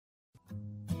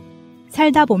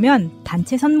살다 보면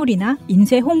단체 선물이나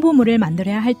인쇄 홍보물을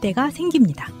만들어야 할 때가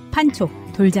생깁니다. 판촉,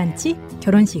 돌잔치,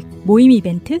 결혼식, 모임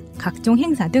이벤트, 각종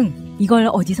행사 등 이걸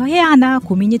어디서 해야 하나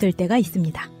고민이 될 때가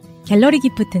있습니다. 갤러리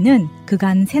기프트는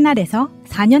그간 새날에서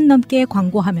 4년 넘게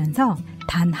광고하면서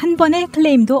단 한 번의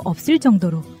클레임도 없을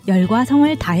정도로 열과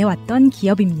성을 다해왔던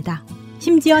기업입니다.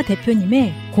 심지어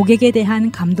대표님의 고객에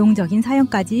대한 감동적인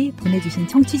사연까지 보내주신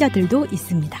청취자들도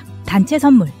있습니다. 단체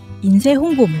선물, 인쇄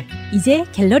홍보물, 이제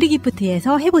갤러리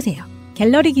기프트에서 해보세요.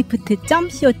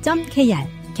 갤러리기프트.co.kr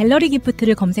갤러리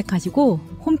기프트를 검색하시고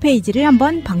홈페이지를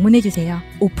한번 방문해주세요.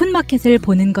 오픈마켓을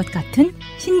보는 것 같은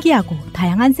신기하고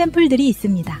다양한 샘플들이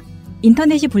있습니다.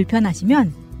 인터넷이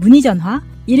불편하시면 문의전화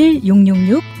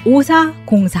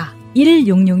 1666-5404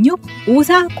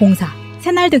 1666-5404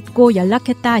 새날 듣고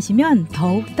연락했다 하시면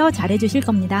더욱더 잘해주실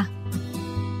겁니다.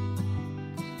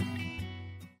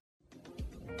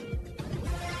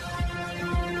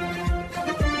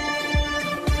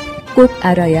 꼭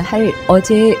알아야 할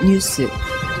어제의 뉴스.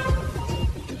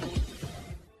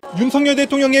 윤석열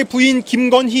대통령의 부인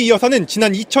김건희 여사는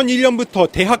지난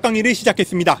 2001년부터 대학 강의를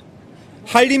시작했습니다.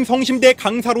 한림 성심대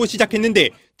강사로 시작했는데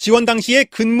지원 당시에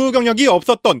근무 경력이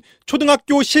없었던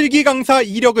초등학교 실기 강사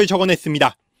이력을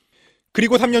적어냈습니다.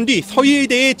 그리고 3년 뒤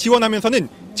서희대에 지원하면서는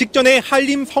직전에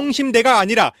한림 성심대가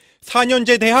아니라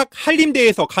 4년제 대학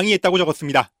한림대에서 강의했다고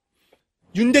적었습니다.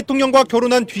 윤 대통령과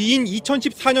결혼한 뒤인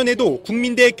 2014년에도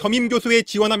국민대 겸임교수에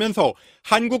지원하면서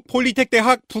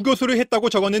한국폴리텍대학 부교수를 했다고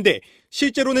적었는데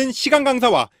실제로는 시간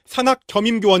강사와 산학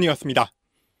겸임교원이었습니다.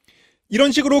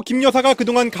 이런 식으로 김 여사가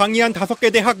그동안 강의한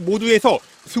 5개 대학 모두에서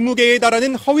 20개에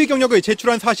달하는 허위 경력을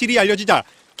제출한 사실이 알려지자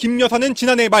김 여사는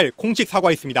지난해 말 공식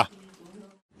사과했습니다.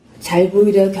 잘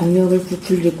보이려 경력을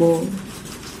부풀리고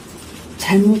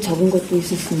잘못 적은 것도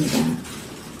있었습니다.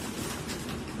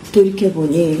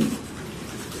 돌이켜보니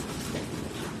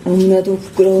너무나도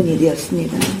부끄러운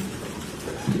일이었습니다.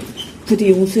 부디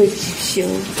용서해 주십시오.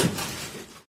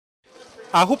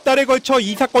 9달에 걸쳐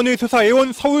이 사건을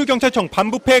수사해온 서울경찰청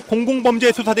반부패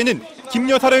공공범죄수사대는 김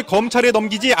여사를 검찰에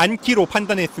넘기지 않기로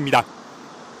판단했습니다.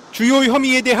 주요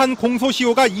혐의에 대한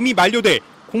공소시효가 이미 만료돼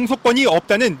공소권이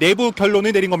없다는 내부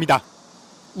결론을 내린 겁니다.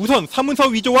 우선 사문서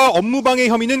위조와 업무방해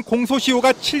혐의는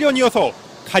공소시효가 7년이어서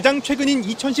가장 최근인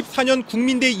 2014년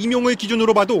국민대 임용을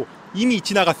기준으로 봐도 이미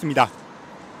지나갔습니다.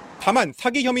 다만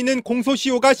사기 혐의는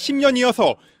공소시효가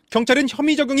 10년이어서 경찰은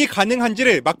혐의 적용이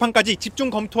가능한지를 막판까지 집중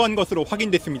검토한 것으로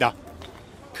확인됐습니다.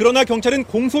 그러나 경찰은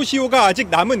공소시효가 아직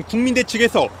남은 국민대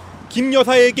측에서 김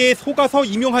여사에게 속아서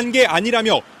임용한 게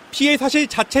아니라며 피해 사실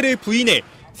자체를 부인해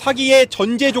사기의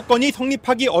전제 조건이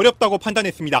성립하기 어렵다고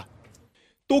판단했습니다.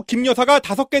 또 김 여사가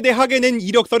 5개 대학에 낸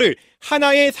이력서를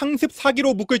하나의 상습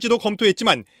사기로 묶을지도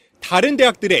검토했지만 다른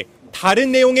대학들의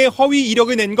다른 내용의 허위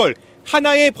이력을 낸 걸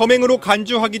하나의 범행으로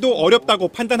간주하기도 어렵다고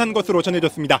판단한 것으로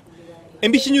전해졌습니다.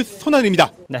 MBC 뉴스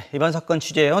손하늘입니다. 네, 이번 사건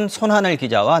취재해온 손하늘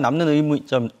기자와 남는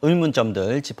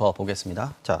의문점들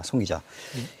짚어보겠습니다. 자, 손 기자.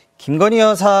 김건희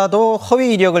여사도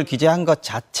허위 이력을 기재한 것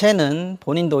자체는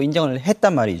본인도 인정을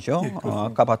했단 말이죠. 네,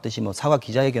 아까 봤듯이 뭐 사과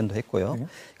기자회견도 했고요. 네.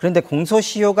 그런데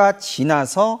공소시효가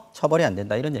지나서 처벌이 안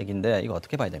된다 이런 얘기인데 이거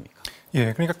어떻게 봐야 됩니까?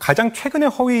 예, 그러니까 가장 최근에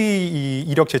허위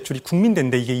이력 제출이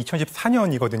국민대인데 이게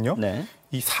 2014년이거든요. 네.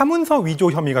 이 사문서 위조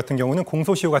혐의 같은 경우는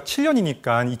공소시효가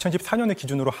 7년이니까 2014년을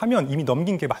기준으로 하면 이미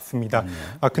넘긴 게 맞습니다.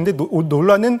 근데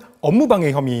논란은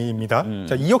업무방해 혐의입니다.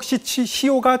 자, 이 역시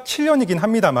시효가 7년이긴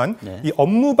합니다만 네. 이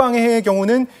업무방해의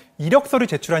경우는 이력서를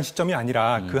제출한 시점이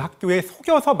아니라 그 학교에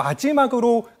속여서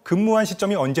마지막으로 근무한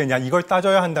시점이 언제냐 이걸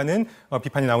따져야 한다는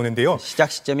비판이 나오는데요.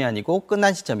 시작 시점이 아니고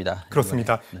끝난 시점이다.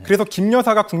 그렇습니다. 네. 그래서 김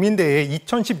여사가 국민대에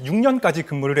 2016년까지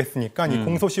근무를 했으니까 이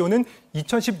공소시효는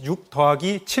 2016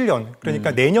 더하기 7년,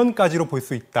 그러니까 내년까지로 볼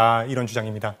수 있다 이런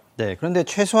주장입니다. 네, 그런데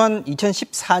최소한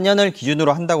 2014년을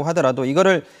기준으로 한다고 하더라도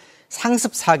이거를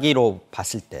상습 사기로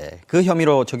봤을 때 그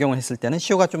혐의로 적용을 했을 때는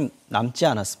시효가 좀 남지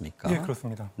않았습니까? 네,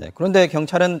 그렇습니다. 네, 그런데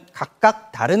경찰은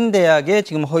각각 다른 대학에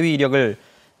지금 허위 이력을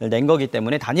낸 거기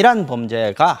때문에 단일한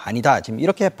범죄가 아니다. 지금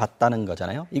이렇게 봤다는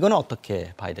거잖아요. 이거는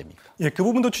어떻게 봐야 됩니까? 예, 그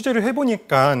부분도 취재를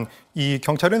해보니까 이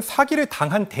경찰은 사기를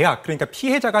당한 대학, 그러니까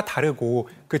피해자가 다르고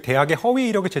그 대학의 허위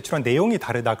이력을 제출한 내용이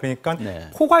다르다. 그러니까 네.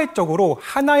 포괄적으로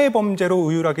하나의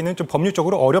범죄로 의율하기는 좀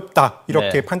법률적으로 어렵다. 이렇게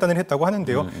네. 판단을 했다고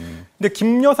하는데요. 근데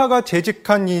김 여사가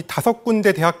재직한 이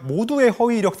 5군데 대학 모두의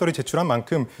허위 이력서를 제출한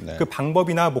만큼 네. 그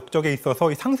방법이나 목적에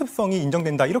있어서 이 상습성이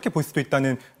인정된다. 이렇게 볼 수도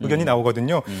있다는 의견이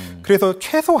나오거든요. 그래서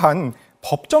최소한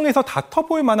법정에서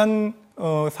다퉈볼 만한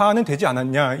사안은 되지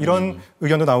않았냐 이런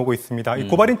의견도 나오고 있습니다.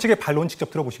 고발인 측의 반론 직접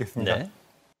들어보시겠습니다. 네.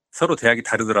 서로 대학이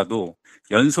다르더라도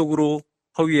연속으로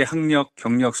허위의 학력,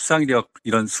 경력, 수상이력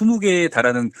이런 20개에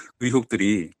달하는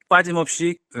의혹들이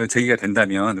빠짐없이 제기가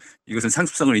된다면 이것은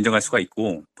상습성을 인정할 수가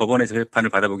있고 법원에서 재판을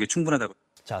받아보기에 충분하다고.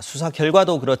 자, 수사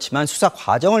결과도 그렇지만 수사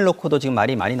과정을 놓고도 지금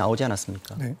말이 많이 나오지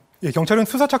않았습니까? 네. 예, 경찰은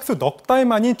수사 착수 넉 달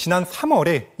만인 지난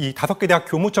 3월에 이 5개 대학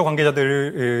교무처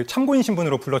관계자들을 참고인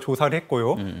신분으로 불러 조사를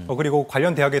했고요. 그리고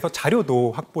관련 대학에서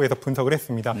자료도 확보해서 분석을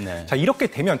했습니다. 네. 자, 이렇게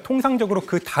되면 통상적으로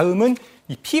그 다음은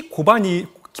이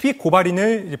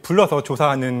피고발인을 이제 불러서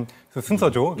조사하는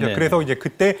순서죠. 네. 그래서 이제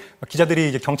그때 기자들이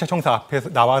이제 경찰청사 앞에서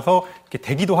나와서 이렇게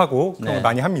대기도 하고 그런 걸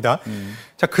많이 합니다.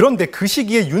 자, 그런데 그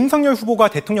시기에 윤석열 후보가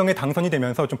대통령에 당선이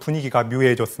되면서 좀 분위기가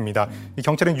묘해졌습니다. 이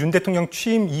경찰은 윤 대통령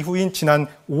취임 이후인 지난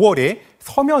 5월에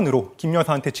서면으로 김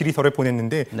여사한테 질의서를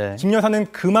보냈는데 네. 김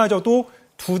여사는 그마저도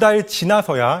 2달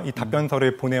지나서야 이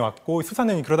답변서를 보내왔고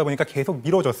수사는 그러다 보니까 계속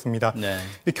미뤄졌습니다. 네.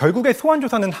 결국에 소환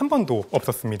조사는 한 번도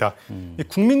없었습니다.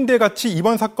 국민대 같이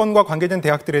이번 사건과 관계된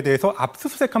대학들에 대해서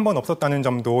압수수색 한 번 없었다는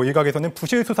점도 일각에서는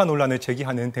부실 수사 논란을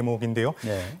제기하는 대목인데요.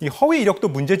 네. 이 허위 이력도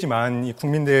문제지만 이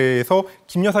국민대에서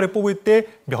김 여사를 뽑을 때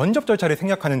면접 절차를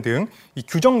생략하는 등 이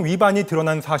규정 위반이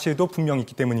드러난 사실도 분명히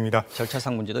있기 때문입니다.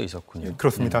 절차상 문제도 있었군요.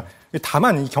 그렇습니다.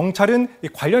 다만 이 경찰은 이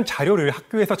관련 자료를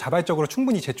학교에서 자발적으로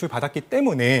충분히 제출받았기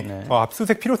때문에 네.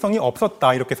 압수수색 필요성이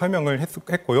없었다 이렇게 설명을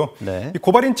했고요. 네.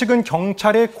 고발인 측은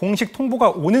경찰에 공식 통보가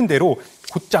오는 대로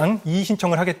곧장 이의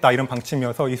신청을 하겠다 이런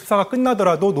방침이어서 이 수사가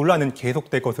끝나더라도 논란은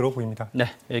계속될 것으로 보입니다. 네,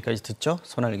 여기까지 듣죠.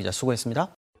 손한일 기자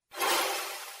수고했습니다.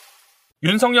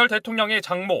 윤석열 대통령의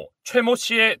장모 최모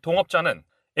씨의 동업자는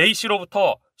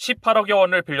A씨로부터 18억여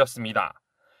원을 빌렸습니다.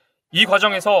 이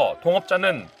과정에서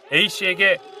동업자는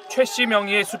A씨에게 최 씨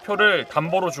명의의 수표를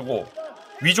담보로 주고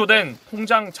위조된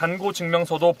통장 잔고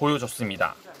증명서도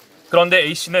보여줬습니다. 그런데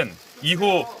A씨는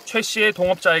이후 최 씨의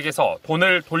동업자에게서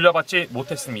돈을 돌려받지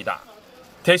못했습니다.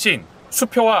 대신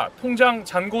수표와 통장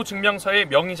잔고 증명서의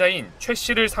명의자인 최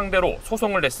씨를 상대로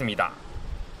소송을 냈습니다.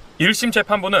 1심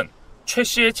재판부는 최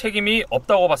씨의 책임이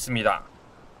없다고 봤습니다.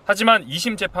 하지만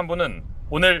 2심 재판부는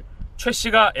오늘 최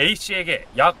씨가 A씨에게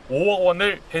약 5억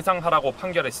원을 배상하라고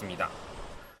판결했습니다.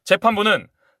 재판부는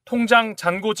통장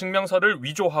잔고 증명서를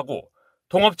위조하고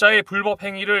동업자의 불법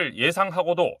행위를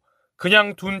예상하고도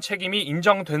그냥 둔 책임이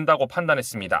인정된다고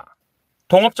판단했습니다.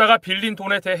 동업자가 빌린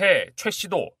돈에 대해 최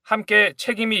씨도 함께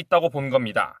책임이 있다고 본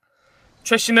겁니다.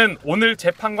 최 씨는 오늘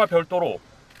재판과 별도로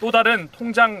또 다른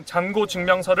통장 잔고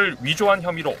증명서를 위조한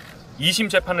혐의로 2심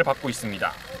재판을 받고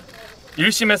있습니다.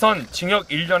 1심에선 징역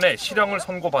 1년의 실형을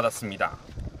선고받았습니다.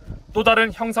 또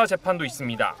다른 형사 재판도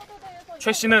있습니다.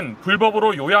 최 씨는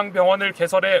불법으로 요양병원을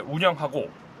개설해 운영하고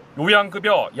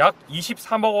요양급여 약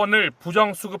 23억 원을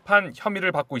부정수급한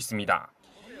혐의를 받고 있습니다.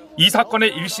 이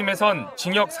사건의 1심에선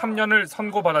징역 3년을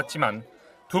선고받았지만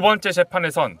두 번째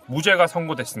재판에선 무죄가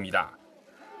선고됐습니다.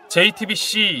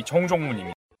 JTBC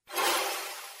정종문입니다.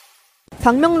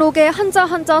 방명록에 한자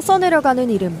한자 써내려가는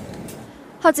이름.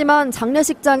 하지만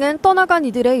장례식장엔 떠나간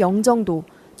이들의 영정도,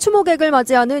 추모객을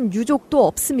맞이하는 유족도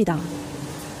없습니다.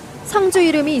 상주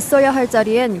이름이 있어야 할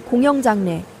자리엔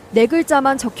공영장례,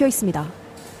 4글자만 적혀 있습니다.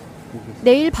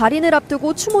 내일 발인을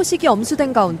앞두고 추모식이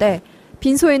엄수된 가운데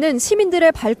빈소에는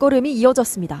시민들의 발걸음이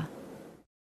이어졌습니다.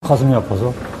 가슴이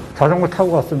아파서 자전거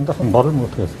타고 갔습니다. 말을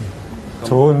못하겠습니다.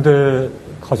 좋은 데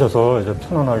가셔서 이제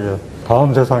편안하게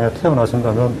다음 세상에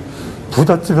태어나신다면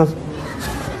부잣집에서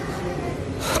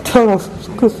태어났으면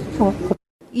좋겠어요.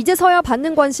 이제서야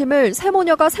받는 관심을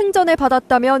새모녀가 생전에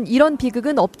받았다면 이런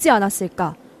비극은 없지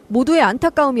않았을까. 모두의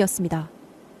안타까움이었습니다.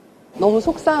 너무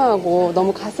속상하고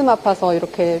너무 가슴 아파서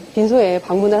이렇게 빈소에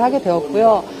방문을 하게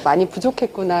되었고요. 많이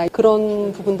부족했구나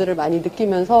그런 부분들을 많이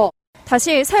느끼면서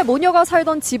다시 새 모녀가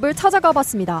살던 집을 찾아가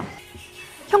봤습니다.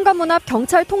 현관문 앞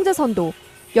경찰 통제선도,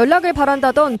 연락을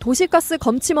바란다던 도시가스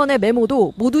검침원의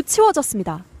메모도 모두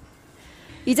치워졌습니다.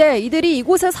 이제 이들이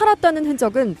이곳에 살았다는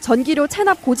흔적은 전기료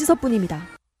체납 고지서뿐입니다.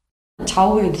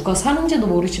 좌우에 누가 사는지도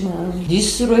모르지만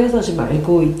뉴스로 해서 지금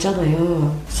알고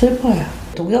있잖아요. 슬퍼요.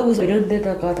 동사무소 이런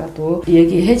데다가라도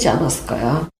얘기하지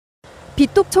않았을까요?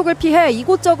 빚독촉을 피해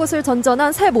이곳저곳을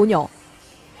전전한 새 모녀.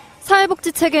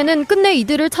 사회복지 체계는 끝내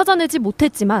이들을 찾아내지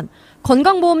못했지만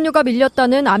건강보험료가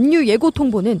밀렸다는 압류 예고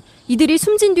통보는 이들이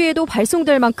숨진 뒤에도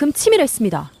발송될 만큼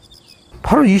치밀했습니다.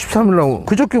 8월 23일 날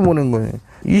그저께 보낸 거예요.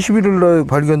 21일 날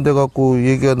발견돼갖고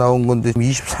얘기가 나온 건데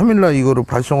 23일 날 이거를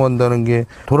발송한다는 게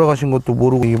돌아가신 것도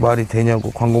모르고 이게 말이 되냐고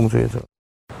관공서에서.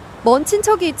 먼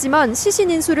친척이 있지만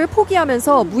시신 인수를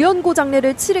포기하면서 무연고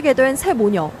장례를 치르게 된 새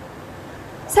모녀.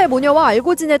 새 모녀와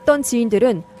알고 지냈던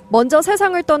지인들은 먼저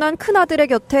세상을 떠난 큰아들의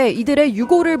곁에 이들의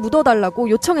유고를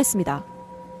묻어달라고 요청했습니다.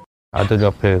 아들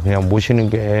옆에 그냥 모시는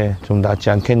게 좀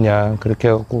낫지 않겠냐 그렇게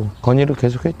해갖고 건의를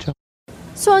계속했죠.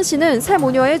 수원시는 새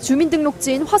모녀의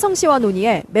주민등록지인 화성시와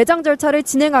논의해 매장 절차를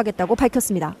진행하겠다고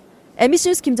밝혔습니다. MBC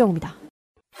뉴스 김정우입니다.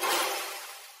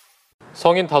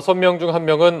 성인 5명 중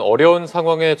 1명은 어려운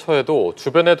상황에 처해도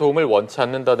주변의 도움을 원치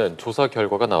않는다는 조사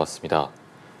결과가 나왔습니다.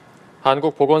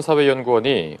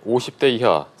 한국보건사회연구원이 50대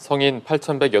이하 성인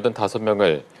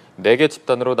 8,185명을 4개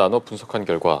집단으로 나눠 분석한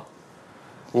결과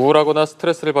우울하거나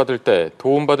스트레스를 받을 때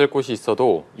도움받을 곳이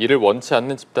있어도 이를 원치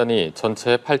않는 집단이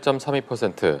전체의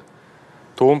 8.32%,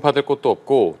 도움받을 곳도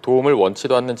없고 도움을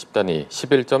원치도 않는 집단이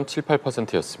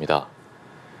 11.78%였습니다.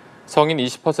 성인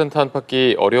 20%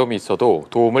 안팎이 어려움이 있어도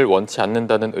도움을 원치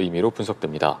않는다는 의미로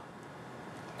분석됩니다.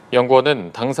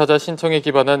 연구원은 당사자 신청에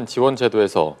기반한 지원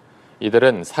제도에서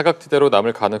이들은 사각지대로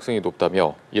남을 가능성이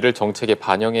높다며 이를 정책에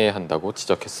반영해야 한다고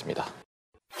지적했습니다.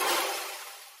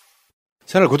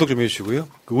 채널 구독 좀 해주시고요.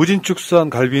 우진축산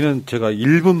갈비는 제가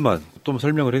 1분만 또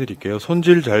설명을 해드릴게요.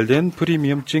 손질 잘된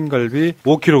프리미엄 찐갈비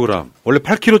 5kg. 원래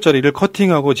 8kg짜리를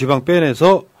커팅하고 지방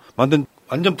빼내서 만든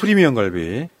완전 프리미엄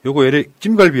갈비. 요거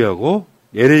찜갈비하고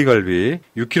LA 갈비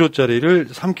 6kg짜리를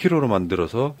 3kg로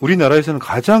만들어서 우리나라에서는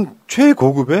가장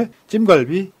최고급의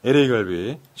찜갈비, LA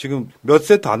갈비. 지금 몇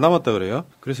세트 안 남았다 그래요.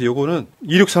 그래서 요거는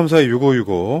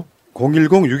 2634-6565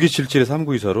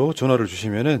 010-6277-3924로 전화를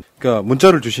주시면은, 그러니까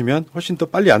문자를 주시면 훨씬 더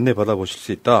빨리 안내 받아보실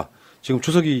수 있다. 지금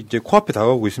추석이 이제 코앞에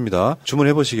다가오고 있습니다.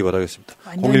 주문해 보시기 바라겠습니다.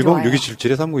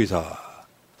 010-6277-3924.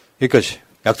 여기까지.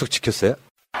 약속 지켰어요?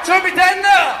 준비됐나?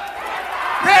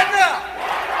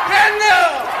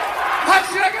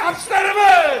 확실하게 합시다, 여러분!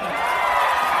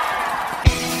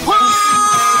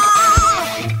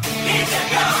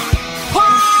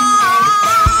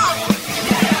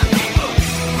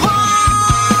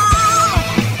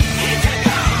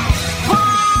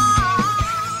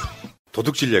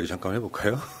 도둑질 이야기 잠깐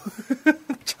해볼까요?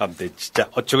 참, 내 진짜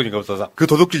어처구니가 없어서. 그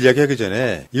도둑질 이야기 하기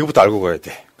전에 이거부터 알고 가야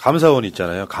돼. 감사원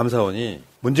있잖아요. 감사원이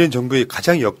문재인 정부의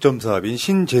가장 역점 사업인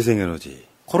신재생에너지,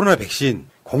 코로나 백신,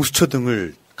 공수처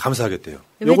등을 감사하겠대요.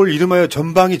 이걸 이름하여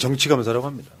전방위 정치감사라고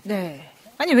합니다. 네.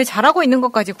 아니 왜 잘하고 있는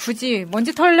것까지 굳이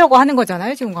먼지 털려고 하는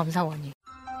거잖아요. 지금 감사원이.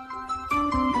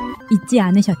 잊지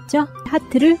않으셨죠?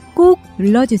 하트를 꼭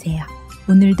눌러주세요.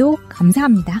 오늘도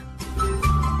감사합니다.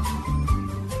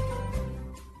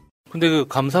 근데 그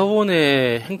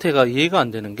감사원의 행태가 이해가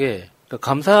안 되는 게,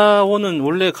 감사원은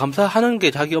원래 감사하는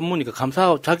게 자기 업무니까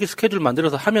자기 스케줄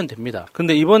만들어서 하면 됩니다.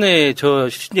 근데 이번에 저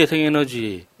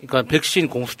신재생에너지, 그러니까 백신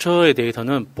공수처에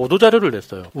대해서는 보도자료를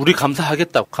냈어요. 우리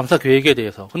감사하겠다고, 감사 계획에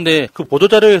대해서. 근데 그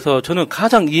보도자료에서 저는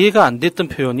가장 이해가 안 됐던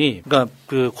표현이, 그러니까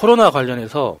그 코로나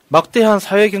관련해서 막대한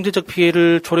사회경제적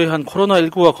피해를 초래한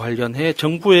코로나19와 관련해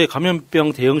정부의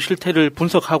감염병 대응 실태를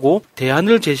분석하고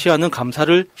대안을 제시하는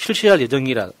감사를 실시할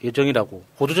예정이라고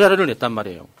보도자료를 냈단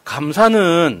말이에요.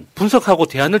 감사는 분석하고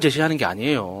대안을 제시하는 게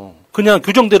아니에요. 그냥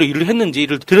규정대로 일을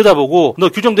했는지를 들여다보고 너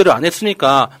규정대로 안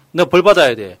했으니까 너 벌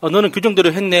받아야 돼. 너는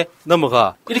규정대로 했네.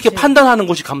 넘어가. 이렇게 판단하는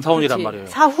것이 감사원이란 그렇지. 말이에요.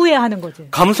 사후에 하는 거지.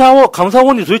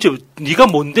 감사원이 도대체 네가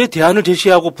뭔데 대안을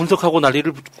제시하고 분석하고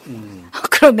난리를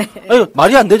그러네. 아니,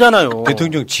 말이 안 되잖아요.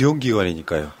 대통령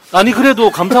지원기관이니까요. 아니 그래도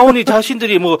감사원이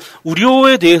자신들이 뭐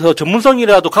의료에 대해서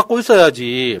전문성이라도 갖고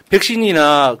있어야지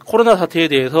백신이나 코로나 사태에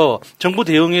대해서 정부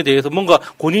대응에 대해서 뭔가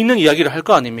권위 있는 이야기를 할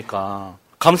거 아닙니까?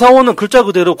 감사원은 글자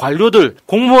그대로 관료들,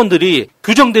 공무원들이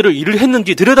규정대로 일을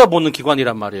했는지 들여다보는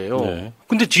기관이란 말이에요. 네.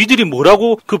 근데 지들이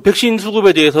뭐라고 그 백신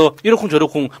수급에 대해서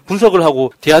이러쿵저러쿵 분석을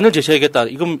하고 대안을 제시하겠다,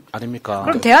 이건 아닙니까?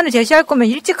 그럼 대안을 제시할 거면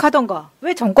일찍 하던가.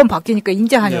 왜 정권 바뀌니까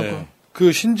인제하냐고. 네.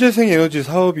 그 신재생에너지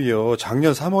사업이요,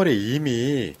 작년 3월에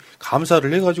이미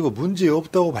감사를 해가지고 문제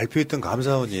없다고 발표했던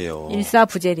감사원이에요.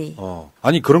 일사부재리.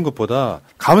 아니 그런 것보다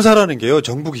감사라는 게요,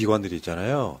 정부 기관들이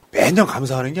있잖아요. 매년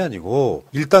감사하는 게 아니고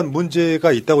일단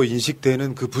문제가 있다고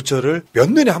인식되는 그 부처를 몇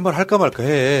년에 한 번 할까 말까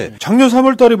해. 작년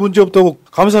 3월 달에 문제 없다고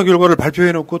감사 결과를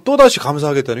발표해놓고 또다시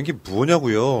감사하겠다는 게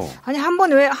뭐냐고요. 아니 한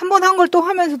번 한 걸 또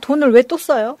하면서 돈을 왜 또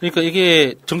써요? 그러니까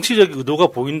이게 정치적 의도가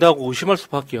보인다고 의심할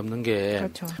수밖에 없는 게,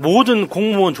 그렇죠. 모든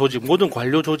공무원 조직, 모든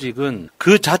관료 조직은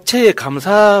그 자체의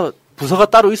감사 부서가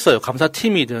따로 있어요.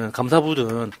 감사팀이든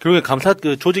감사부든 결국에 감사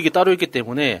그 조직이 따로 있기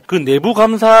때문에 그 내부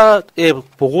감사의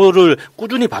보고를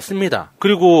꾸준히 받습니다.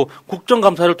 그리고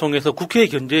국정감사를 통해서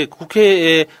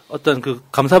국회의 어떤 그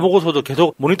감사 보고서도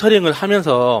계속 모니터링을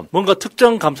하면서 뭔가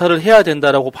특정 감사를 해야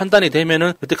된다라고 판단이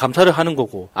되면은 그때 감사를 하는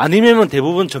거고, 아니면은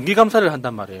대부분 정기 감사를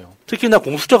한단 말이에요. 특히나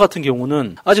공수처 같은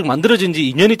경우는 아직 만들어진 지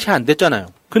 2년이 채 안 됐잖아요.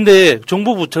 근데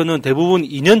정부 부처는 대부분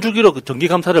 2년 주기로 그 정기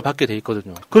감사를 받게 돼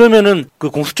있거든요. 그러면은 그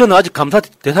공수처는 아직 감사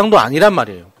대상도 아니란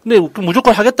말이에요. 근데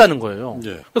무조건 하겠다는 거예요.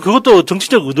 네. 그것도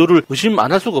정치적 의도를 의심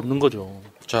안 할 수가 없는 거죠.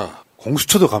 자,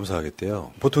 공수처도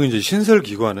감사하겠대요. 보통 이제 신설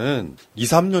기관은 2,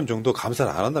 3년 정도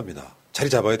감사를 안 한답니다. 자리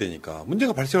잡아야 되니까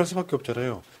문제가 발생할 수밖에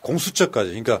없잖아요. 공수처까지.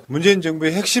 그러니까 문재인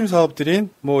정부의 핵심 사업들인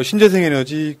뭐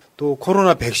신재생에너지 또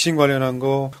코로나 백신 관련한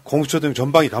거 공수처 등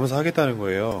전방위 감사하겠다는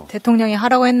거예요. 대통령이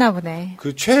하라고 했나 보네.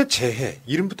 그 최재해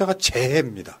이름부터가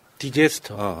재해입니다.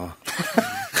 디제스터.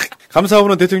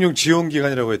 감사원은 대통령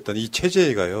지원기관이라고 했던 이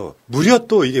최재해가요. 무려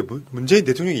또 이게 문재인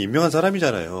대통령이 임명한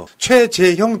사람이잖아요.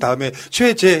 최재형 다음에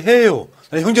최재해요.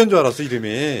 아니, 형제인 줄 알았어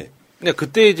이름이. 네,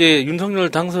 그때 이제 윤석열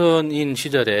당선인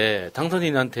시절에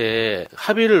당선인한테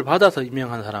합의를 받아서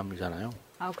임명한 사람이잖아요.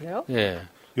 아, 그래요? 예.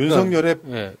 윤석열의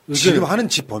예, 지금 하는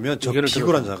짓 보면 저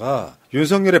비굴한 자가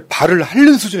윤석열의 발을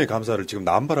핥는 수준의 감사를 지금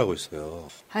남발하고 있어요.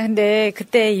 아, 근데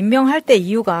그때 임명할 때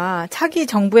이유가 차기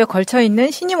정부에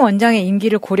걸쳐있는 신임 원장의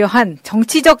임기를 고려한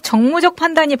정치적, 정무적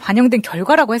판단이 반영된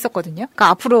결과라고 했었거든요. 그러니까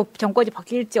앞으로 정권이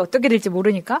바뀔지 어떻게 될지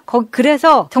모르니까.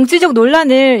 그래서 정치적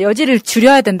논란을 여지를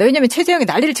줄여야 된다. 왜냐면 최재형이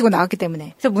난리를 치고 나왔기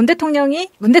때문에. 그래서 문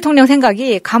대통령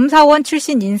생각이 감사원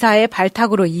출신 인사의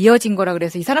발탁으로 이어진 거라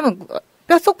그래서 이 사람은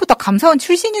뼛속부터 감사원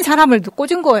출신인 사람을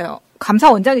꽂은 거예요.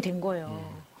 감사원장이 된 거예요.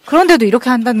 그런데도 이렇게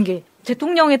한다는 게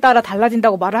대통령에 따라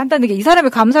달라진다고 말을 한다는 게 이 사람이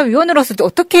감사위원으로서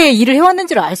어떻게 일을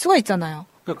해왔는지를 알 수가 있잖아요.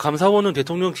 그러니까 감사원은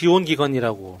대통령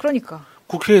지원기관이라고. 그러니까.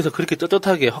 국회에서 그렇게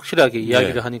떳떳하게 확실하게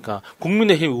이야기를 하니까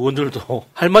국민의힘 의원들도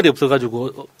할 말이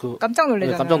없어가지고 깜짝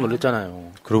놀랐잖아요. 깜짝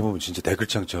놀랐잖아요. 그러고 보면 진짜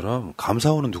댓글창처럼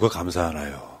감사원은 누가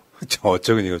감사하나요?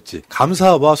 어쩌긴 없지.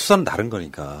 감사와 수사는 다른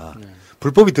거니까.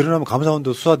 불법이 드러나면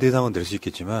감사원도 수사 대상은 될 수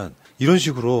있겠지만 이런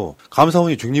식으로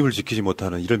감사원이 중립을 지키지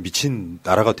못하는 이런 미친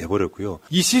나라가 돼버렸고요.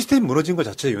 이 시스템이 무너진 것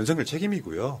자체가 윤석열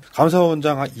책임이고요.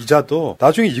 감사원장 이자도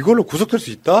나중에 이걸로 구속될 수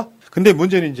있다? 근데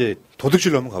문제는 이제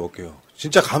도둑질로 한번 가볼게요.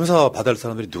 진짜 감사 받을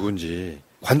사람들이 누군지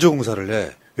관저공사를 해.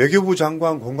 외교부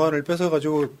장관 공간을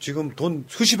뺏어가지고 지금 돈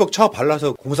수십억 차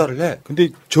발라서 공사를 해. 근데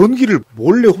전기를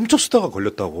몰래 훔쳐 쓰다가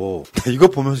걸렸다고. 이거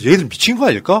보면서 얘들 미친 거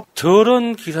아닐까?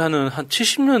 저런 기사는 한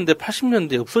 70년대,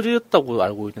 80년대 없어졌다고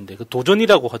알고 있는데 그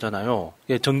도전이라고 하잖아요.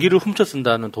 전기를 훔쳐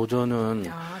쓴다는 도전은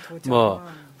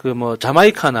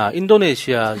자마이카나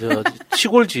인도네시아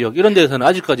시골 지역 이런 데서는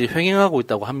아직까지 횡행하고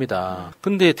있다고 합니다.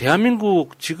 근데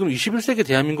대한민국 지금 21세기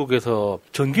대한민국에서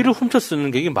전기를 훔쳐 쓰는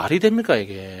게 이게 말이 됩니까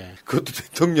이게? 그것도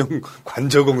대통령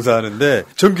관저공사 하는데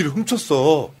전기를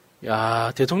훔쳤어.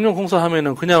 야, 대통령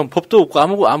공사하면은 그냥 법도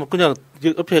없고 그냥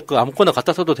옆에 아무거나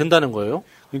갖다 써도 된다는 거예요?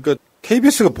 그러니까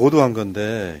KBS가 보도한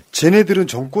건데 쟤네들은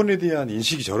정권에 대한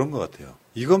인식이 저런 것 같아요.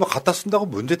 이거 막 갖다 쓴다고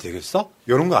문제 되겠어?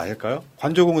 이런 거 아닐까요?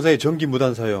 관저공사의 전기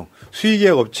무단 사용,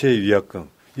 수의계약 업체의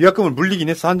위약금을 물리긴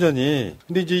했어 한전이.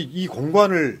 근데 이제 이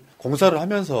공사를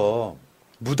하면서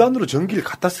무단으로 전기를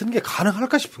갖다 쓰는 게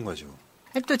가능할까 싶은 거죠.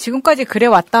 또 지금까지 그래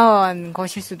왔던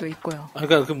것일 수도 있고요.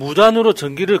 그러니까 그 무단으로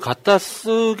전기를 갖다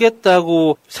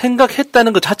쓰겠다고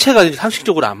생각했다는 것 자체가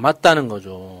상식적으로 안 맞다는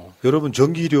거죠. 여러분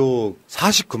전기료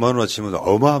 49만 원 치면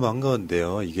어마어마한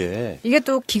건데요. 이게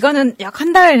또 기간은 약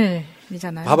한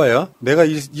달이잖아요. 봐봐요. 내가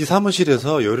이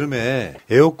사무실에서 여름에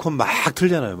에어컨 막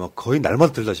틀잖아요. 막 거의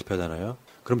날마다 틀다시피 하잖아요.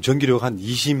 그럼 전기료가 한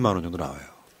 20만 원 정도 나와요.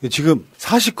 지금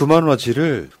 49만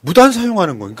원어치를 무단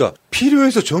사용하는 거. 그러니까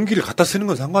필요해서 전기를 갖다 쓰는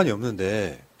건 상관이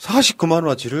없는데 49만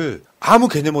원어치를 아무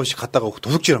개념 없이 갖다가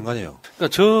도둑질한 거 아니에요.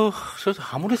 그러니까 저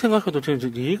아무리 생각해도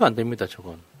지금 이해가 안 됩니다.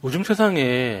 저건 요즘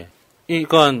세상에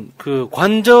그러니까 그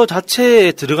관저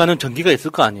자체에 들어가는 전기가 있을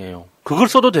거 아니에요. 그걸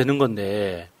써도 되는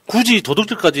건데 굳이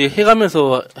도둑질까지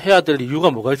해가면서 해야 될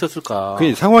이유가 뭐가 있었을까?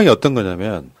 그 상황이 어떤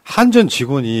거냐면 한전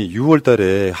직원이 6월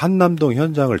달에 한남동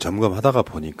현장을 점검하다가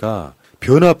보니까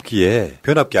변압기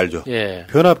알죠? 예.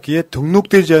 변압기에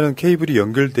등록되지 않은 케이블이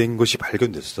연결된 것이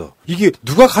발견됐어. 이게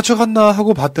누가 가져갔나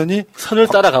하고 봤더니 선을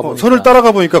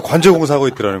따라가 보니까 관저공사하고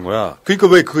있더라는 거야. 그러니까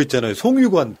왜 그거 있잖아요.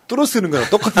 송유관 뚫어 쓰는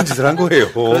거랑 똑같은 짓을 한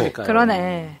거예요. 그러니까요.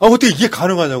 그러네. 어떻게 이게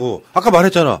가능하냐고. 아까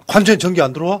말했잖아. 관저엔 전기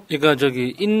안 들어와? 그러니까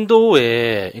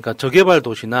인도의 그러니까 저개발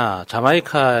도시나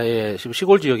자마이카의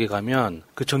시골 지역에 가면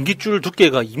그 전기줄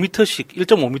두께가 2m씩,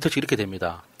 1.5m씩 이렇게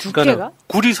됩니다. 두께가?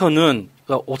 구리선은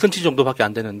 5cm 정도밖에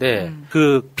안 되는데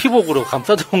그 피복으로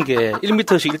감싸둔 게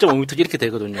 1m씩 1.5m 이렇게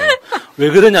되거든요. 왜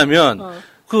그러냐면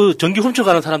그 전기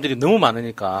훔쳐가는 사람들이 너무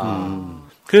많으니까.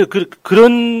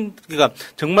 그러니까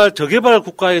정말 저개발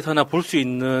국가에서나 볼 수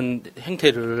있는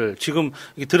행태를 지금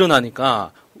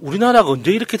드러나니까 우리나라가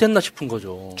언제 이렇게 됐나 싶은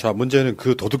거죠. 자, 문제는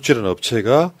그 도둑질한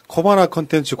업체가 코바나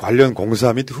컨텐츠 관련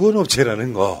공사 및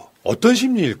후원업체라는 거. 어떤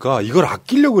심리일까? 이걸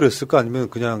아끼려고 그랬을까? 아니면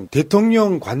그냥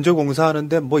대통령 관저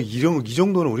공사하는데 이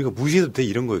정도는 우리가 무시해도 돼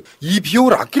이런 거. 이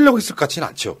비용을 아끼려고 했을 것 같지는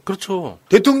않죠. 그렇죠.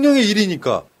 대통령의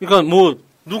일이니까. 그러니까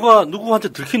누구한테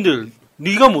들킨들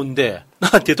네가 뭔데?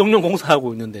 나 대통령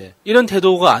공사하고 있는데 이런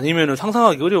태도가 아니면은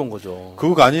상상하기 어려운 거죠.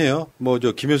 그거 아니에요? 뭐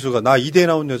저 김혜수가 나 이대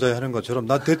나온 여자 하는 것처럼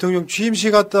나 대통령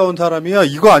취임식 갔다 온 사람이야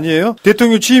이거 아니에요?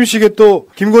 대통령 취임식에 또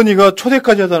김건희가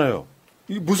초대까지 하잖아요.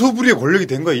 이 무소불위의 권력이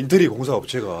된 거야 인테리어 공사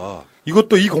업체가.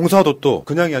 이것도 이 공사도 또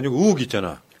그냥이 아니고 의혹이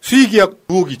있잖아. 수의계약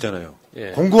의혹이 있잖아요.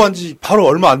 예. 공고한 지 바로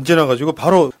얼마 안 지나가지고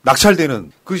바로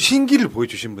낙찰되는 그 신기를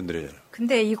보여주신 분들이잖아요.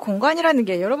 근데 이 공관이라는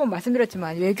게 여러 번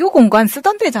말씀드렸지만 외교 공관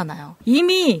쓰던 데잖아요.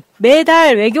 이미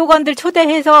매달 외교관들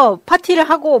초대해서 파티를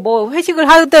하고 뭐 회식을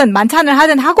하든 만찬을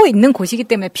하든 하고 있는 곳이기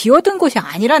때문에 비워둔 곳이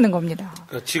아니라는 겁니다.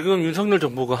 그러니까 지금 윤석열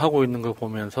정부가 하고 있는 걸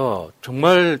보면서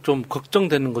정말 좀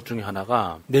걱정되는 것 중에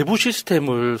하나가 내부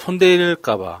시스템을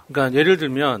손댈까 봐. 그러니까 예를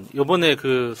들면 이번에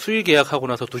그 수의 계약하고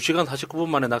나서 2시간 49분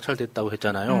만에 낙찰됐다고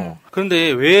했잖아요.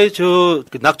 그런데 왜 저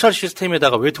낙찰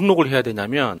시스템에다가 왜 등록을 해야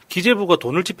되냐면 기재부가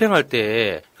돈을 집행할 때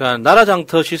그러니까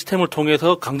나라장터 시스템을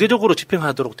통해서 강제적으로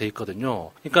집행하도록 돼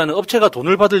있거든요. 그러니까 업체가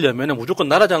돈을 받으려면 무조건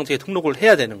나라장터에 등록을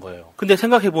해야 되는 거예요. 근데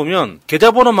생각해보면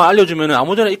계좌번호만 알려주면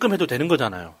아무데나 입금해도 되는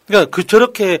거잖아요. 그러니까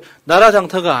저렇게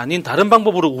나라장터가 아닌 다른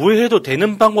방법으로 우회해도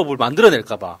되는 방법을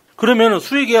만들어낼까 봐. 그러면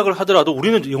수의 계약을 하더라도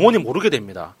우리는 영원히 모르게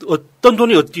됩니다. 어떤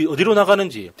돈이 어디로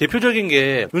나가는지. 대표적인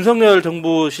게 윤석열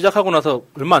정부 시작하고 나서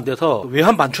얼마 안 돼서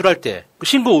외환 반출할 때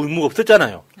신부 의무가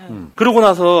없었잖아요. 그러고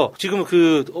나서 지금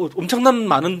그 엄청난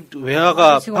많은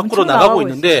외화가 밖으로 나가고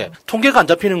있는데 통계가 안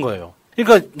잡히는 거예요.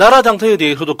 그러니까 나라 장터에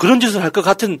대해서도 그런 짓을 할 것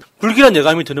같은 불길한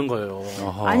예감이 드는 거예요.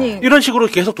 아니 이런 식으로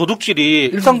계속 도둑질이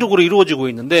일상적으로 이루어지고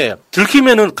있는데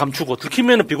들키면은 감추고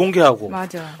들키면은 비공개하고.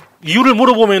 맞아. 이유를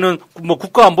물어보면은 뭐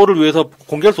국가 안보를 위해서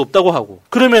공개할 수 없다고 하고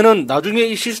그러면은 나중에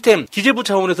이 시스템 기재부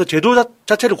차원에서 제도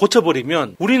자체를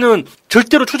고쳐버리면 우리는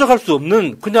절대로 추적할 수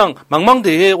없는 그냥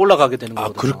망망대해에 올라가게 되는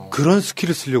거거든요. 그런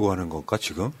스킬을 쓰려고 하는 건가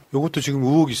지금? 이것도 지금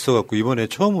의혹이 있어갖고 이번에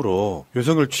처음으로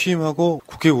윤석열 취임하고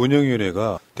국회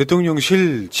운영위원회가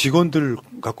대통령실 직원들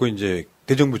갖고 이제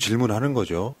대정부 질문하는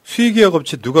거죠.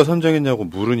 수의계약업체 누가 선정했냐고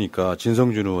물으니까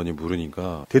진성준 의원이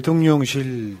물으니까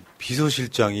대통령실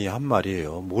비서실장이 한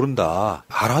말이에요. 모른다.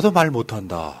 알아도 말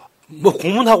못한다. 뭐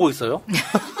고문하고 있어요?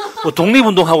 뭐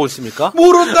독립운동하고 있습니까?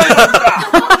 모른다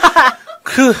이놈들아.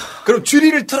 그럼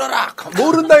주리를 틀어라.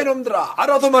 모른다 이놈들아.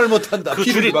 알아도 말 못한다. 그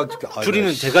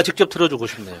주리는 제가 직접 틀어주고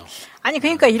싶네요. 아니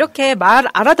그러니까 이렇게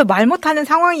알아도 말 못하는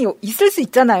상황이 있을 수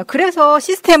있잖아요. 그래서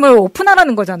시스템을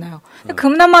오픈하라는 거잖아요.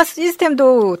 금남아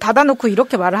시스템도 닫아놓고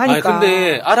이렇게 말을 하니까. 아니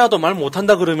근데 알아도 말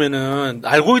못한다 그러면은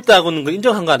알고 있다고는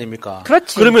인정한 거 아닙니까?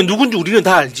 그렇지. 그러면 누군지 우리는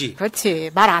다 알지.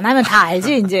 그렇지. 말 안 하면 다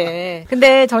알지 이제.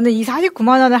 근데 저는 이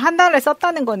 49만 원을 한 달에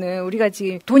썼다는 거는 우리가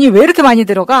지금 돈이 왜 이렇게 많이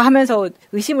들어가 하면서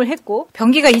의심을 했고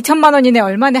변기가 2천만 원이네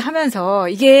얼마네 하면서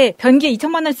이게 변기에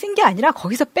 2천만 원 쓴 게 아니라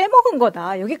거기서 빼먹은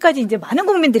거다. 여기까지 이제 많은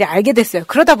국민들이 알게 됐어요.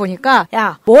 그러다 보니까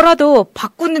야 뭐라도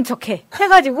바꾸는 척해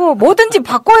해가지고 뭐든지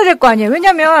바꿔야 될 거 아니에요.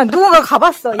 왜냐면 누군가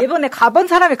가봤어. 이번에 가본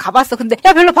사람이 가봤어. 근데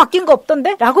야 별로 바뀐 거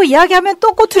없던데? 라고 이야기하면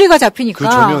또 꼬투리가 잡히니까. 그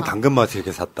조명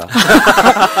당근마트에게 샀다.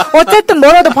 어쨌든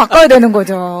뭐라도 바꿔야 되는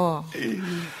거죠.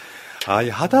 아니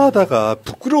하다가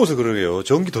부끄러워서 그러게요.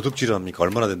 전기 도둑질 합니까?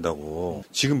 얼마나 된다고.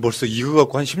 지금 벌써 이거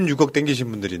갖고 한 16억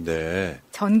땡기신 분들인데.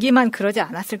 전기만 그러지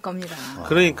않았을 겁니다.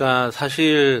 그러니까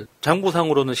사실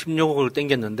장부상으로는 16억을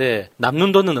땡겼는데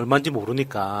남는 돈은 얼마인지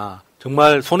모르니까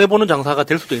정말 손해보는 장사가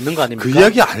될 수도 있는 거 아닙니까? 그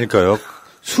이야기 아닐까요?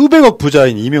 수백억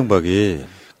부자인 이명박이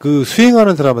그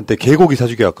수행하는 사람한테 개고기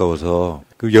사주기 아까워서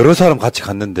그 여러 사람 같이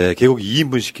갔는데 개고기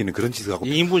 2인분 시키는 그런 짓을 하고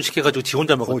 2인분 시켜가지고 지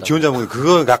혼자 먹었다. 지 혼자 먹는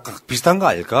그거 약간 비슷한 거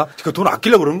아닐까? 그 돈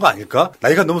아끼려고 그러는 거 아닐까?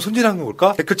 나이가 너무 손질한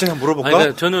걸까? 댓글창에 한번 물어볼까? 아니,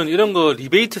 그러니까 저는 이런 거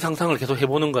리베이트 상상을 계속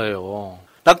해보는 거예요.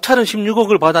 낙찰은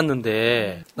 16억을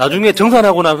받았는데 나중에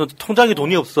정산하고 나서 통장에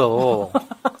돈이 없어.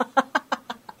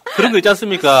 그런 거 있지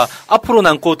않습니까? 앞으로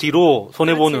남고 뒤로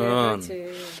손해보는.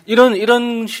 그렇지.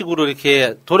 이런 식으로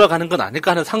이렇게 돌아가는 건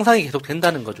아닐까 하는 상상이 계속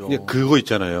된다는 거죠. 그거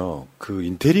있잖아요. 그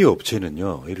인테리어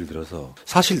업체는요. 예를 들어서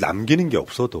사실 남기는 게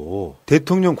없어도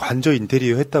대통령 관저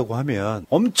인테리어 했다고 하면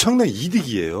엄청난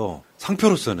이득이에요.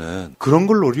 상표로서는. 그런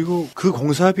걸 노리고 그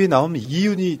공사비에 나오면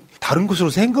이윤이 다른 곳으로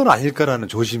샌 건 아닐까라는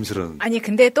조심스러운. 아니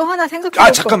근데 또 하나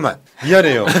생각해볼 잠깐만.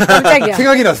 미안해요. 깜짝이야.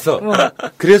 생각이 났어.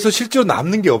 그래서 실제로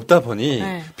남는 게 없다 보니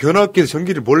변화업계에서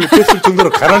전기를 몰래 뺐을 정도로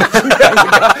가난해진 게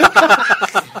아닌가.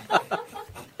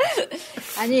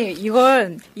 아니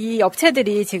이건 이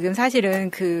업체들이 지금 사실은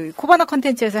그 코바나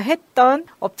컨텐츠에서 했던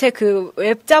업체 그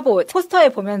웹자보 포스터에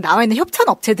보면 나와 있는 협찬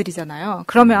업체들이잖아요.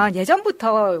 그러면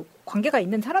예전부터 관계가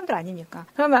있는 사람들 아닙니까?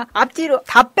 그러면 앞뒤로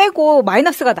다 빼고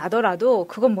마이너스가 나더라도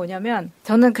그건 뭐냐면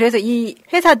저는 그래서 이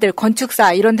회사들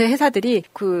건축사 이런 데 회사들이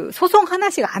그 소송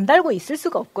하나씩 안 달고 있을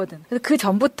수가 없거든. 그래서 그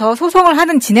전부터 소송을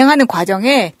진행하는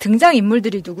과정에 등장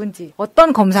인물들이 누군지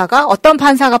어떤 검사가 어떤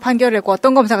판사가 판결을 했고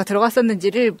어떤 검사가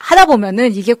들어갔었는지를 하다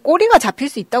보면은 이게 꼬리가 잡힐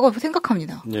수 있다고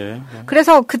생각합니다. 예.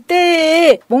 그래서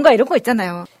그때 뭔가 이런 거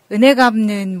있잖아요. 은혜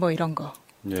갚는 뭐 이런 거.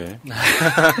 예.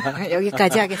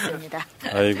 여기까지 하겠습니다.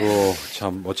 아이고,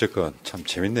 참, 어쨌건, 참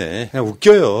재밌네. 그냥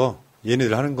웃겨요.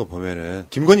 얘네들 하는 거 보면은.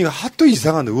 김건희가 하도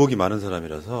이상한 의혹이 많은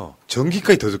사람이라서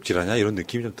전기까지 도둑질하냐? 이런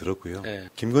느낌이 좀 들었고요. 네.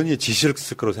 김건희의 지시를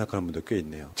쓸 거라고 생각하는 분도 꽤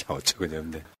있네요. 자, 어쩌고냐,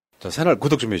 근데. 자, 새날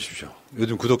구독 좀 해주십시오.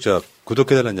 요즘 구독자,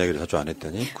 구독해달라는 이야기를 자주 안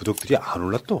했더니 구독들이 안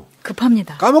올라 또.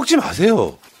 급합니다. 까먹지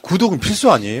마세요. 구독은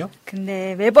필수 아니에요?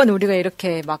 근데 매번 우리가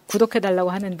이렇게 막 구독해달라고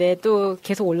하는데 또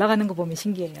계속 올라가는 거 보면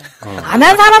신기해요. 안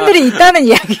한 사람들이 있다는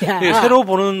이야기야. 새로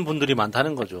보는 분들이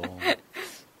많다는 거죠.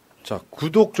 자,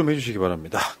 구독 좀 해주시기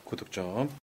바랍니다. 구독 좀.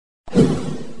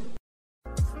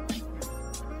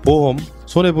 보험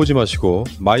손해보지 마시고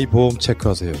마이보험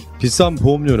체크하세요. 비싼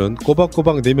보험료는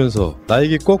꼬박꼬박 내면서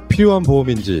나에게 꼭 필요한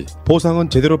보험인지 보상은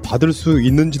제대로 받을 수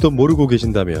있는지도 모르고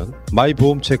계신다면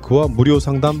마이보험 체크와 무료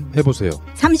상담 해보세요.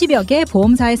 30여 개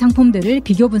보험사의 상품들을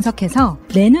비교 분석해서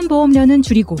내는 보험료는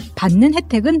줄이고 받는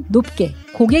혜택은 높게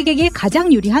고객에게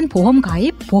가장 유리한 보험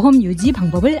가입, 보험 유지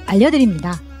방법을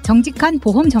알려드립니다. 정직한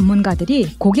보험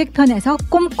전문가들이 고객 편에서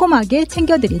꼼꼼하게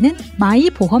챙겨드리는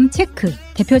마이보험 체크.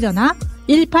 대표전화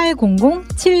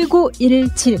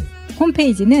 1800-7917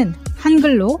 홈페이지는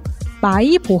한글로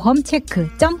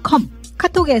마이보험체크.com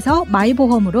카톡에서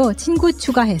마이보험으로 친구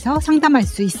추가해서 상담할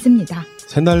수 있습니다.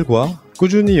 새날과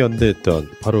꾸준히 연대했던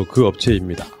바로 그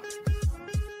업체입니다.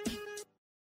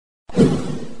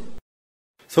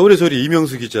 서울의 소리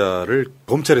이명수 기자를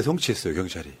검찰에 송치했어요,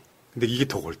 경찰이. 근데 이게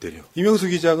더 골 때려. 이명수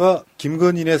기자가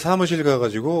김건희네 사무실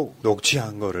가가지고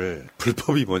녹취한 거를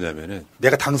불법이 뭐냐면은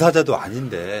내가 당사자도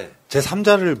아닌데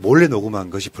제3자를 몰래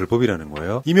녹음한 것이 불법이라는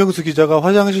거예요. 이명수 기자가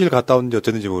화장실 갔다 왔는지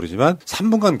어쨌는지 모르지만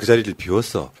 3분간 그 자리를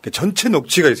비웠어. 그러니까 전체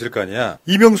녹취가 있을 거 아니야.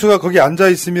 이명수가 거기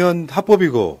앉아있으면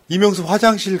합법이고 이명수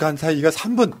화장실 간 사이가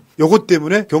 3분. 요것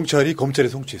때문에 경찰이 검찰에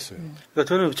송치했어요. 그러니까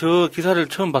저는 저 기사를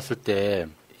처음 봤을 때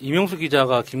이명수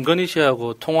기자가 김건희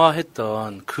씨하고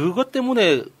통화했던 그것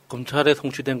때문에 검찰에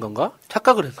송치된 건가?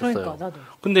 착각을 했었어요. 그러니까, 나도.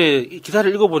 근데 이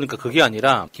기사를 읽어보니까 그게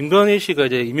아니라 김건희 씨가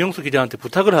이제 이명수 기자한테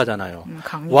부탁을 하잖아요.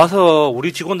 와서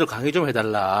우리 직원들 강의 좀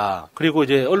해달라. 그리고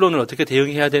이제 언론을 어떻게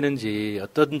대응해야 되는지,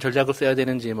 어떤 전략을 써야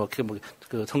되는지,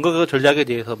 그 선거 전략에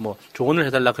대해서 조언을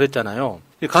해달라 그랬잖아요.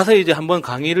 가서 이제 한번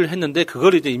강의를 했는데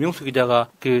그걸 이제 이명수 기자가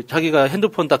자기가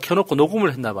핸드폰 딱 켜놓고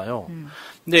녹음을 했나 봐요.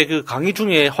 근데 그 강의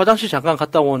중에 화장실 잠깐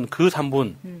갔다 온 그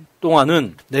 3분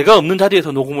동안은 내가 없는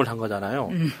자리에서 녹음을 한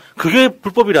거잖아요. 그게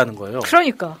불법이라는 거예요.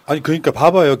 그러니까. 아니, 그러니까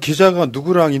봐봐요. 기자가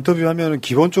누구랑 인터뷰하면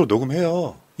기본적으로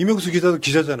녹음해요. 이명수 기자도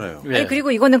기자잖아요. 아니,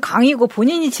 그리고 이거는 강의고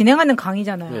본인이 진행하는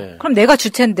강의잖아요. 네. 그럼 내가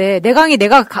주체인데 내 강의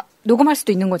내가 녹음할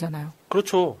수도 있는 거잖아요.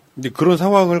 그렇죠. 근데 그런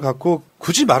상황을 갖고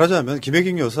굳이 말하자면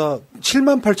김혜경 여사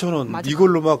 78,000원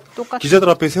이걸로 막 똑같은. 기자들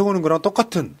앞에 세우는 거랑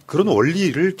똑같은 그런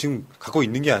원리를 지금 갖고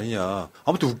있는 게 아니냐.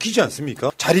 아무튼 웃기지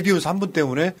않습니까? 자리 비운 3분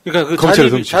때문에. 그러니까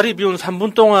그 자리 비운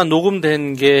 3분 동안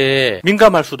녹음된 게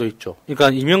민감할 수도 있죠. 그러니까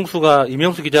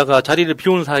이명수 기자가 자리를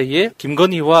비운 사이에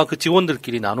김건희와 그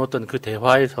직원들끼리 나눴던 그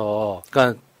대화에서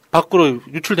그러니까 밖으로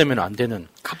유출되면 안 되는.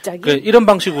 갑자기? 그러니까 이런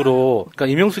방식으로,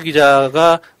 그러니까 이명수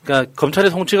기자가, 그러니까 검찰에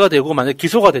송치가 되고 만약에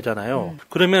기소가 되잖아요.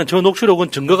 그러면 저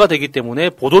녹취록은 증거가 되기 때문에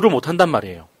보도를 못 한단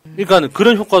말이에요. 그러니까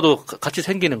그런 효과도 같이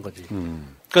생기는 거지.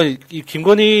 그러니까 이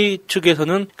김건희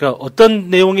측에서는 그러니까 어떤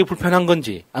내용이 불편한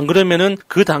건지, 안 그러면은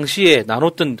그 당시에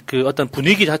나눴던 그 어떤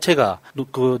분위기 자체가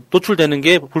노출되는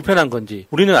게 불편한 건지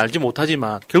우리는 알지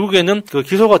못하지만 결국에는 그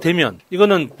기소가 되면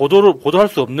이거는 보도할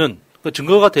수 없는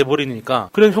증거가 돼버리니까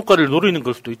그런 효과를 노리는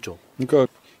걸 수도 있죠.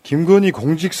 그러니까 김건희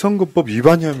공직선거법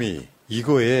위반 혐의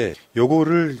이거에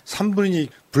요거를 3분이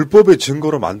불법의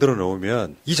증거로 만들어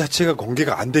놓으면 이 자체가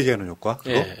공개가 안 되게 하는 효과.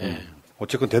 그거?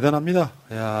 어쨌건 대단합니다.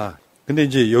 야, 근데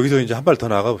이제 여기서 이제 한 발 더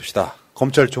나가 봅시다.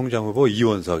 검찰총장 후보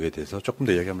이원석에 대해서 조금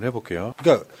더 얘기 한번 해볼게요.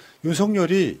 그러니까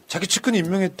윤석열이 자기 측근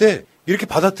임명했대. 이렇게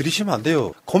받아들이시면 안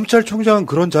돼요. 검찰총장은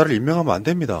그런 자를 임명하면 안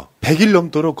됩니다. 100일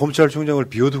넘도록 검찰총장을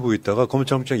비워두고 있다가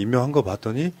검찰총장 임명한 거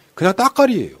봤더니 그냥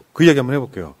따까리예요. 그 이야기 한번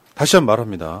해볼게요. 다시 한번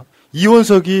말합니다.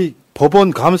 이원석이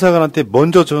법원 감사관한테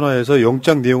먼저 전화해서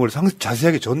영장 내용을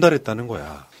자세하게 전달했다는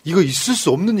거야. 이거 있을 수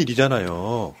없는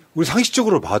일이잖아요. 우리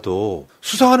상식적으로 봐도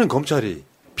수사하는 검찰이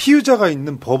피의자가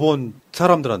있는 법원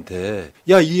사람들한테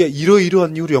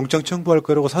이러이러한 이유로 영장 청구할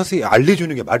거라고 자세히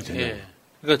알려주는 게 말이 되냐.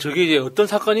 그러니까 저게 이제 어떤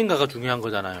사건인가가 중요한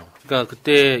거잖아요. 그러니까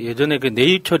그때 예전에 그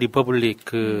네이처 리퍼블릭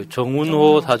그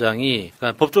정운호 사장이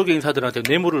그러니까 법조계 인사들한테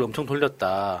뇌물을 엄청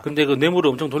돌렸다. 근데 그 뇌물을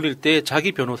엄청 돌릴 때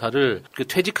자기 변호사를 그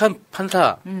퇴직한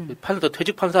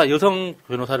퇴직 판사 여성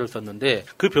변호사를 썼는데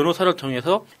그 변호사를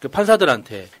통해서 그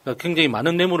판사들한테 그러니까 굉장히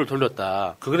많은 뇌물을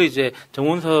돌렸다. 그걸 이제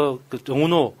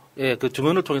정운호의 그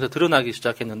증언을 통해서 드러나기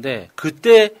시작했는데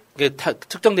그때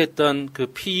특정됐던 그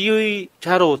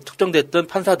피의자로 특정됐던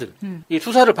판사들 이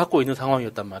수사를 받고 있는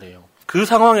상황이었단 말이에요. 그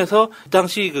상황에서 그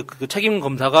당시 그 책임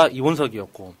검사가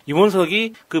이원석이었고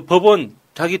이원석이 그 법원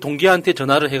자기 동기한테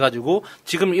전화를 해가지고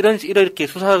지금 이렇게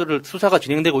수사가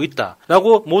진행되고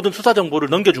있다라고 모든 수사 정보를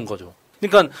넘겨준 거죠.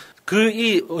 그러니까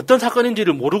이 어떤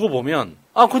사건인지를 모르고 보면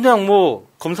그냥 뭐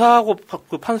검사하고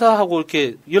그 판사하고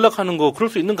이렇게 연락하는 거 그럴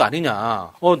수 있는 거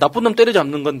아니냐. 나쁜 놈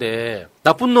때려잡는 건데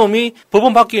나쁜 놈이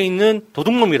법원 밖에 있는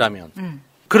도둑놈이라면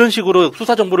그런 식으로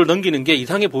수사 정보를 넘기는 게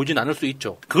이상해 보이진 않을 수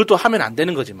있죠. 그것도 하면 안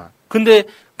되는 거지만. 근데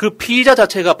그 피의자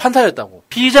자체가 판사였다고.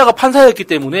 피의자가 판사였기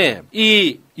때문에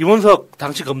이 이원석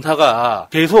당시 검사가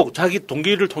계속 자기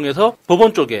동기를 통해서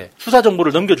법원 쪽에 수사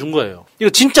정보를 넘겨준 거예요. 이거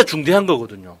진짜 중대한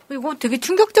거거든요. 이거 되게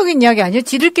충격적인 이야기 아니에요?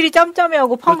 지들끼리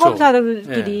짬짬이하고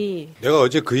판검사들끼리. 그렇죠. 내가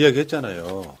어제 그 이야기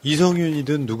했잖아요.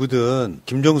 이성윤이든 누구든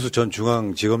김정수 전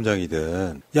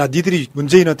중앙지검장이든 야 니들이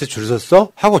문재인한테 줄 섰어?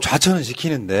 하고 좌천을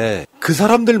시키는데 그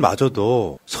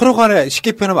사람들마저도 서로 간에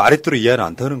쉽게 표현하면 아랫도로 이해는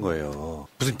안 터는 거예요.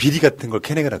 무슨 비리 같은 걸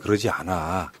캐내거나 그러지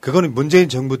않아. 그거는 문재인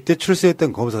정부 때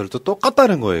출세했던 검사들도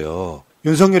똑같다는 거예요.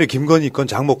 윤석열의 김건희 건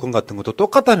장모 건 같은 것도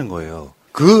똑같다는 거예요.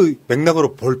 그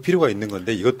맥락으로 볼 필요가 있는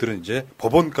건데 이것들은 이제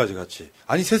법원까지 같이.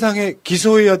 아니 세상에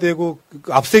기소해야 되고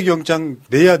압색 영장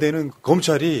내야 되는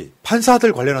검찰이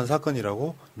판사들 관련한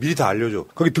사건이라고 미리 다 알려줘.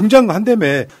 거기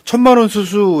등장한다며 1,000만 원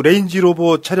수수,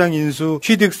 레인지로버 차량 인수,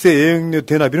 취득세, 예액료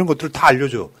대납 이런 것들을 다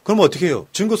알려줘. 그러면 어떻게 해요?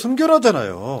 증거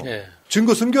숨겨라잖아요. 네.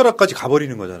 증거 숨겨라까지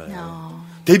가버리는 거잖아요.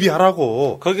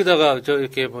 대비하라고. 거기다가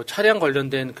이렇게 뭐 차량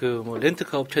관련된 그 뭐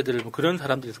렌트카 업체들 뭐 그런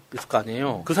사람들이 있을 거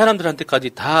아니에요. 그 사람들한테까지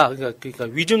다 그러니까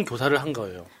위증 교사를 한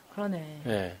거예요. 그러네.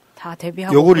 네. 다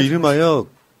대비하고. 요거를 이름하여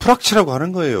프락치라고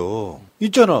하는 거예요.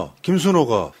 있잖아.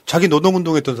 김순호가 자기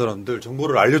노동운동했던 사람들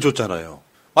정보를 알려줬잖아요.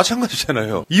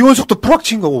 마찬가지잖아요. 이원석도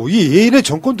프락치인 거고 얘네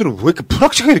정권들은 왜 이렇게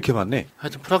프락치가 이렇게 많네?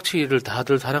 하여튼 프락치를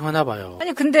다들 사랑하나 봐요.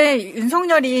 아니 근데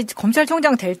윤석열이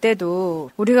검찰총장 될 때도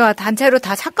우리가 단체로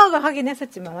다 착각을 하긴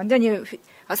했었지만 완전히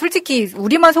솔직히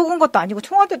우리만 속은 것도 아니고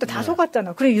청와대도 다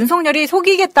속았잖아. 그리고 윤석열이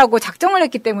속이겠다고 작정을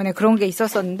했기 때문에 그런 게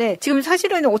있었었는데 지금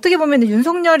사실은 어떻게 보면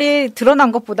윤석열이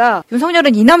드러난 것보다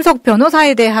윤석열은 이남석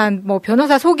변호사에 대한 뭐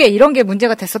변호사 소개 이런 게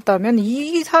문제가 됐었다면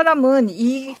이 사람은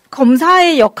이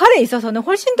검사의 역할에 있어서는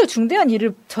훨씬 더 중대한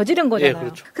일을 저지른 거잖아요. 예,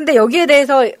 그렇죠. 근데 여기에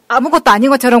대해서 아무것도 아닌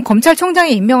것처럼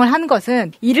검찰총장이 임명을 한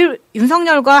것은 이를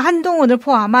윤석열과 한동훈을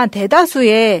포함한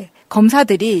대다수의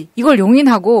검사들이 이걸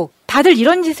용인하고 다들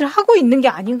이런 짓을 하고 있는 게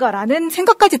아닌가라는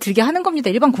생각까지 들게 하는 겁니다.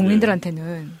 일반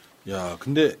국민들한테는. 야,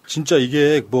 근데 진짜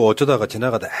이게 뭐 어쩌다가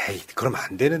지나가다 에이 그러면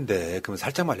안 되는데 그러면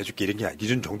살짝만 알려줄게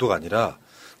이런 정도가 아니라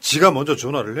지가 먼저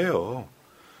전화를 해요.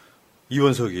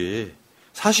 이원석이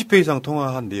 40회 이상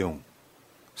통화한 내용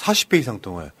 40회 이상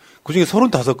통화해. 그중에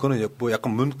 35건은 뭐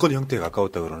약간 문건 형태에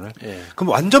가까웠다 그러네. 예. 그럼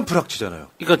완전 불확치잖아요.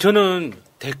 그러니까 저는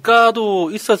대가도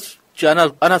있었지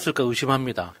않았을까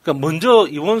의심합니다. 그러니까 먼저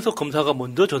이원석 검사가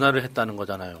먼저 전화를 했다는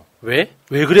거잖아요. 왜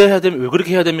그렇게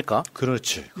해야 됩니까?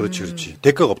 그렇지.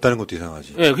 대가가 없다는 것도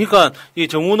이상하지. 예, 그러니까 이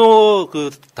정운호 그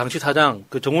당시 사장,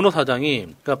 그 정운호 사장이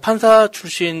그러니까 판사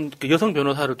출신 그 여성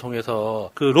변호사를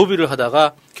통해서 그 로비를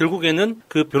하다가 결국에는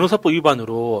그 변호사법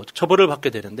위반으로 처벌을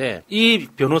받게 되는데 이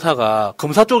변호사가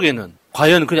검사 쪽에는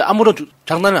과연 그냥 아무런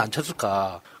장난을 안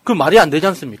쳤을까? 그 말이 안 되지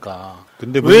않습니까?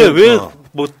 근데 뭐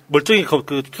멀쩡히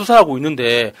그 수사하고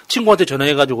있는데 친구한테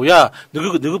전화해가지고 야,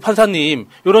 너그 판사님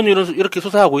이렇게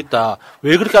수사하고 있다.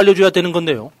 왜 그렇게 알려줘야 되는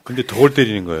건데요? 근데 더 골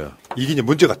때리는 거야. 이게 이제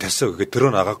문제가 됐어. 그게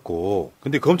드러나갔고.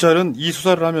 근데 검찰은 이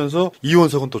수사를 하면서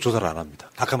이원석은 또 조사를 안 합니다.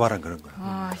 아까 말한 그런 거야.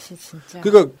 아, 진짜.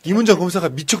 그러니까 이문정 검사가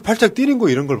미치고 팔짝 뛰는 거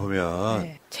이런 걸 보면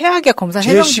네. 최악의 검사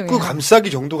해명 제 식구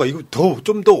감싸기 정도가 이거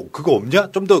좀 더 그거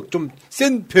없냐? 좀 더 좀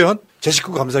센 표현? 제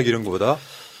식구 감싸기 이런 거보다.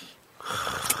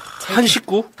 한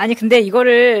식구? 아니 근데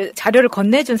이거를 자료를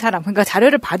건네준 사람, 그러니까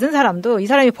자료를 받은 사람도 이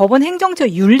사람이 법원 행정처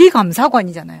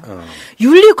윤리감사관이잖아요.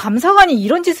 윤리감사관이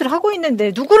이런 짓을 하고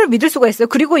있는데 누구를 믿을 수가 있어요?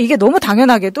 그리고 이게 너무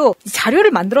당연하게도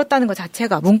자료를 만들었다는 것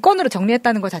자체가 문건으로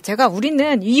정리했다는 것 자체가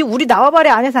우리는 우리 나와바리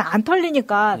안에서는 안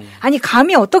털리니까 아니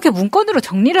감히 어떻게 문건으로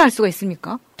정리를 할 수가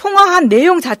있습니까? 통화한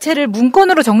내용 자체를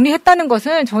문건으로 정리했다는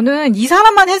것은 저는 이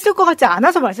사람만 했을 것 같지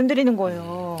않아서 말씀드리는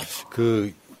거예요.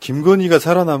 김건희가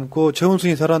살아남고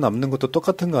최은순이 살아남는 것도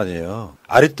똑같은 거 아니에요.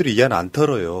 아랫들이 이 안 안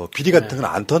털어요. 비리 같은 건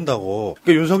안 턴다고.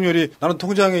 그러니까 윤석열이 나는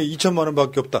통장에 2천만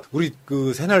원밖에 없다. 우리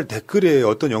그 새날 댓글에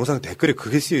어떤 영상 댓글에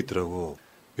그게 쓰여 있더라고.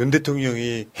 윤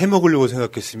대통령이 해먹으려고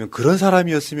생각했으면 그런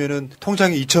사람이었으면은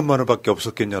통장에 2천만 원밖에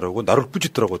없었겠냐라고 나를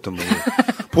꾸짖더라고 어떤 분이.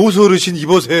 보수 어르신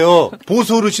입으세요.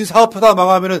 보수 어르신 사업하다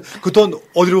망하면은 그 돈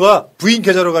어디로 가? 부인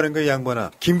계좌로 가는 거야 이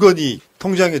양반아. 김건희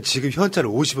통장에 지금 현찰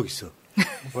 50억 있어.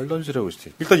 말도 안 되라고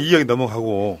있어요. 일단 이 이야기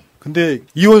넘어가고. 근데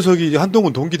이원석이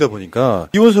한동훈 동기다 보니까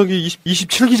이원석이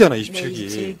 27기잖아 27기.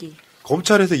 네, 27기.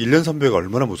 검찰에서 1년 선배가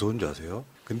얼마나 무서운지 아세요?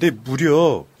 근데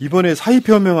무려 이번에 사의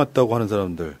표명했다고 하는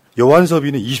사람들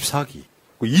여완섭이는 24기,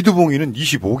 이두봉이는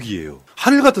 25기예요.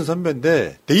 하늘 같은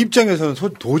선배인데 내 입장에서는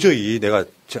도저히 내가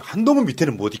한동훈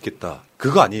밑에는 못 있겠다.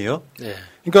 그거 아니에요? 네.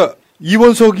 그러니까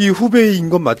이원석이 후배인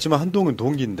건 맞지만 한동훈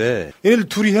동기인데 얘네들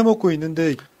둘이 해먹고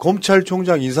있는데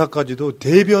검찰총장 인사까지도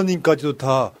대변인까지도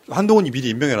다 한동훈이 미리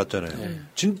임명해놨잖아요. 네.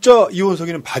 진짜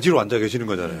이원석이는 바지로 앉아 계시는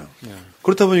거잖아요. 네.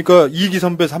 그렇다 보니까 2기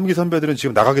선배, 3기 선배들은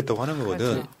지금 나가겠다고 하는 거거든.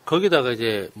 그렇지. 거기다가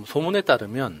이제 소문에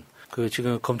따르면 그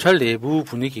지금 검찰 내부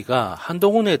분위기가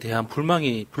한동훈에 대한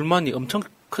불만이 엄청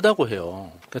크다고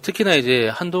해요. 그러니까 특히나 이제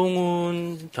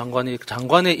한동훈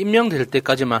장관에 임명될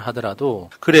때까지만 하더라도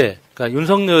그래, 그러니까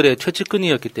윤석열의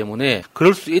최측근이었기 때문에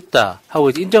그럴 수 있다 하고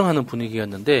이제 인정하는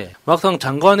분위기였는데 막상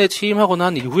장관에 취임하고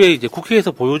난 이후에 이제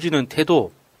국회에서 보여지는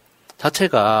태도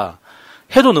자체가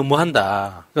해도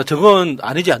너무한다. 그러니까 저건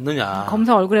아니지 않느냐.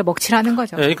 검사 얼굴에 먹칠하는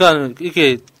거죠. 네, 그러니까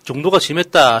이게 정도가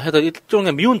심했다 해도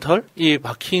일종의 미운 털이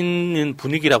박히는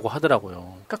분위기라고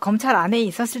하더라고요. 그러니까 검찰 안에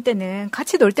있었을 때는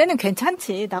같이 놀 때는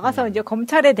괜찮지. 나가서 이제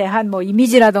검찰에 대한 뭐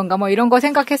이미지라던가 뭐 이런 거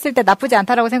생각했을 때 나쁘지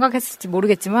않다라고 생각했을지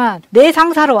모르겠지만 내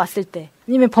상사로 왔을 때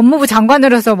아니면 법무부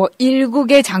장관으로서 뭐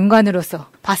일국의 장관으로서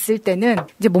봤을 때는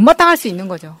이제 못마땅할 수 있는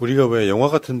거죠. 우리가 왜 영화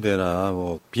같은 데나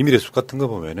뭐 비밀의 숲 같은 거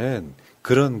보면은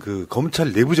그런 그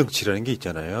검찰 내부 정치라는 게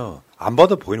있잖아요. 안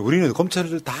봐도 보이는 우리는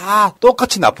검찰을 다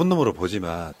똑같이 나쁜 놈으로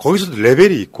보지만 거기서도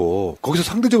레벨이 있고 거기서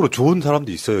상대적으로 좋은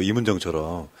사람도 있어요.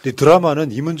 이문정처럼. 근데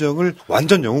드라마는 이문정을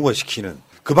완전 영웅화 시키는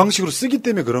그 방식으로 쓰기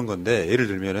때문에 그런 건데 예를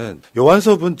들면은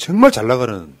여완섭은 정말 잘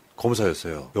나가는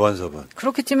검사였어요. 여완섭은.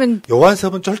 그렇게 치면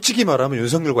여완섭은 솔직히 말하면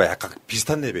윤석열과 약간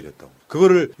비슷한 레벨이었다고.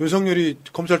 그거를 윤석열이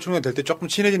검찰총장 될 때 조금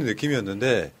친해지는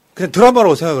느낌이었는데 그냥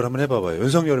드라마라고 생각을 한번 해봐봐요.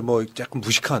 윤석열이 뭐 약간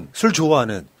무식한 술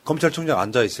좋아하는 검찰총장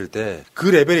앉아있을 때 그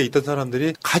레벨에 있던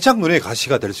사람들이 가장 눈에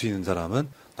가시가 될 수 있는 사람은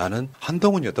나는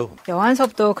한동훈이었다고 봅니다.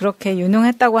 여완섭도 그렇게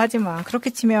유능했다고 하지만 그렇게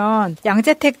치면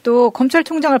양재택도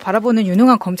검찰총장을 바라보는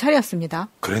유능한 검찰이었습니다.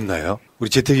 그랬나요? 우리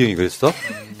재택이 형이 그랬어?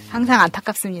 항상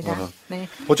안타깝습니다. 네.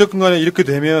 어쨌든 간에 이렇게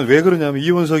되면 왜 그러냐면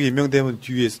이원석이 임명되면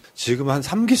뒤에 지금 한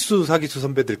 3기수, 4기수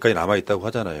선배들까지 남아있다고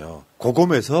하잖아요.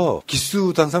 고검에서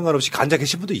기수당 상관없이 간자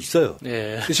계신 분도 있어요.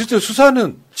 네. 실제로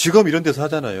수사는 지검 이런 데서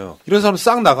하잖아요. 이런 사람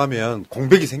싹 나가면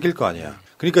공백이 생길 거 아니야.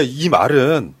 그러니까 이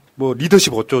말은 뭐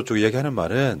리더십 어쩌고저쩌고 얘기하는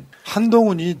말은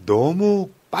한동훈이 너무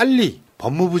빨리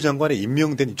법무부 장관에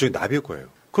임명된 이쪽에 나비일 거예요.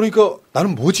 그러니까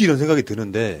나는 뭐지 이런 생각이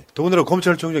드는데 더군다나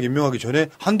검찰총장 임명하기 전에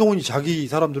한동훈이 자기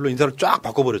사람들로 인사를 쫙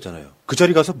바꿔버렸잖아요. 그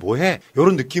자리 가서 뭐해?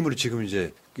 이런 느낌으로 지금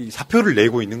이제 사표를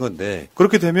내고 있는 건데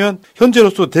그렇게 되면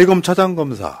현재로서 대검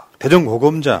차장검사,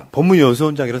 대전고검장,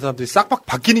 법무연수원장 이런 사람들이 싹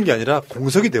바뀌는 게 아니라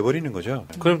공석이 돼버리는 거죠.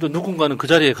 그럼 또 누군가는 그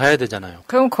자리에 가야 되잖아요.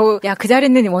 그럼 그 자리에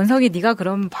있는 원석이 네가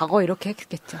그럼 박어 이렇게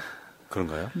했겠죠.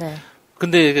 그런가요? 네.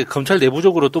 근데 검찰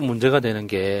내부적으로 또 문제가 되는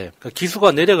게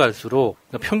기수가 내려갈수록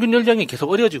평균 연령이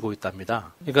계속 어려지고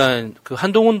있답니다. 그러니까 그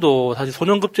한동훈도 사실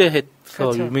소년급제해서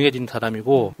그렇죠. 유명해진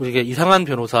사람이고 우리 이상한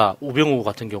변호사 우병우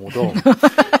같은 경우도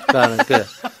그러니까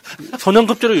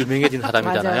소년급제로 유명해진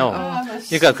사람이잖아요.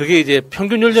 그러니까 그게 이제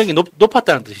평균 연령이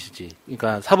높았다는 뜻이지.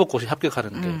 그러니까 사법고시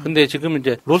합격하는 게. 근데 지금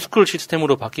이제 로스쿨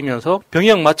시스템으로 바뀌면서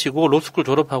병역 마치고 로스쿨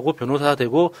졸업하고 변호사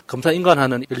되고 검사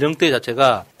인간하는 연령대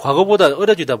자체가 과거보다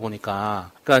어려지다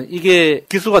보니까 그러니까 이게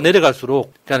기수가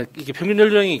내려갈수록 그러니까 이게 평균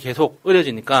연령이 계속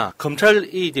어려지니까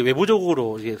검찰이 이제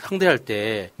외부적으로 이제 상대할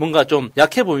때 뭔가 좀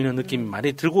약해 보이는 느낌이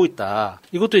많이 들고 있다.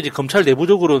 이것도 이제 검찰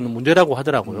내부적으로는 문제라고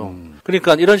하더라고요.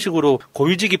 그러니까 이런 식으로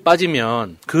고위직이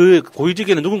빠지면 그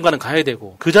고위직에는 누군가는 가야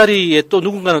되고 그 자리에 또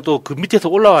누군가는 또 그 밑에서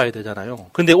올라와야 되잖아요.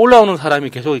 근데 올라오는 사람이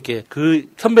계속 이렇게 그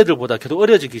선배들보다 계속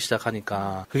어려지기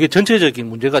시작하니까 그게 전체적인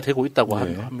문제가 되고 있다고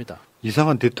합니다.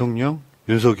 이상한 대통령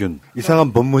윤석윤,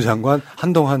 이상한 법무장관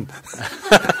한동안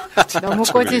너무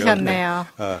꽂으셨네요.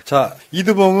 자,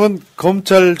 이두봉은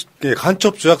검찰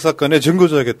간첩 조작 사건에 증거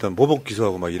조작했던 보복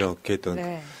기소하고 막 이렇게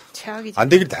했던 최악이죠. 안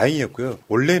되길 다행이었고요.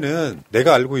 원래는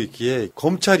내가 알고 있기에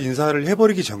검찰 인사를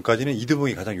해버리기 전까지는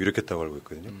이두봉이 가장 유력했다고 알고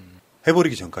있거든요.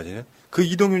 해버리기 전까지는. 그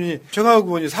이동윤이 최강욱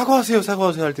의원이 사과하세요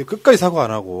할 때 끝까지 사과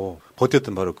안 하고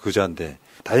버텼던 바로 그자인데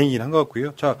다행이긴 한 것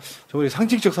같고요. 자, 저번에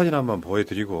상징적 사진 한번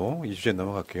보여드리고 이 주제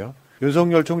넘어갈게요.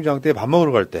 윤석열 총장 때 밥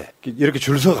먹으러 갈 때 이렇게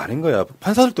줄 서 가는 거야.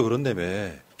 판사들도 그런다며.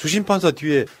 주심 판사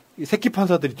뒤에 새끼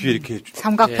판사들이 뒤에 이렇게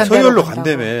서열로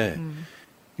간다며.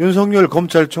 윤석열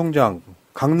검찰총장,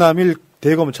 강남일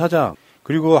대검 차장,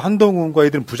 그리고 한동훈과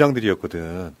이들은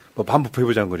부장들이었거든. 뭐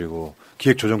반부패부장 그리고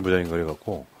기획조정부장인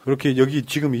그래갖고 그렇게 여기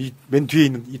지금 이 맨 뒤에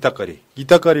있는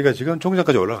이따까리가 지금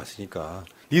총장까지 올라갔으니까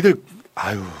니들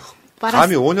아유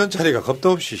감히 5년짜리가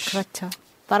겁도 없이. 그렇죠.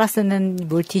 빨아쓰는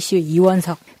물티슈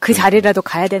이원석 그 자리라도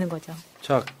가야 되는 거죠.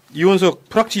 자, 이원석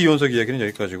프락치 이원석 이야기는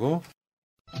여기까지고.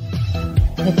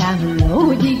 세상은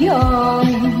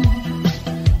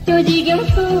요지경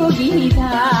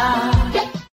속이다.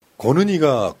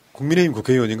 권은희가 국민의힘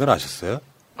국회의원인 건 아셨어요?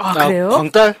 아, 그래요?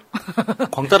 광딸?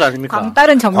 광딸 아닙니까?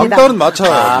 광딸은 접니다. 광딸은 맞춰.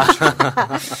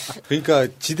 그러니까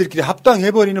지들끼리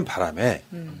합당해버리는 바람에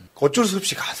어쩔 수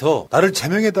없이 가서 나를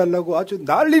제명해달라고 아주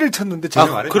난리를 쳤는데 제명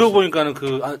안 했어요. 그러고 보니까는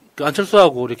그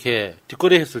안철수하고 이렇게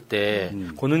뒷거래 했을 때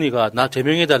권은희가 나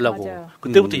제명해달라고 맞아요.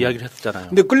 그때부터 이야기를 했었잖아요.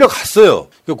 근데 끌려갔어요.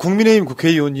 국민의힘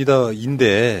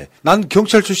국회의원이다인데 난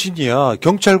경찰 출신이야.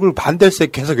 경찰국을 반대세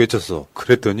계속 외쳤어.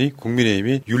 그랬더니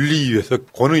국민의힘이 윤리위에서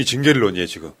권은희 징계를 논의해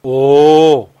지금.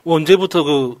 오, 언제부터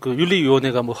그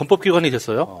윤리위원회가 뭐 헌법기관이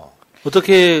됐어요?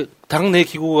 어떻게 당내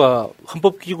기구가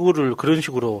헌법기구를 그런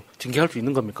식으로 징계할 수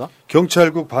있는 겁니까?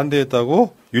 경찰국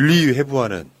반대했다고 윤리위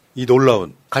회부하는 이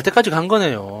놀라운. 갈 때까지 간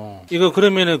거네요. 이거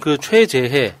그러면은 그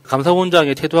최재해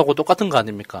감사원장의 태도하고 똑같은 거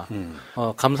아닙니까?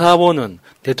 감사원은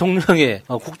대통령의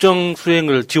국정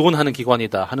수행을 지원하는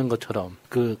기관이다 하는 것처럼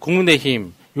그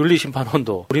국민의힘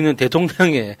윤리심판원도 우리는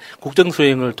대통령의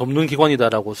국정수행을 돕는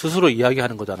기관이다라고 스스로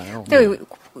이야기하는 거잖아요. 근데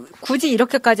굳이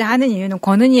이렇게까지 하는 이유는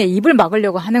권은희의 입을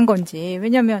막으려고 하는 건지.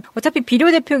 왜냐하면 어차피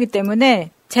비례대표이기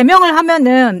때문에 제명을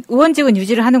하면은 의원직은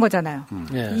유지를 하는 거잖아요.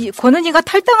 이 권은희가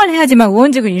탈당을 해야지만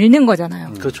의원직을 잃는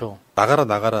거잖아요. 그렇죠.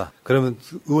 나가라. 그러면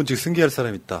의원직 승계할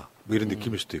사람 있다. 뭐 이런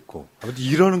느낌일 수도 있고. 아무튼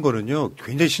이러는 거는요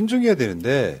굉장히 신중해야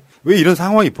되는데 왜 이런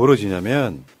상황이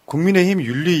벌어지냐면 국민의힘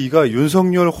윤리위가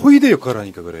윤석열 호위대 역할을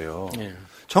하니까 그래요.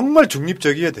 정말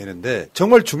중립적이어야 되는데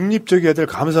정말 중립적이어야 될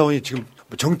감사원이 지금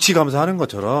정치 감사하는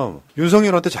것처럼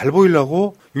윤석열한테 잘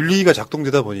보이려고 윤리위가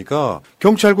작동되다 보니까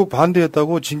경찰국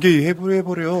반대했다고 징계위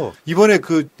해버려. 이번에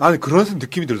나는 그런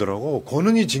느낌이 들더라고.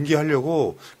 권은희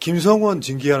징계하려고 김성원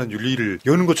징계하는 윤리위를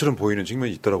여는 것처럼 보이는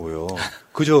측면이 있더라고요.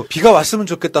 그저 비가 왔으면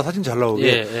좋겠다 사진 잘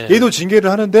나오게. 얘도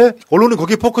징계를 하는데 언론은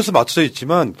거기에 포커스 맞춰져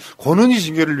있지만 권은희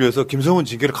징계를 위해서 김성원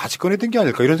징계를 같이 꺼냈던 게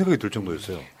아닐까 이런 생각이 들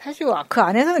정도였어요. 사실 그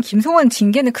안에서는 김성원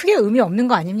징계는 크게 의미 없는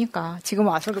거 아닙니까? 지금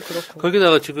와서도 그렇고.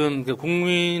 거기다가 지금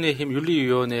국민의힘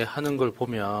윤리위원회 하는 걸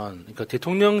보면 그러니까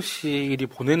대통령실이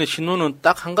보내는 신호는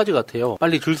딱 한 가지 같아요.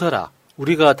 빨리 줄 서라.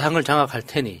 우리가 당을 장악할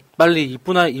테니 빨리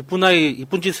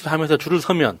이쁜 짓을 하면서 줄을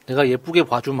서면 내가 예쁘게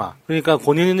봐주마. 그러니까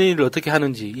권은희를 어떻게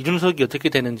하는지 이준석이 어떻게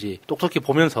되는지 똑똑히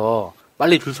보면서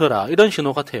빨리 줄 서라. 이런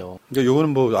신호 같아요. 그러니까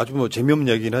요거는 아주 재미없는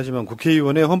이야기긴 하지만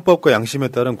국회의원의 헌법과 양심에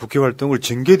따른 국회 활동을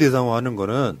징계 대상화하는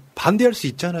거는 반대할 수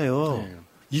있잖아요.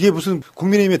 이게 무슨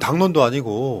국민의힘의 당론도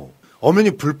아니고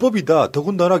엄연히 불법이다.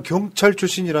 더군다나 경찰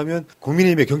출신이라면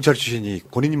국민의힘의 경찰 출신이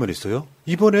권은희만 있어요?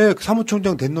 이번에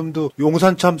사무총장 된 놈도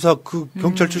용산 참사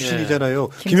경찰 출신이잖아요.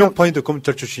 김용판이도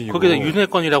검찰 출신이고. 거기다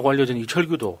윤핵관이라고 알려진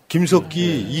이철규도.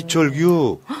 김석기,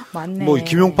 이철규. 맞네.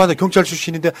 김용판은 경찰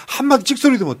출신인데 한마디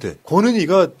찍소리도 못해.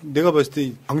 권은희가 내가 봤을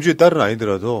때 광주의 딸은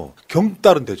아니더라도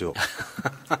경딸은 되죠.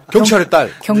 경찰의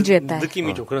딸. 경주의 딸.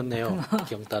 느낌이 좀 그렇네요.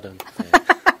 경딸은.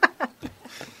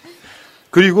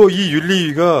 그리고 이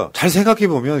윤리위가 잘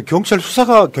생각해보면 경찰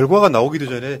수사가 결과가 나오기도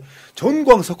전에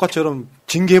전광석화처럼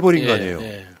징계해버린 거 아니에요.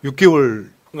 6개월.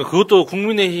 그러니까 그것도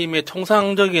국민의힘의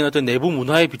통상적인 어떤 내부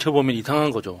문화에 비춰보면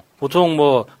이상한 거죠. 보통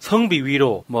성비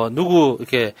위로 누구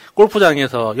이렇게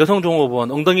골프장에서 여성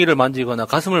종업원 엉덩이를 만지거나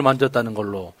가슴을 만졌다는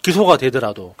걸로 기소가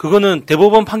되더라도 그거는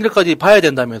대법원 판결까지 봐야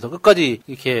된다면서 끝까지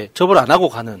이렇게 처벌 안 하고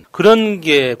가는 그런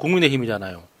게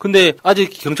국민의힘이잖아요. 근데 아직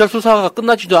경찰 수사가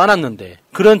끝나지도 않았는데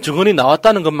그런 증언이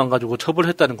나왔다는 것만 가지고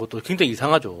처벌했다는 것도 굉장히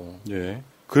이상하죠. 예.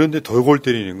 그런데 더 골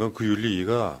때리는 건 그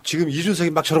윤리위가 지금 이준석이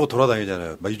막 저러고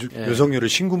돌아다니잖아요. 윤석열을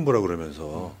신군부라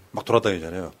그러면서 막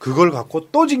돌아다니잖아요. 그걸 갖고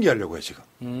또 징계하려고 해 지금.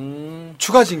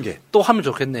 추가 징계. 또 하면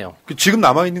좋겠네요. 지금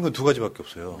남아있는 건 두 가지밖에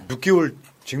없어요. 6개월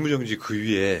직무정지 그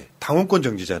위에 당원권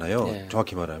정지잖아요.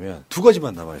 정확히 말하면 두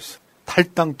가지만 남아있어.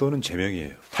 탈당 또는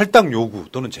제명이에요. 탈당 요구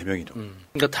또는 제명이죠.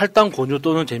 그러니까 탈당 권유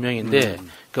또는 제명인데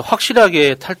그러니까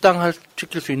확실하게 탈당할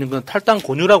시킬 수 있는 건 탈당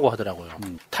권유라고 하더라고요.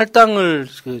 탈당을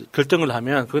결정을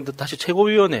하면 그건 또 다시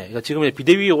최고위원회, 그러니까 지금의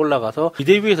비대위에 올라가서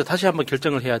비대위에서 다시 한번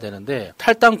결정을 해야 되는데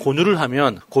탈당 권유를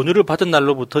하면 권유를 받은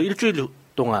날로부터 일주일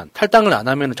동안 탈당을 안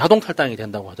하면 자동 탈당이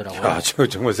된다고 하더라고요. 아, 저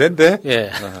정말 센데?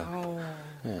 예.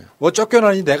 뭐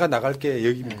쫓겨나니 내가 나갈게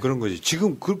여기 그런 거지.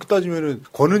 지금 그렇게 따지면은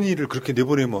권은희를 그렇게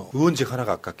내보내면 의원직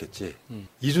하나가 아깝겠지.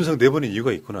 이준석 내보낸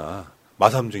이유가 있구나.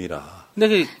 마삼중이라. 근데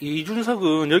그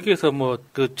이준석은 여기에서 뭐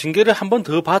그 징계를 한 번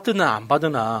더 받으나 안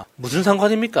받으나 무슨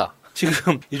상관입니까?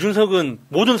 지금 이준석은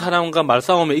모든 사람과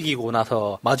말싸움에 이기고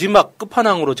나서 마지막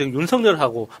끝판왕으로 지금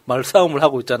윤석열하고 말싸움을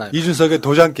하고 있잖아요. 이준석의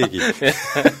도장 깨기.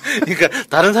 그러니까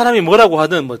다른 사람이 뭐라고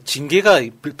하든 뭐 징계가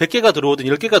 100개가 들어오든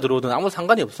 10개가 들어오든 아무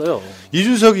상관이 없어요.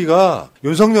 이준석이가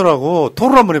윤석열하고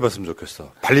토론 한번 해봤으면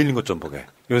좋겠어. 발리는 것 좀 보게.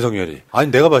 윤석열이. 아니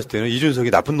내가 봤을 때는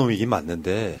이준석이 나쁜 놈이긴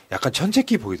맞는데 약간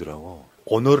천재끼 보이더라고.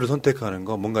 언어를 선택하는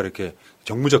거, 뭔가 이렇게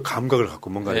정무적 감각을 갖고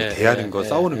뭔가 대하는 거,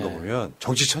 싸우는 거 보면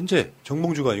정치 천재,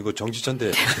 정몽주가 아니고 정치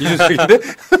천재 이준석인데?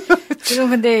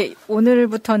 지금 근데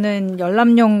오늘부터는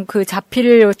열람용 그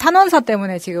자필 탄원서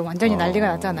때문에 지금 완전히 난리가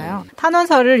났잖아요.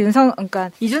 탄원서를 그러니까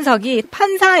이준석이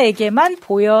판사에게만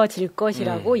보여질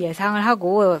것이라고 예상을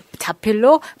하고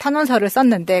자필로 탄원서를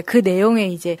썼는데 그 내용에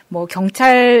이제 뭐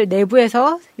경찰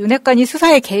내부에서 윤핵관이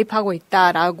수사에 개입하고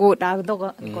있다라거나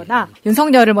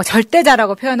윤석열을 뭐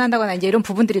절대자라고 표현한다거나 이제 이런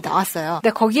부분들이 나왔어요.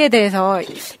 근데 거기에 대해서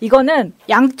이거는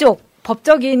양쪽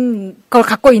법적인 걸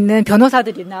갖고 있는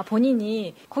변호사들이나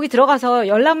본인이 거기 들어가서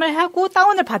열람을 하고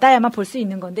다운을 받아야만 볼 수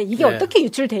있는 건데 이게 어떻게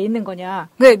유출돼 있는 거냐.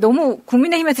 근데 너무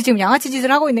국민의힘에서 지금 양아치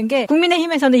짓을 하고 있는 게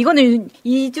국민의힘에서는 이거는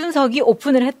이준석이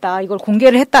오픈을 했다. 이걸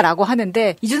공개를 했다라고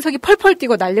하는데 이준석이 펄펄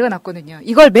뛰고 난리가 났거든요.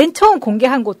 이걸 맨 처음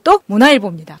공개한 곳도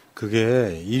문화일보입니다.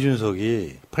 그게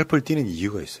이준석이 펄펄 뛰는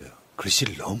이유가 있어요.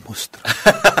 글씨를 너무 못 쓰더라.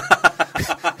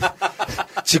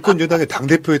 집권 여당의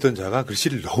당대표였던 자가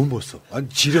글씨를 너무 못 써. 아니,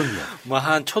 지령이야. 뭐,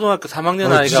 한 초등학교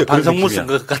 3학년 아이가 반성문 쓴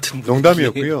것 같은 분위기.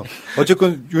 농담이었고요.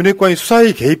 어쨌건 윤핵관이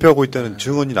수사에 개입하고 있다는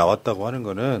증언이 나왔다고 하는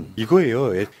거는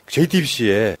이거예요.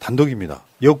 JTBC의 단독입니다.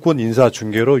 여권 인사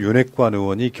중개로 윤핵관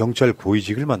의원이 경찰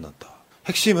고위직을 만났다.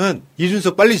 핵심은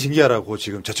이준석 빨리 징계하라고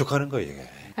지금 재촉하는 거예요, 이게.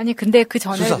 아니 근데 그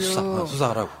전에도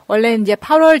수사하라고. 원래 이제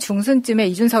 8월 중순쯤에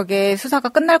이준석의 수사가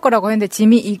끝날 거라고 했는데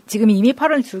지금 이미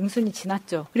 8월 중순이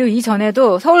지났죠. 그리고 이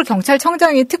전에도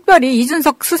서울경찰청장이 특별히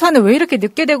이준석 수사는 왜 이렇게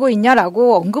늦게 되고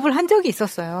있냐라고 언급을 한 적이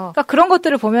있었어요. 그러니까 그런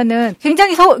것들을 보면은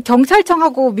굉장히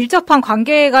경찰청하고 밀접한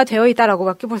관계가 되어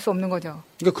있다라고밖에 볼 수 없는 거죠.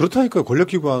 그러니까 그렇다니까요.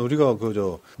 권력기관 우리가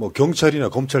뭐 경찰이나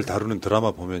검찰 다루는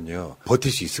드라마 보면요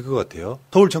버틸 수 있을 것 같아요.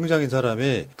 서울청장인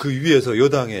사람이 그 위에서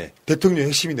여당의 대통령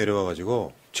핵심이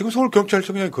내려와가지고 지금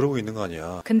서울경찰청장이 그러고 있는 거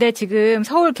아니야. 근데 지금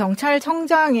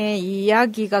서울경찰청장의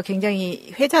이야기가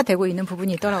굉장히 회자되고 있는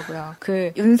부분이 있더라고요.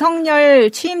 그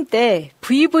윤석열 취임 때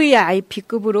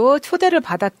VVIP급으로 초대를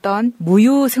받았던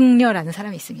무유승려라는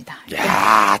사람이 있습니다.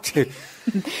 야,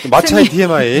 마차의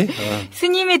TMI.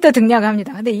 스님이 또 등장을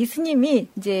합니다. 근데 이 스님이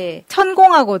이제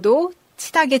천공하고도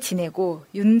친하게 지내고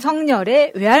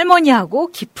윤석열의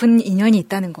외할머니하고 깊은 인연이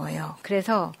있다는 거예요.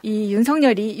 그래서 이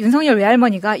윤석열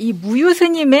외할머니가 이 무유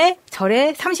스님의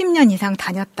절에 30년 이상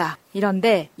다녔다.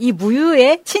 이런데 이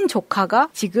무유의 친조카가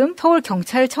지금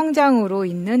서울경찰청장으로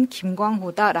있는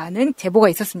김광호다라는 제보가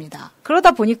있었습니다.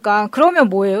 그러다 보니까 그러면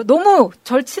뭐예요? 너무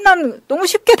절친한, 너무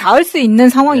쉽게 닿을 수 있는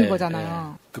상황인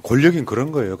거잖아요. 그 권력인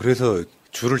그런 거예요. 그래서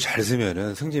줄을 잘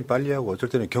쓰면은 승진 빨리 하고 어쩔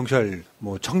때는 경찰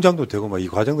뭐 청장도 되고 막 이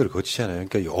과정들을 거치잖아요.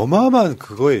 그러니까 어마어마한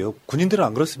그거예요. 군인들은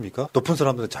안 그렇습니까? 높은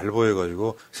사람들은 잘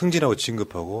보여가지고 승진하고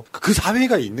진급하고 그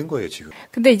사회가 있는 거예요 지금.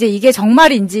 근데 이제 이게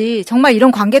정말인지 정말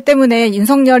이런 관계 때문에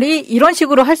윤석열이 이런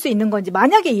식으로 할 수 있는 건지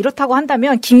만약에 이렇다고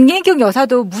한다면 김혜경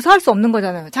여사도 무사할 수 없는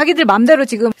거잖아요. 자기들 맘대로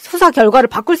지금 수사 결과를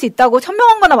바꿀 수 있다고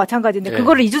천명한 거나 마찬가지인데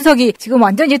그거를 이준석이 지금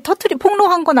완전히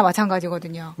폭로한 거나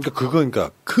마찬가지거든요.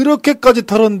 그러니까 그렇게까지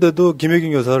털었는데도 김혜경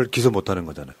여사를 기소 못하는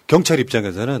거잖아요. 경찰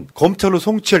입장에서는 검찰로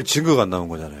송치할 증거가 안 나온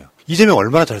거잖아요. 이재명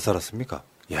얼마나 잘 살았습니까?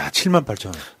 야,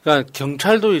 78,000원. 그러니까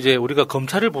경찰도 이제 우리가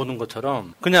검찰을 보는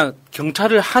것처럼 그냥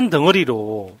경찰을 한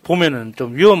덩어리로 보면은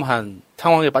좀 위험한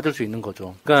상황에 빠질 수 있는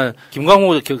거죠. 그러니까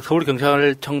김광호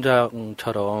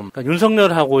서울경찰청장처럼 그러니까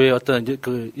윤석열하고의 어떤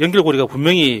그 연결고리가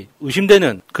분명히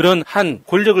의심되는 그런 한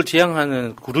권력을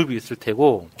지향하는 그룹이 있을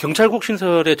테고 경찰국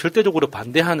신설에 절대적으로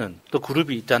반대하는 또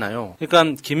그룹이 있잖아요.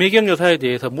 그러니까 김혜경 여사에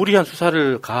대해서 무리한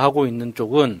수사를 가하고 있는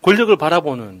쪽은 권력을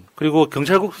바라보는 그리고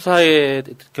경찰국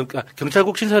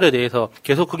경찰국 신설에 대해서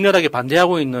계속 극렬하게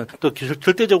반대하고 있는 또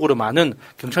절대적으로 많은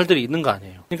경찰들이 있는 거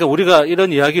아니에요. 그러니까 우리가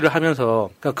이런 이야기를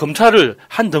하면서 그러니까 검찰을 경찰을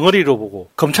한 덩어리로 보고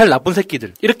검찰 나쁜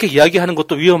새끼들 이렇게 이야기하는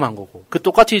것도 위험한 거고 그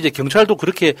똑같이 이제 경찰도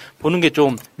그렇게 보는 게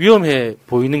좀 위험해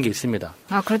보이는 게 있습니다.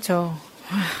 아, 그렇죠.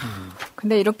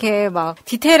 근데 이렇게 막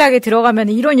디테일하게 들어가면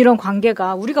이런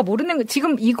관계가 우리가 모르는 거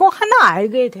지금 이거 하나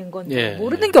알게 된 건데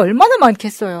모르는 게 얼마나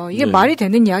많겠어요. 이게 말이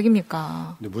되는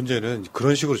이야기입니까? 근데 문제는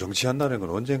그런 식으로 정치한다는 건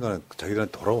언젠가는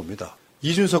자기들한테 돌아옵니다.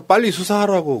 이준석 빨리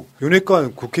수사하라고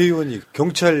윤핵관 국회의원이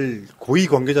경찰 고위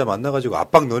관계자 만나가지고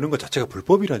압박 넣는 것 자체가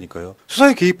불법이라니까요.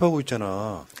 수사에 개입하고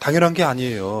있잖아. 당연한 게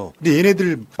아니에요. 근데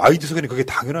얘네들 마인드 속에는 그게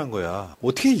당연한 거야.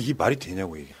 어떻게 이게 말이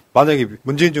되냐고 이게. 만약에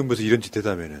문재인 정부에서 이런 짓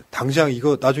했다면은 당장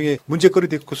이거 나중에 문제거리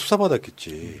됐고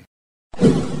수사받았겠지.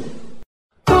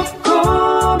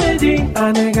 코미디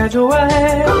아내가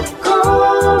좋아해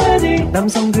코미디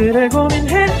남성들의 고민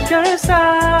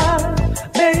해결사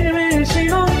매일매일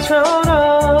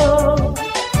신혼처럼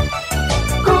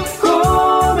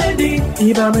코미디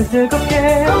이 밤을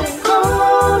뜨겁게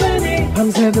코미디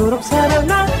밤새도록 사랑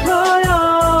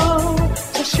나눠요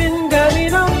자신감이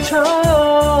넘쳐요.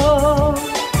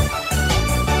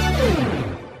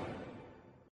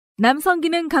 남성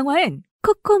기능 강화엔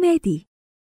코코메디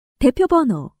대표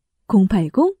번호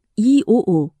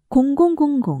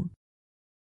 080-255-0000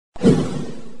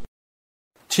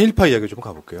 친일파 이야기 좀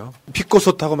가볼게요.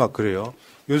 피꼬솥하고 막 그래요.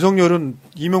 윤석열은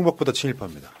이명박보다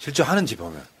친일파입니다. 실제 하는지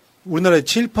보면. 우리나라의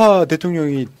친일파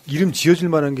대통령이 이름 지어질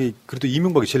만한 게 그래도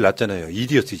이명박이 제일 낫잖아요.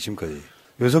 1위였어요 지금까지.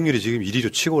 윤석열이 지금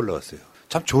 1위로 치고 올라갔어요.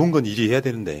 참 좋은 건 1위 해야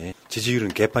되는데 지지율은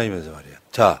개판이면서 말이야.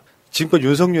 자, 지금껏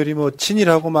윤석열이 뭐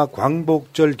친일하고 막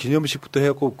광복절 기념식부터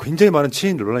해갖고 굉장히 많은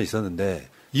친일 논란이 있었는데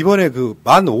이번에 그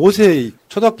만 5세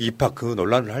초등학교 입학 그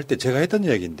논란을 할 때 제가 했던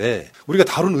이야기인데 우리가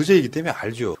다룬 의제이기 때문에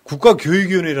알죠.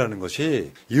 국가교육위원회라는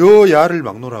것이 여야를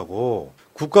막론하고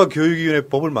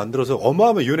국가교육위원회법을 만들어서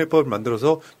어마어마한 위원회법을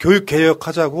만들어서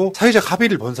교육개혁하자고 사회적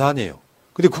합의를 본 사안이에요.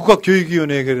 근데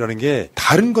국가교육위원회라는 게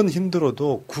다른 건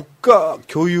힘들어도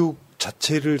국가교육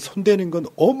자체를 손대는 건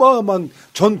어마어마한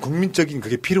전 국민적인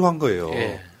그게 필요한 거예요.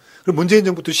 그럼 문재인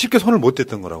정부도 쉽게 손을 못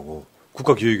댔던 거라고.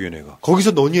 국가교육위원회가.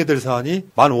 거기서 논의해야 될 사안이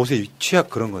만 5세 취약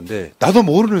그런 건데 나도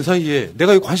모르는 사이에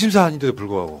내가 이 관심사안인데도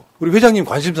불구하고 우리 회장님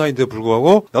관심사안인데도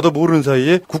불구하고 나도 모르는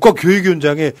사이에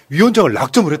국가교육위원장에 위원장을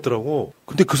낙점을 했더라고.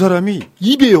 근데 그 사람이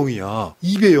이배영이야.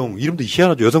 이배영. 이름도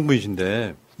희한하죠.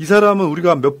 여성분이신데. 이 사람은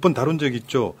우리가 몇 번 다룬 적이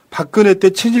있죠. 박근혜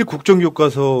때 친일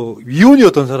국정교과서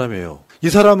위원이었던 사람이에요. 이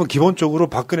사람은 기본적으로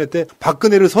박근혜 때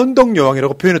박근혜를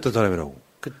선덕여왕이라고 표현했던 사람이라고.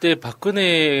 그때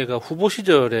박근혜가 후보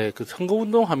시절에 그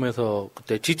선거운동 하면서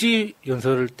그때 지지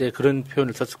연설을 때 그런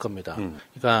표현을 썼을 겁니다.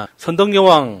 그러니까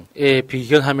선덕여왕에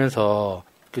비견하면서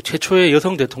그 최초의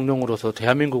여성 대통령으로서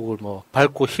대한민국을 뭐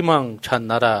밝고 희망찬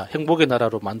나라, 행복의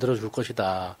나라로 만들어줄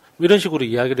것이다. 이런 식으로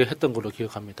이야기를 했던 걸로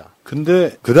기억합니다.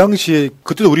 근데 그 당시에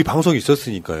그때도 우리 방송이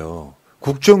있었으니까요.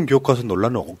 국정교과서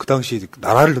논란은 그 당시에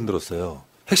나라를 흔들었어요.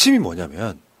 핵심이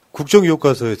뭐냐면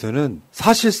국정교과서에서는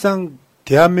사실상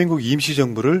대한민국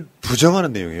임시정부를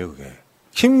부정하는 내용이에요, 그게.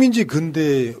 식민지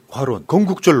근대화론,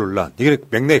 건국절 논란, 이게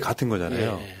맥락이 같은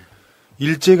거잖아요.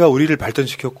 일제가 우리를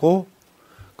발전시켰고,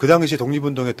 그 당시에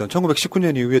독립운동했던,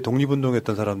 1919년 이후에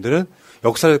독립운동했던 사람들은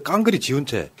역사를 깡그리 지운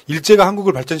채, 일제가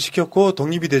한국을 발전시켰고,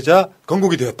 독립이 되자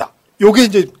건국이 되었다. 요게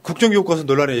이제 국정교과서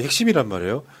논란의 핵심이란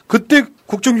말이에요. 그때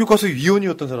국정교과서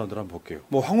위원이었던 사람들 한번 볼게요.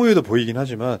 뭐 황우여도 보이긴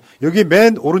하지만 여기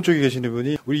맨 오른쪽에 계시는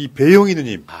분이 우리 배영희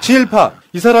누님. 친일파.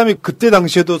 이 사람이 그때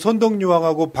당시에도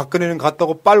선덕여왕하고 박근혜는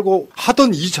갔다고 빨고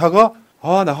하던 이 차가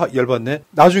나 열받네.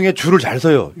 나중에 줄을 잘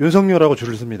서요. 윤석열하고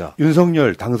줄을 씁니다.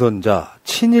 윤석열 당선자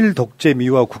친일 독재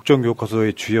미화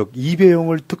국정교과서의 주역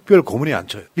이배영을 특별 고문에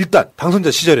앉혀요. 일단 당선자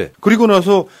시절에. 그리고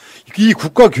나서 이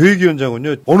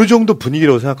국가교육위원장은요 어느 정도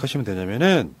분위기라고 생각하시면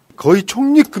되냐면은 거의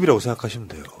총리급이라고 생각하시면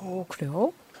돼요.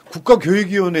 그래요?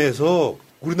 국가교육위원회에서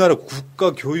우리나라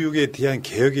국가교육에 대한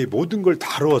개혁의 모든 걸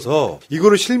다뤄서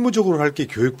이거를 실무적으로 할 게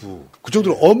교육부. 그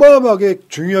정도로 어마어마하게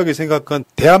중요하게 생각한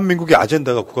대한민국의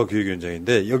아젠다가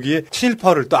국가교육위원장인데 여기에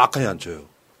친일파를 딱 하니 앉혀요.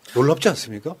 놀랍지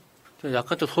않습니까?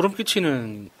 약간 좀 소름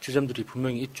끼치는 지점들이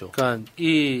분명히 있죠. 그러니까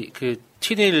그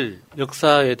친일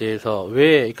역사에 대해서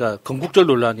그러니까 건국절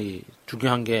논란이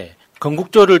중요한 게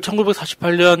건국절을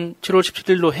 1948년 7월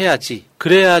 17일로 해야지.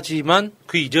 그래야지만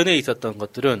그 이전에 있었던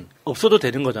것들은 없어도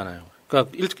되는 거잖아요.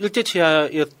 그러니까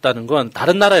일제치하였다는 건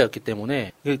다른 나라였기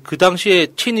때문에 그 당시에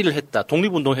친일을 했다,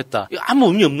 독립운동을 했다, 아무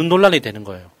의미 없는 논란이 되는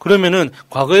거예요. 그러면은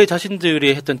과거에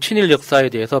자신들이 했던 친일 역사에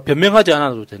대해서 변명하지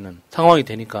않아도 되는 상황이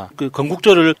되니까 그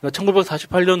건국절을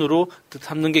 1948년으로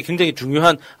삼는 게 굉장히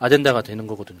중요한 아젠다가 되는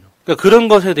거거든요. 그러니까 그런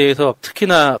것에 대해서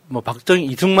특히나 뭐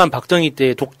이승만 박정희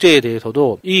때의 독재에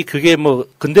대해서도 그게 뭐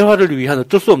근대화를 위한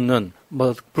어쩔 수 없는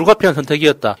뭐 불가피한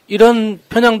선택이었다. 이런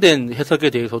편향된 해석에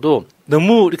대해서도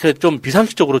너무 이렇게 좀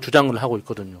비상식적으로 주장을 하고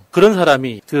있거든요. 그런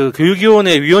사람이 그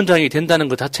교육위원회 위원장이 된다는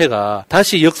것 자체가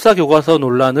다시 역사 교과서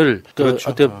논란을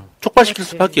그렇죠. 촉발시킬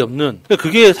수밖에 없는,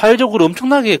 그게 사회적으로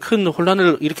엄청나게 큰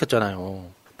혼란을 일으켰잖아요.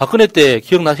 박근혜 때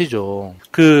기억나시죠?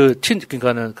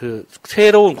 그러니까는 그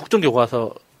새로운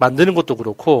국정교과서 만드는 것도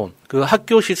그렇고, 그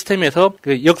학교 시스템에서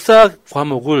그 역사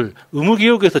과목을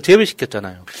의무교육에서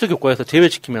제외시켰잖아요. 필수교과에서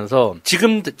제외시키면서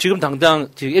지금 당장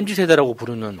MZ세대라고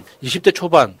부르는 20대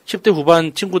초반, 10대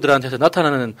후반 친구들한테서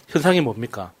나타나는 현상이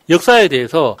뭡니까? 역사에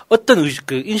대해서 어떤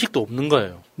인식도 없는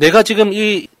거예요. 내가 지금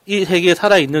이 세계에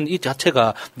살아있는 이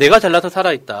자체가 내가 잘나서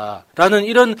살아있다라는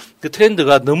이런 그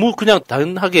트렌드가 너무 그냥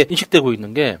당연하게 인식되고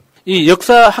있는 게, 이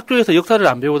학교에서 역사를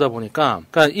안 배우다 보니까,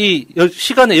 그러니까 이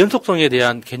시간의 연속성에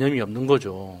대한 개념이 없는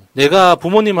거죠. 내가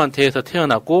부모님한테서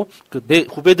태어났고, 내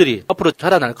후배들이 앞으로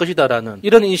자라날 것이다라는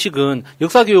이런 인식은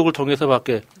역사 교육을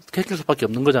통해서밖에 캐칠 수밖에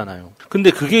없는 거잖아요. 근데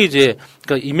그게 이제,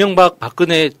 그러니까 이명박,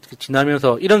 박근혜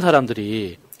지나면서 이런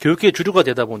사람들이 교육계의 주류가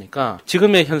되다 보니까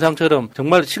지금의 현상처럼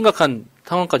정말 심각한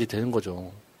상황까지 되는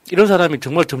거죠. 이런 사람이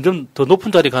정말 점점 더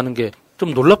높은 자리 가는 게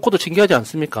좀 놀랍고도 신기하지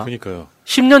않습니까? 그러니까요.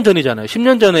 10년 전이잖아요.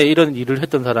 10년 전에 이런 일을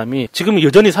했던 사람이 지금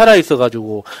여전히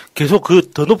살아있어가지고 계속 그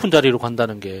더 높은 자리로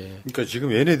간다는 게. 그러니까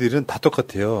지금 얘네들은 다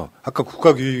똑같아요. 아까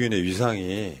국가교육위원회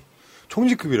위상이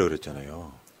총리급이라고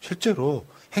그랬잖아요. 실제로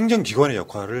행정기관의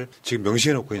역할을 지금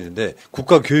명시해놓고 있는데,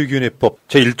 국가교육위원회법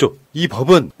제1조. 이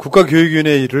법은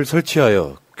국가교육위원회를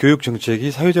설치하여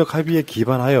교육정책이 사회적 합의에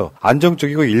기반하여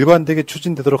안정적이고 일관되게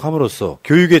추진되도록 함으로써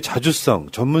교육의 자주성,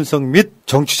 전문성 및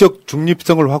정치적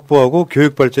중립성을 확보하고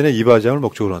교육 발전에 이바지 함을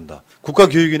목적으로 한다.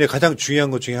 국가교육위원회 가장 중요한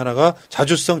것 중에 하나가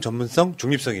자주성, 전문성,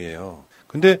 중립성이에요.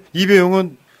 근데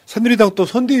이배용은 새누리당 또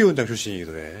선대위원장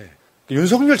출신이기도 해.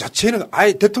 윤석열 자체는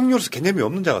아예 대통령으로서 개념이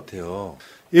없는 자 같아요.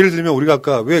 예를 들면 우리가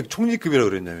아까 왜 총리급이라고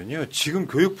그랬냐면요. 지금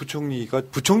교육부총리가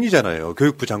부총리잖아요.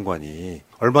 교육부 장관이.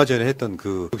 얼마 전에 했던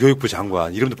그 교육부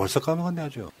장관. 이름도 벌써 까먹었네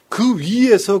하죠. 그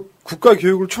위에서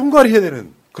국가교육을 총괄해야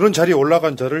되는 그런 자리에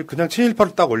올라간 자를 그냥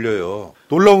친일파를 딱 올려요.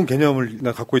 놀라운 개념을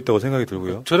갖고 있다고 생각이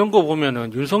들고요. 저런 거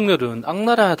보면은 윤석열은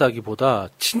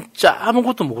악나라하다기보다 진짜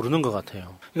아무것도 모르는 것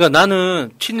같아요. 그러니까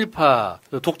나는 친일파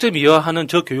독재 미화하는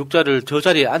저 교육자를 저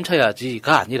자리에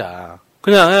앉혀야지가 아니라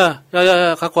그냥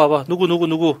야 갖고 와봐. 누구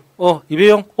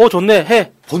이배용 좋네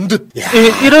해. 본듯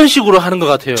이런 식으로 하는 것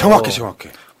같아요.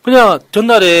 정확해. 그냥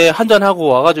전날에 한잔 하고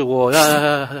와가지고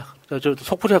저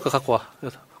속풀이 할 거 갖고 와.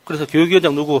 그래서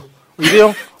교육위원장 누구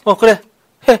이배용 그래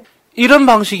해. 이런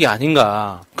방식이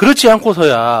아닌가. 그렇지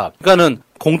않고서야 그러니까는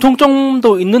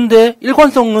공통점도 있는데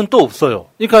일관성은 또 없어요.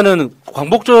 그러니까는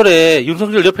광복절에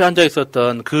윤석열 옆에 앉아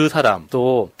있었던 그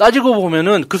사람도 따지고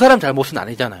보면은 그 사람 잘못은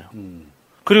아니잖아요.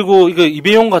 그리고 이거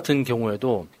이배용 같은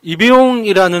경우에도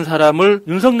이배용이라는 사람을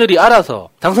윤석열이 알아서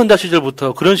당선자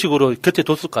시절부터 그런 식으로 곁에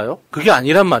뒀을까요? 그게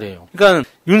아니란 말이에요. 그러니까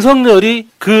윤석열이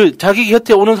그 자기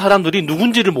곁에 오는 사람들이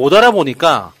누군지를 못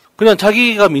알아보니까 그냥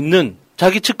자기가 믿는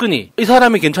자기 측근이 이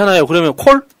사람이 괜찮아요. 그러면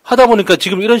콜? 하다 보니까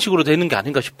지금 이런 식으로 되는 게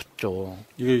아닌가 싶죠.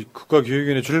 이게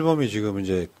국가교육위원회 출범이 지금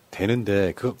이제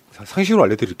되는데 그 상식으로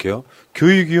알려드릴게요.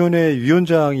 교육위원회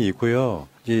위원장이 있고요.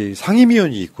 이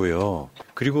상임위원이 있고요.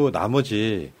 그리고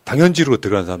나머지 당연지로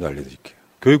들어간 사람도 알려드릴게요.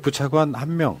 교육부 차관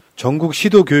 1명, 전국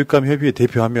시도교육감 협의회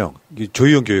대표 1명,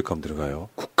 조희연 교육감 들어가요.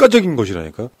 국가적인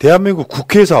곳이라니까. 대한민국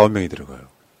국회에서 9명이 들어가요.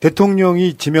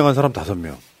 대통령이 지명한 사람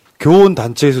 5명,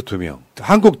 교원단체에서 2명,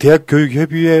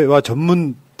 한국대학교육협의회와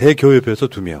전문대교협회에서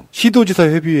 2명,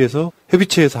 시도지사협의회에서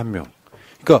협의체에서 1명.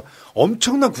 그러니까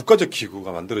엄청난 국가적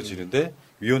기구가 만들어지는데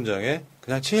위원장에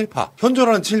그냥 친일파,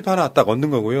 현존하는 친일파 하나 딱 얻는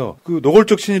거고요. 그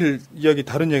노골적 친일 이야기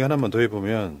다른 얘기 하나만 더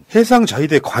해보면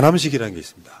해상자위대 관함식이라는 게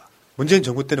있습니다. 문재인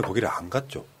정부 때는 거기를 안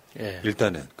갔죠.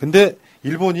 일단은. 근데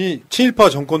일본이 친일파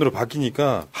정권으로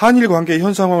바뀌니까 한일 관계의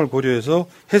현 상황을 고려해서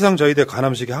해상자위대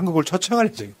관함식에 한국을 초청할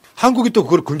예정입니다. 한국이 또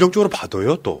그걸 긍정적으로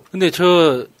받아요, 또. 근데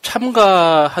저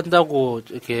참가한다고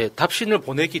이렇게 답신을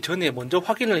보내기 전에 먼저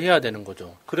확인을 해야 되는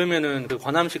거죠. 그러면은 그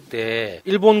관함식 때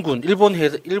일본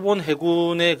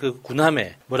해군의 그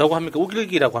군함에 뭐라고 합니까?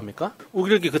 우길기라고 합니까?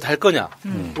 우길기 그 달 거냐?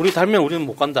 우리 달면 우리는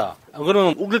못 간다.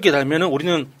 그러면 우길기 달면은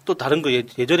우리는 또 다른 거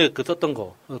예전에 그 썼던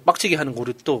거 빡치게 하는 거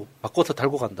우리 또 바꿔서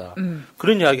달고 간다.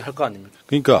 그런 이야기 할 거 아닙니까?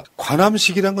 그러니까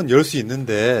관함식이란 건 열 수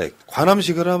있는데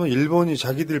관함식을 하면 일본이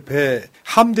자기들 배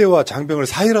함대와 장병을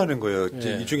사유하는 거예요.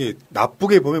 이 중에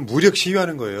나쁘게 보면 무력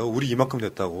시위하는 거예요. 우리 이만큼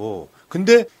됐다고.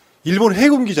 근데 일본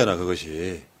해군기잖아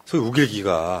그것이. 소위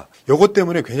우길기가. 요것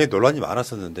때문에 굉장히 논란이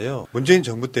많았었는데요. 문재인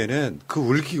정부 때는 그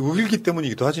우길기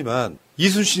때문이기도 하지만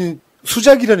이순신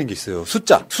수작이라는 게 있어요.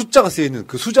 숫자가 쓰여있는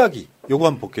그 수작이. 요거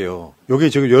한번 볼게요. 여기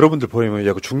지금 여러분들 보이면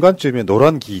약간 중간쯤에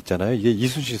노란 기 있잖아요. 이게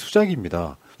이순신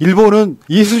수작입니다. 일본은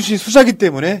이순신 수작이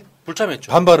때문에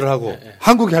불참했죠. 반발을 하고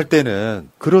한국이 할 때는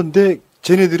그런데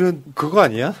쟤네들은 그거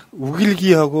아니야?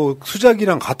 우길기하고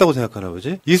수작이랑 같다고 생각하나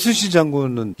보지? 이순신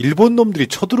장군은 일본 놈들이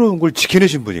쳐들어온 걸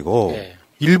지켜내신 분이고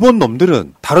일본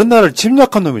놈들은 다른 나라를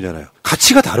침략한 놈이잖아요.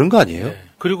 가치가 다른 거 아니에요?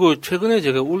 그리고 최근에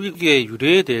제가 우길기의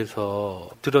유래에 대해서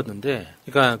들었는데,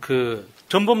 그러니까 그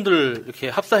전범들 이렇게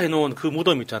합사해 놓은 그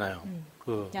무덤 있잖아요.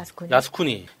 그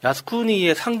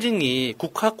야스쿠니의 상징이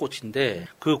국화꽃인데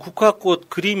그 국화꽃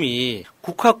그림이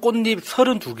국화꽃잎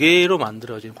 32개로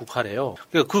만들어진 국화래요.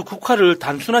 그러니까 그 국화를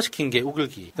단순화시킨 게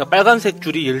우길기. 그러니까 빨간색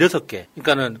줄이 16개.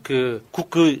 그러니까는 그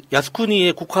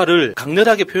야스쿠니의 국화를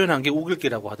강렬하게 표현한 게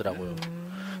우길기라고 하더라고요.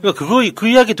 그러니까 그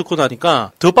이야기 듣고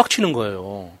나니까 더 빡치는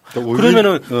거예요.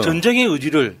 그러면은 전쟁의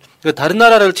의지를, 그러니까 다른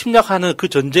나라를 침략하는 그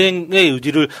전쟁의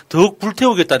의지를 더욱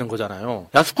불태우겠다는 거잖아요.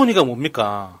 야스쿠니가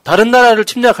뭡니까? 다른 나라를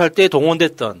침략할 때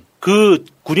동원됐던 그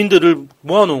군인들을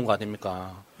모아놓은 거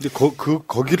아닙니까? 근데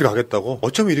거기를 가겠다고?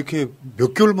 어쩌면 이렇게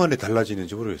몇 개월 만에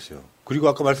달라지는지 모르겠어요. 그리고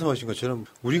아까 말씀하신 것처럼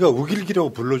우리가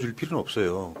우길기라고 불러줄 필요는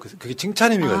없어요. 그게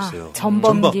칭찬 의미가 있어요.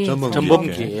 전범기.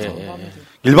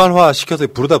 일반화 시켜서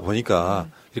부르다 보니까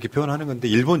이렇게 표현하는 건데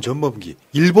일본 전범기,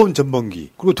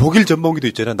 그리고 독일 전범기도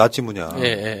있잖아요. 나치 문양.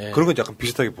 그런 건 약간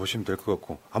비슷하게 보시면 될 것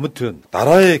같고. 아무튼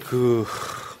나라의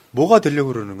뭐가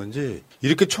되려고 그러는 건지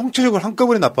이렇게 총체적으로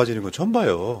한꺼번에 나빠지는 건 처음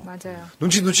봐요. 맞아요.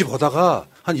 눈치 보다가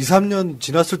한 2, 3년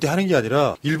지났을 때 하는 게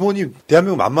아니라 일본이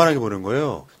대한민국 만만하게 보는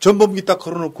거예요. 전범기 딱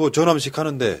걸어놓고 전함식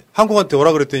하는데 한국한테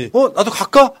오라 그랬더니 나도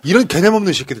갈까? 이런 개념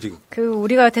없는 새끼들이.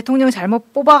 우리가 대통령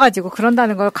잘못 뽑아가지고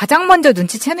그런다는 걸 가장 먼저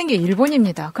눈치채는 게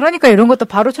일본입니다. 그러니까 이런 것도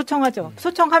바로 초청하죠.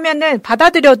 초청하면은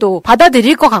받아들여도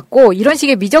받아들일 것 같고 이런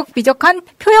식의 미적미적한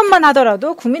표현만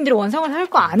하더라도 국민들이 원성을 할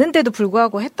거 아는데도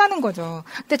불구하고 했다는 거죠.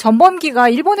 근데 전범기가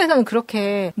일본에서는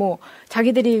그렇게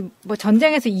자기들이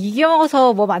전쟁에서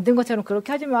이겨서 만든 것처럼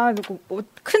그렇게 하지만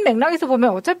큰 맥락에서 보면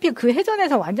어차피 그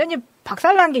해전에서 완전히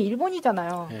박살난 게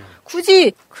일본이잖아요.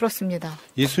 굳이 그렇습니다.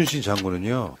 이순신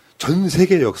장군은요, 전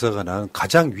세계 역사가 난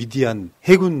가장 위대한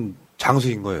해군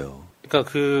장수인 거예요. 그러니까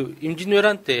그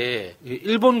임진왜란 때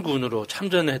일본군으로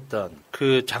참전했던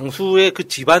그 장수의 그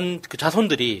집안 그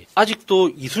자손들이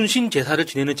아직도 이순신 제사를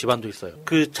지내는 집안도 있어요.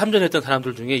 그 참전했던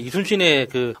사람들 중에 이순신의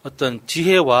그 어떤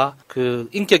지혜와 그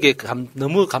인격에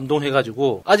너무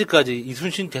감동해가지고 아직까지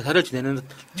이순신 제사를 지내는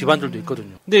집안들도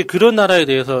있거든요. 근데 그런 나라에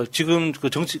대해서 지금 그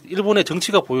일본의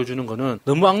정치가 보여주는 거는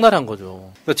너무 악랄한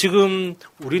거죠. 그러니까 지금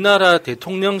우리나라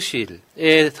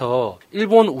대통령실에서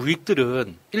일본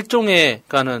우익들은 일종의,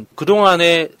 그러니까는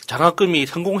그동안의 장학금이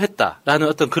성공했다라는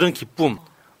어떤 그런 기쁨,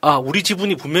 우리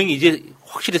지분이 분명히 이제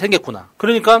확실히 생겼구나.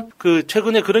 그러니까 그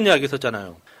최근에 그런 이야기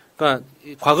있었잖아요. 그러니까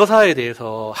과거사에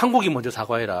대해서 한국이 먼저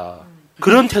사과해라.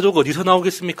 그런 태도가 어디서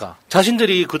나오겠습니까?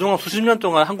 자신들이 그동안 수십 년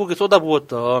동안 한국에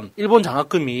쏟아부었던 일본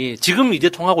장학금이 지금 이제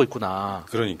통하고 있구나.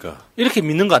 그러니까. 이렇게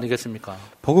믿는 거 아니겠습니까?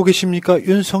 보고 계십니까?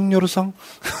 윤석열상?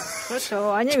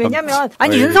 그렇죠. 왜냐면,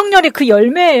 윤석열이 그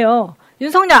열매예요.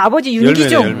 윤석열 아버지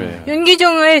윤기중의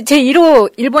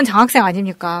제1호 일본 장학생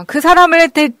아닙니까? 그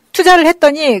사람을 투자를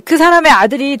했더니 그 사람의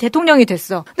아들이 대통령이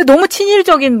됐어. 근데 너무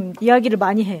친일적인 이야기를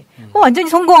많이 해. 완전히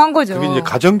성공한 거죠. 그게 이제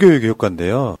가정교육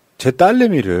효과인데요. 제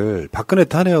딸내미를 박근혜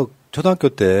탄핵 초등학교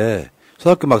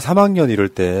막 3학년 이럴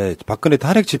때 박근혜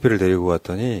탄핵 집회를 데리고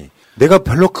갔더니 내가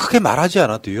별로 크게 말하지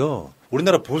않아도요.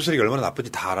 우리나라 보수세력이 얼마나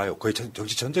나쁜지 다 알아요. 거의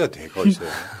정치 천재가 되고 있어요.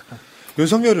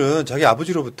 윤석열은 자기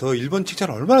아버지로부터 일본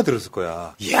칭찬을 얼마나 들었을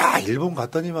거야. 이야, 일본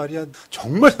갔더니 말이야.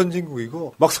 정말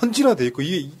선진국이고, 막 선진화돼 있고,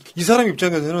 이 사람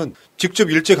입장에서는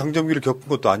직접 일제강점기를 겪은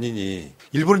것도 아니니,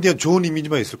 일본에 대한 좋은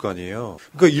이미지만 있을 거 아니에요.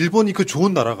 그러니까 일본이 그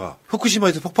좋은 나라가,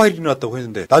 후쿠시마에서 폭발이 일어났다고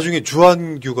했는데, 나중에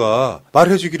주한규가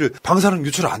말해주기를 방사능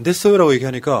유출 안 됐어요 라고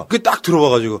얘기하니까, 그게 딱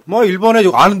들어와가지고, 일본에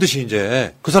아는 듯이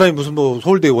이제, 그 사람이 무슨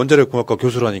서울대 원자력공학과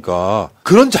교수라니까,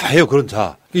 그런 자예요, 그런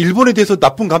자. 일본에 대해서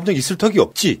나쁜 감정이 있을 턱이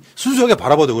없지. 순수하게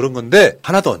바라봐도 그런 건데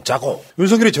하나도 안 짜고.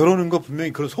 윤석열이 저러는 거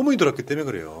분명히 그런 소문이 돌았기 때문에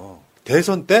그래요.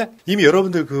 대선 때 이미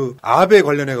여러분들 그 아베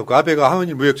관련해갖고 아베가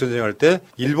한일 무역전쟁할 때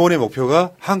일본의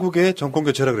목표가 한국의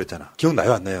정권교체라 그랬잖아.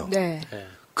 기억나요 안 나요? 네.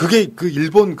 그게 그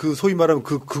일본 그 소위 말하면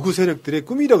그 극우 세력들의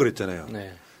꿈이라 그랬잖아요.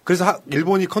 네. 그래서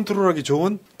일본이 컨트롤하기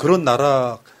좋은 그런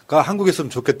나라가 한국에 있으면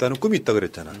좋겠다는 꿈이 있다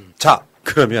그랬잖아. 자.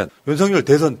 그러면 윤석열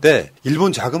대선 때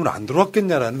일본 자금은 안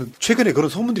들어왔겠냐라는 최근에 그런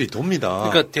소문들이 돕니다.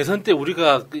 그러니까 대선 때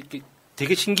우리가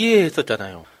되게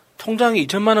신기해했었잖아요. 통장에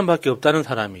 2천만 원밖에 없다는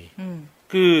사람이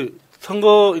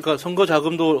그러니까 선거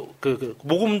자금도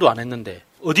모금도 안 했는데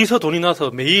어디서 돈이 나서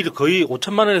매일 거의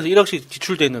 5천만 원에서 1억씩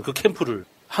지출되는 그 캠프를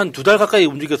한 2달 가까이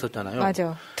움직였었잖아요.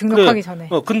 맞아. 등록하기 전에.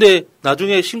 근데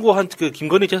나중에 신고한 그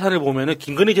김건희 재산을 보면은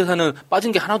김건희 재산은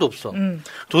빠진 게 하나도 없어.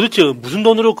 도대체 무슨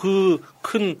돈으로 그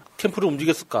큰 캠프를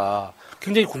움직였을까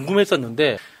굉장히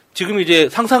궁금했었는데 지금 이제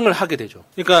상상을 하게 되죠.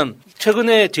 그러니까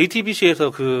최근에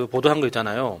JTBC에서 그 보도한 거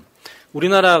있잖아요.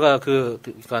 우리나라가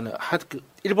그러니까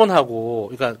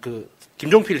일본하고 그러니까 그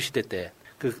김종필 시대 때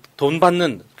그 돈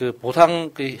받는 그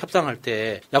보상 그 협상할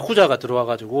때 야쿠자가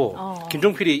들어와가지고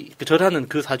김종필이 절하는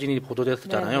그 사진이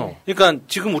보도됐었잖아요. 네네. 그러니까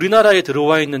지금 우리나라에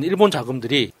들어와 있는 일본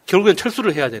자금들이 결국엔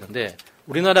철수를 해야 되는데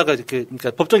우리나라가 그러니까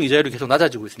법정 이자율이 계속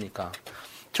낮아지고 있으니까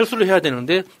철수를 해야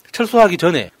되는데 철수하기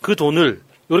전에 그 돈을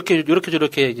요렇게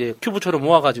저렇게 이제 큐브처럼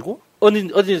모아가지고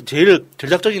어디 제일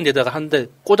전략적인 데다가 한 대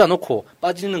꽂아놓고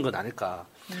빠지는 건 아닐까.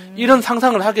 이런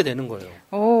상상을 하게 되는 거예요.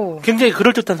 오. 굉장히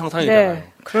그럴듯한 상상이잖아요.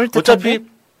 네, 어차피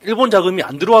일본 자금이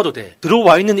안 들어와도 돼.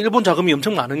 들어와 있는 일본 자금이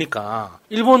엄청 많으니까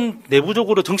일본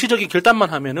내부적으로 정치적인 결단만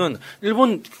하면은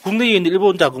국내에 있는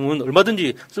일본 자금은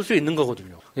얼마든지 쓸 수 있는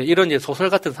거거든요. 이런 이제 소설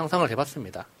같은 상상을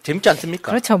해봤습니다. 재밌지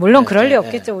않습니까? 그렇죠. 물론 그럴 리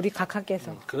없겠죠. 우리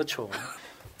각하께서. 그렇죠.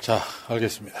 자,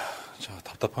 알겠습니다. 자,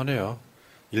 답답하네요.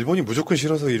 일본이 무조건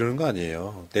싫어서 이러는 거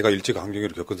아니에요. 내가 일제강점기를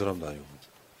겪은 사람도 아니고.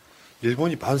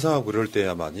 일본이 반성하고 그럴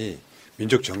때야만이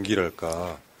민족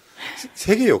정기랄까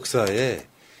세계 역사에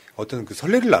어떤 그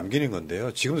선례를 남기는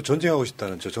건데요. 지금도 전쟁하고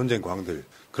싶다는 저 전쟁광들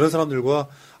그런 사람들과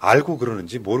알고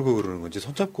그러는지 모르고 그러는 건지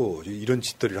손잡고 이런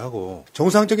짓들을 하고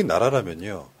정상적인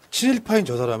나라라면요. 친일파인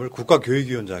저 사람을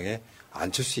국가교육위원장에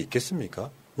앉힐 수 있겠습니까?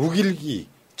 우길기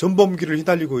전범기를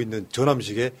휘날리고 있는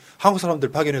저남식에 한국 사람들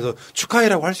파견해서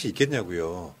축하해라고 할 수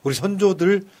있겠냐고요. 우리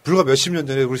선조들 불과 몇십 년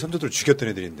전에 우리 선조들 죽였던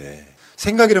애들인데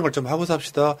생각이란 걸 좀 하고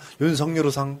삽시다.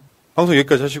 윤석열호상 방송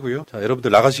여기까지 하시고요. 자, 여러분들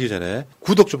나가시기 전에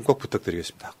구독 좀 꼭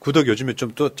부탁드리겠습니다. 구독 요즘에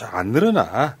좀 또 잘 안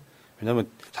늘어나. 왜냐면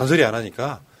잔소리 안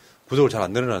하니까 구독을 잘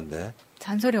안 늘어나는데.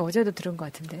 잔소리 어제도 들은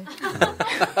것 같은데.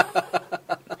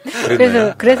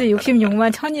 그래서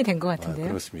 66만 1000이 된 것 같은데요.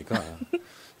 그렇습니까?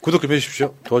 구독 좀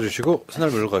해주십시오. 도와주시고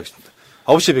새날 놀러 가겠습니다.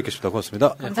 9시에 뵙겠습니다.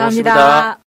 고맙습니다.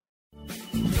 감사합니다.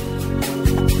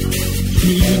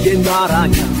 이게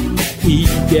나라냐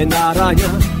이게 나라냐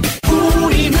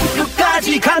우리는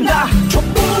끝까지 간다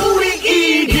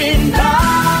촛불이 이긴다.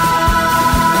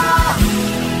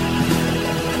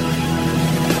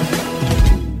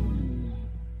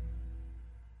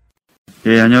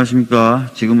 네,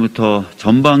 안녕하십니까. 지금부터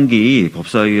전반기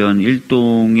법사위원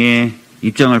 1동의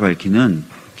입장을 밝히는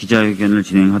기자회견을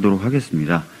진행하도록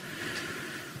하겠습니다.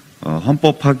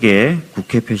 헌법 파괴,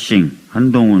 국회 패싱,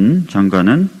 한동훈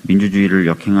장관은 민주주의를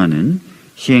역행하는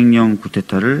시행령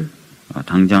쿠데타를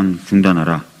당장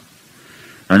중단하라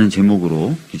라는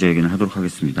제목으로 기자회견을 하도록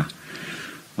하겠습니다.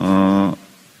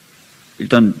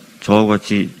 일단 저와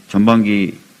같이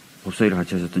전반기 법사위를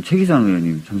같이 하셨던 최기상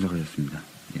의원님 참석하셨습니다.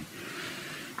 예.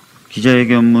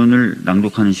 기자회견문을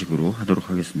낭독하는 식으로 하도록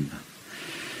하겠습니다.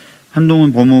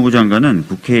 한동훈 법무부 장관은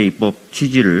국회 입법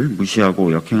취지를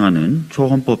무시하고 역행하는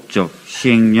초헌법적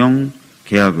시행령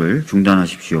개혁을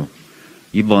중단하십시오.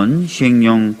 이번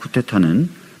시행령 쿠데타는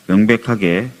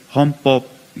명백하게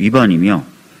헌법 위반이며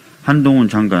한동훈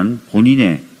장관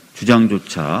본인의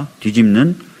주장조차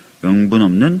뒤집는 명분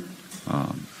없는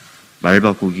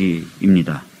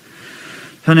말바꾸기입니다.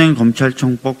 현행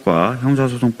검찰청법과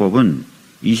형사소송법은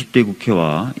 20대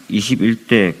국회와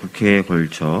 21대 국회에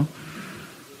걸쳐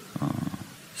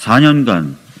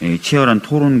 4년간의 치열한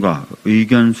토론과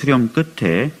의견 수렴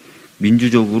끝에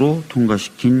민주적으로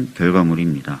통과시킨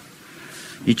결과물입니다.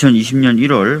 2020년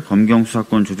 1월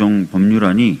검경수사권 조정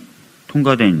법률안이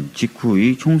통과된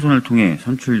직후의 총선을 통해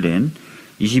선출된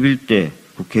 21대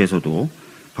국회에서도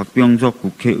박병석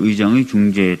국회의장의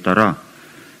중재에 따라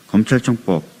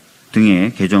검찰청법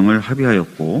등의 개정을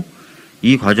합의하였고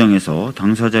이 과정에서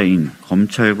당사자인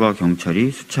검찰과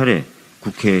경찰이 수차례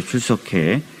국회에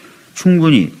출석해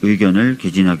충분히 의견을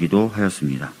개진하기도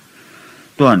하였습니다.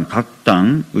 또한 각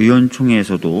당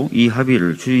의원총회에서도 이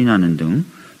합의를 추진하는 등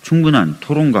충분한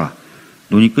토론과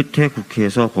논의 끝에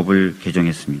국회에서 법을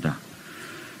개정했습니다.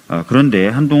 그런데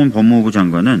한동훈 법무부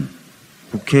장관은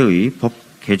국회의 법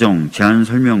개정 제안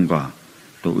설명과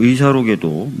또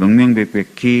의사록에도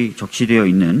명명백백히 적시되어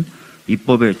있는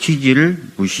입법의 취지를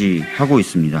무시하고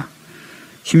있습니다.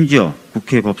 심지어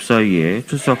국회 법사위에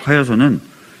출석하여서는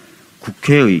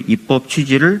국회의 입법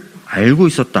취지를 알고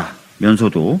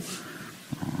있었다면서도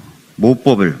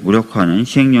모법을 무력화하는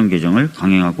시행령 개정을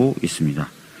강행하고 있습니다.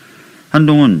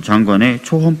 한동훈 장관의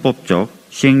초헌법적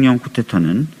시행령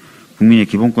쿠데타는 국민의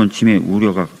기본권 침해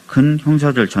우려가 큰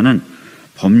형사 절차는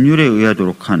법률에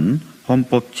의하도록 한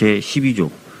헌법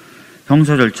제12조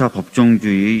형사 절차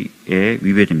법정주의에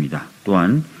위배됩니다.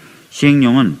 또한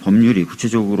시행령은 법률이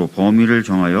구체적으로 범위를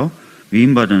정하여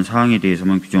위임받은 사항에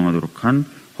대해서만 규정하도록 한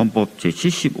헌법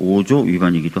제75조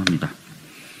위반이기도 합니다.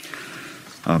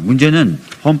 문제는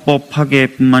헌법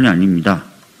파괴뿐만이 아닙니다.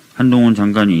 한동훈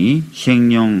장관이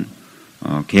시행령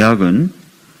개혁은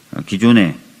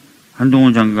기존에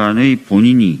한동훈 장관의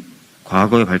본인이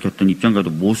과거에 밝혔던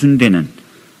입장과도 모순되는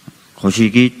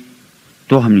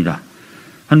것이기도 합니다.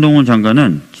 한동훈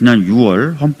장관은 지난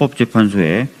 6월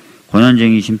헌법재판소에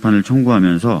권한쟁의 심판을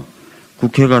청구하면서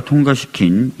국회가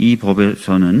통과시킨 이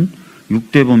법에서는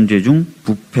 6대 범죄 중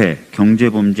부패,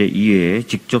 경제범죄 이외에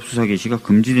직접 수사 개시가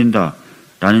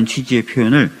금지된다라는 취지의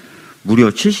표현을 무려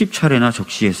 70차례나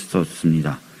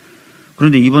적시했었습니다.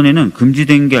 그런데 이번에는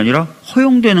금지된 게 아니라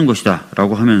허용되는 것이다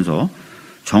라고 하면서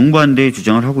정반대의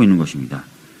주장을 하고 있는 것입니다.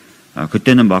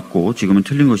 그때는 맞고 지금은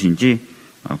틀린 것인지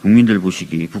국민들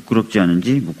보시기 부끄럽지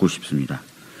않은지 묻고 싶습니다.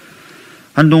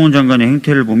 한동훈 장관의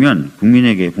행태를 보면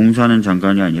국민에게 봉사하는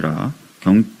장관이 아니라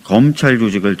검찰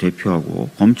조직을 대표하고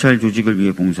검찰 조직을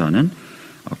위해 봉사하는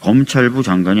검찰부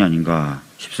장관이 아닌가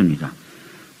싶습니다.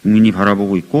 국민이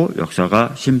바라보고 있고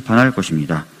역사가 심판할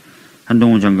것입니다.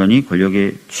 한동훈 장관이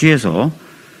권력에 취해서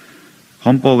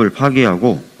헌법을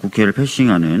파괴하고 국회를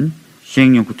패싱하는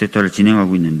시행령 쿠데타를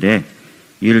진행하고 있는데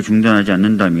이를 중단하지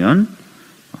않는다면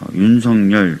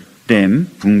윤석열 댐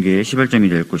붕괴의 시발점이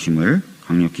될 것임을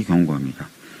강력히 경고합니다.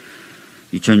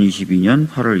 2022년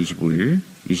 8월 25일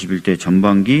 21대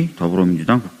전반기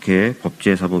더불어민주당 국회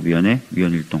법제사법위원회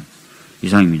위원일동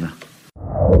이상입니다.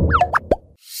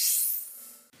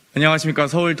 안녕하십니까.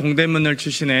 서울 동대문을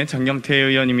출신의 장경태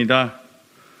의원입니다.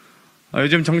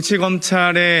 요즘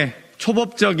정치검찰의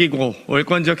초법적이고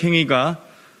월권적 행위가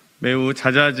매우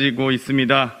잦아지고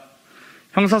있습니다.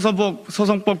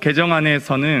 형사소송법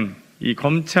개정안에서는 이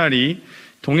검찰이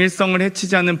동일성을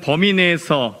해치지 않는 범위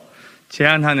내에서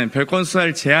제한하는, 별건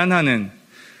수사를 제한하는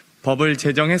법을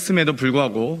제정했음에도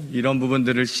불구하고 이런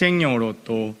부분들을 시행령으로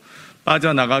또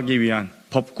빠져나가기 위한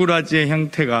법꾸라지의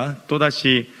형태가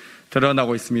또다시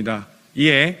드러나고 있습니다.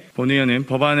 이에 본 의원은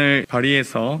법안을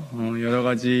발의해서 여러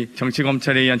가지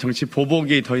정치검찰에 의한 정치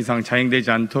보복이 더 이상 자행되지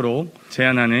않도록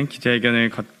제안하는 기자회견을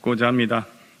갖고자 합니다.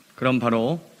 그럼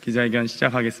바로 기자회견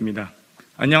시작하겠습니다.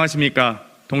 안녕하십니까.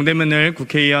 동대문을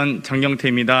국회의원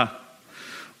장경태입니다.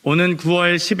 오는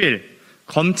 9월 10일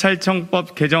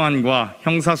검찰청법 개정안과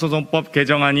형사소송법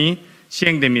개정안이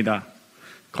시행됩니다.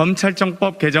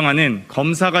 검찰청법 개정안은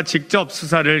검사가 직접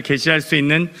수사를 개시할 수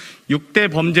있는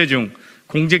 6대 범죄 중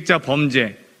공직자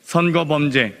범죄, 선거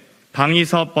범죄,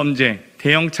 방위사업 범죄,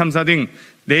 대형 참사 등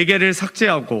 4개를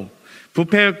삭제하고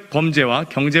부패 범죄와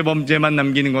경제 범죄만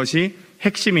남기는 것이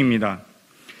핵심입니다.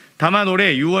 다만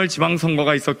올해 6월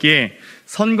지방선거가 있었기에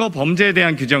선거 범죄에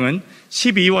대한 규정은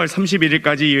 12월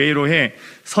 31일까지 이외로 해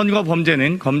선거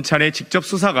범죄는 검찰의 직접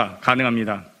수사가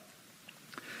가능합니다.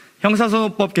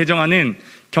 형사소송법 개정안은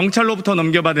경찰로부터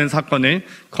넘겨받은 사건을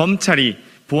검찰이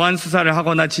보안 수사를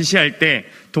하거나 지시할 때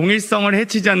동일성을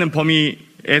해치지 않는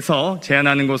범위에서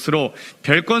제한하는 것으로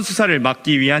별건 수사를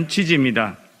막기 위한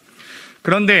취지입니다.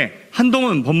 그런데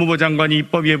한동훈 법무부 장관이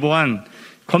입법 예고한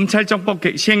검찰청법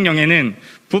시행령에는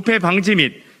부패 방지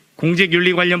및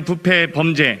공직윤리 관련 부패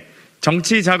범죄,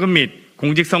 정치자금 및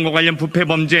공직선거 관련 부패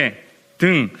범죄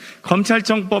등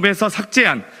검찰청법에서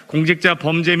삭제한 공직자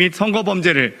범죄 및 선거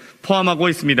범죄를 포함하고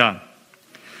있습니다.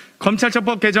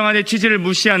 검찰청법 개정안의 취지를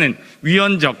무시하는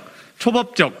위헌적,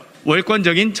 초법적,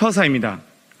 월권적인 처사입니다.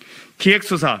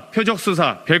 기획수사,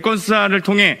 표적수사, 별건수사를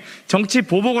통해 정치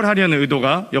보복을 하려는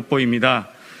의도가 엿보입니다.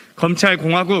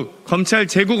 검찰공화국,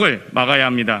 검찰제국을 막아야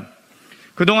합니다.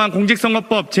 그동안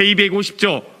공직선거법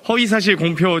제250조 허위사실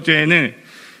공표죄에는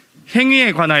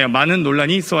행위에 관하여 많은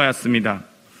논란이 있어 왔습니다.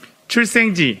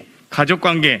 출생지,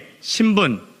 가족관계,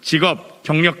 신분, 직업,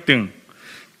 경력 등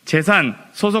재산,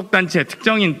 소속단체,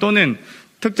 특정인 또는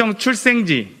특정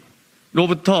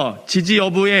출생지로부터 지지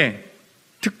여부에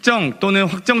특정 또는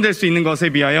확정될 수 있는 것에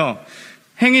비하여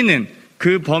행위는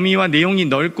그 범위와 내용이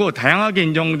넓고 다양하게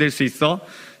인정될 수 있어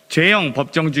죄형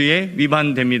법정주의에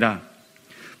위반됩니다.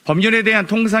 법률에 대한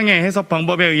통상의 해석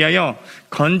방법에 의하여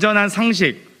건전한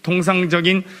상식,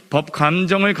 통상적인 법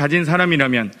감정을 가진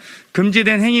사람이라면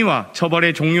금지된 행위와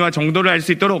처벌의 종류와 정도를 알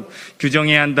수 있도록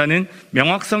규정해야 한다는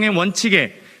명확성의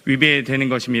원칙에 위배되는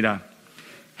것입니다.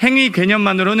 행위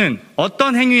개념만으로는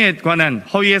어떤 행위에 관한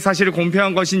허위의 사실을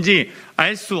공표한 것인지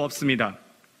알 수 없습니다.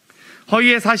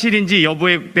 허위의 사실인지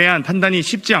여부에 대한 판단이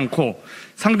쉽지 않고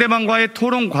상대방과의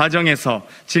토론 과정에서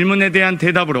질문에 대한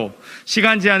대답으로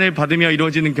시간 제한을 받으며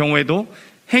이루어지는 경우에도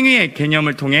행위의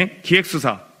개념을 통해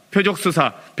기획수사,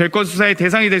 표적수사, 별건수사의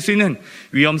대상이 될 수 있는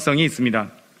위험성이 있습니다.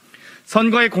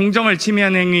 선거의 공정을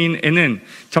침해하는 행위에는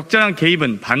적절한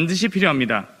개입은 반드시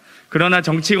필요합니다. 그러나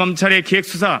정치검찰의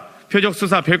기획수사,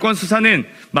 표적수사, 별건수사는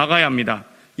막아야 합니다.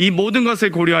 이 모든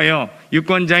것을 고려하여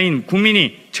유권자인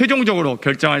국민이 최종적으로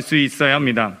결정할 수 있어야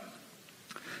합니다.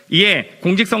 이에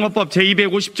공직선거법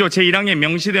제250조 제1항에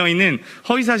명시되어 있는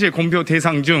허위사실 공표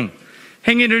대상 중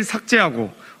행위를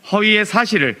삭제하고 허위의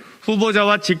사실을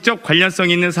후보자와 직접 관련성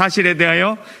있는 사실에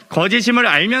대하여 거짓임을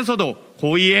알면서도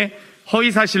고의의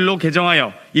허위사실로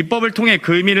개정하여 입법을 통해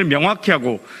그 의미를 명확히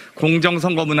하고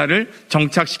공정선거 문화를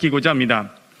정착시키고자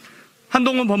합니다.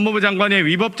 한동훈 법무부 장관의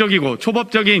위법적이고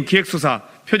초법적인 기획수사,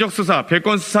 표적수사,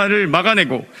 별건수사를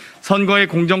막아내고 선거의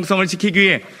공정성을 지키기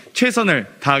위해 최선을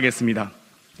다하겠습니다.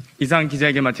 이상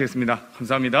기자회견 마치겠습니다.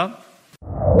 감사합니다.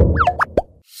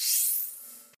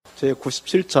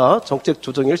 제97차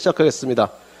정책조정을 시작하겠습니다.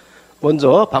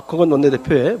 먼저 박홍근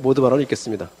원내대표의 모두 발언을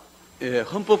읽겠습니다.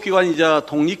 헌법기관이자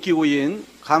독립기구인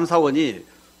감사원이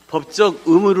법적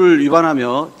의무를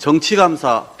위반하며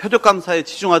정치감사, 표적감사에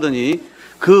치중하더니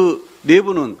그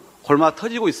내부는 골마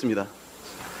터지고 있습니다.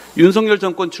 윤석열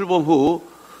정권 출범 후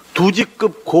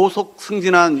 2직급 고속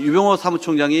승진한 유병호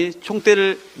사무총장이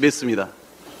총대를 맸습니다.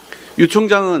 유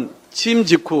총장은 취임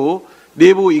직후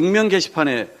내부 익명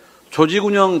게시판에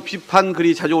조직운영 비판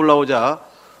글이 자주 올라오자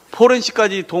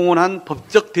포렌식까지 동원한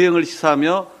법적 대응을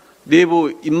시사하며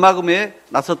내부 입막음에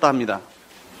나섰다 합니다.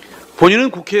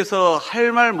 본인은 국회에서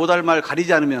할 말 못할 말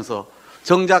가리지 않으면서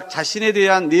정작 자신에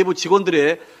대한 내부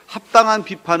직원들의 합당한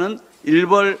비판은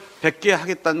일벌백계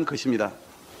하겠다는 것입니다.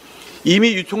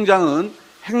 이미 유 총장은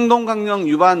행동강령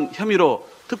위반 혐의로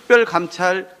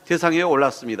특별감찰 대상에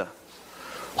올랐습니다.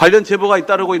 관련 제보가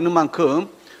잇따르고 있는 만큼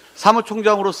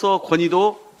사무총장으로서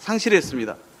권위도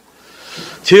상실했습니다.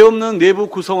 죄 없는 내부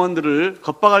구성원들을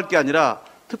겁박할 게 아니라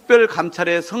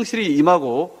특별감찰에 성실히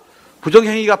임하고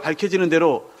부정행위가 밝혀지는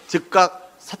대로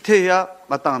즉각 사퇴해야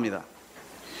마땅합니다.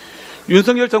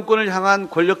 윤석열 정권을 향한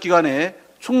권력기관의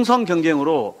충성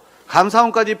경쟁으로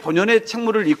감사원까지 본연의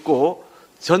책무를 잊고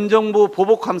전 정부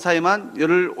보복감사에만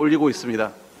열을 올리고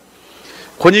있습니다.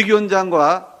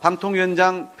 권익위원장과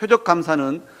방통위원장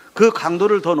표적감사는 그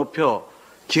강도를 더 높여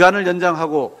기간을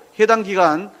연장하고 해당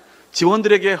기간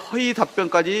직원들에게 허위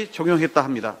답변까지 적용했다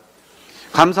합니다.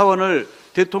 감사원을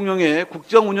대통령의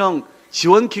국정운영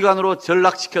지원기관으로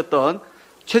전락시켰던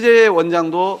최재해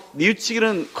원장도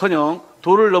뉘우치기는커녕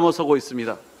도를 넘어서고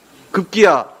있습니다.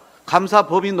 급기야 감사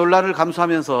법인 논란을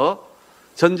감수하면서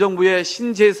전 정부의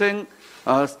신재생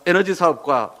에너지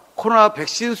사업과 코로나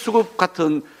백신 수급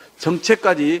같은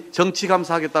정책까지 정치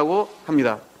감사하겠다고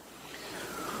합니다.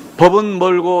 법은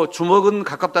멀고 주먹은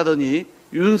가깝다더니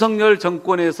윤석열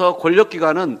정권에서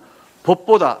권력기관은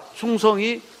법보다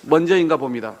충성이 먼저인가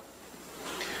봅니다.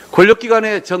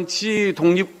 권력기관의 정치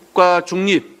독립과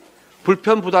중립,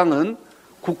 불편부당은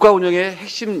국가 운영의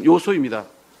핵심 요소입니다.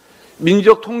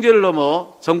 민족 통제를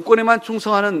넘어 정권에만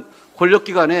충성하는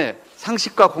권력기관의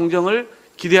상식과 공정을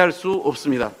기대할 수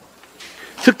없습니다.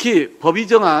 특히 법이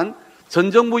정한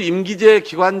전 정부 임기제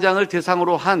기관장을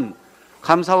대상으로 한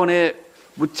감사원의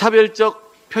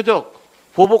무차별적 표적,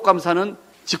 보복감사는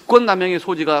직권남용의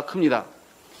소지가 큽니다.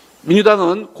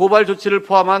 민주당은 고발 조치를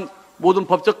포함한 모든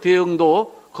법적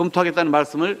대응도 검토하겠다는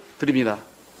말씀을 드립니다.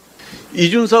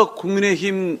 이준석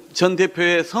국민의힘 전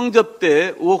대표의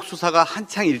성접대 의혹 수사가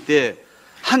한창일 때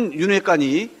한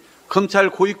윤회관이 검찰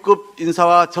고위급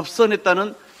인사와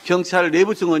접선했다는 경찰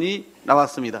내부 증언이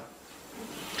나왔습니다.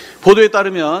 보도에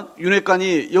따르면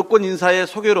윤회관이 여권 인사의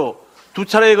소개로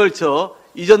 2차례에 걸쳐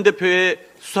이 전 대표의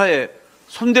수사에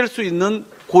손댈 수 있는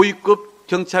고위급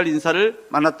경찰 인사를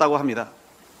만났다고 합니다.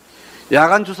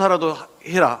 야간 조사라도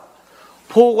해라,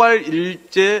 포괄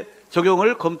일제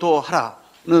적용을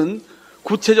검토하라는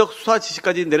구체적 수사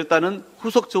지시까지 내렸다는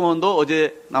후속 증언도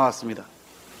어제 나왔습니다.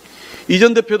 이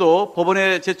전 대표도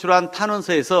법원에 제출한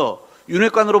탄원서에서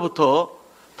윤회관으로부터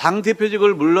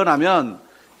당대표직을 물러나면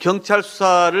경찰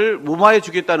수사를 무마해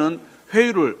주겠다는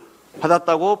회유를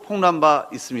받았다고 폭로한 바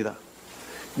있습니다.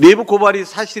 내부 고발이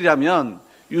사실이라면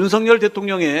윤석열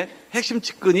대통령의 핵심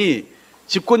측근이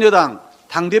집권여당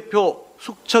당대표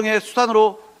숙청의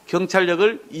수단으로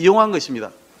경찰력을 이용한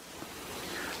것입니다.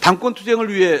 당권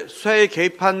투쟁을 위해 수사에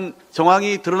개입한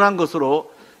정황이 드러난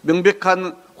것으로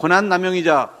명백한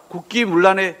권한남용이자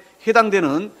국기문란에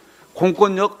해당되는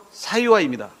공권력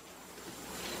사유화입니다.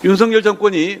 윤석열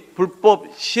정권이 불법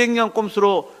시행령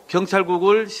꼼수로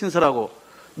경찰국을 신설하고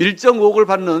밀정 의혹을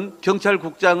받는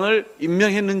경찰국장을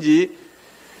임명했는지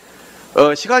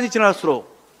시간이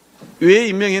지날수록 왜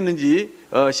임명했는지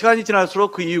시간이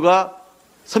지날수록 그 이유가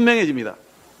선명해집니다.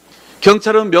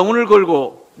 경찰은 명운을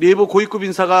걸고 내부 고위급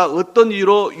인사가 어떤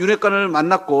이유로 윤회관을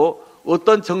만났고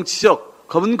어떤 정치적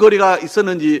검은 거리가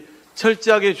있었는지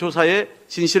철저하게 조사해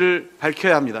진실을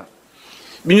밝혀야 합니다.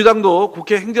 민주당도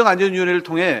국회 행정안전위원회를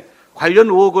통해 관련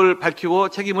의혹을 밝히고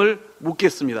책임을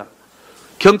묻겠습니다.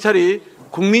 경찰이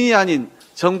국민이 아닌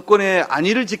정권의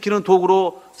안위를 지키는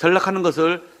도구로 전락하는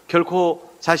것을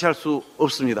결코 자시할 수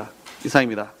없습니다.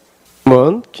 이상입니다.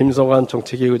 김성환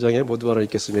정책위 의장의 모두 발언을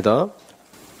읽겠습니다.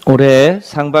 올해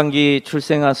상반기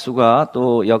출생아 수가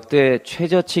또 역대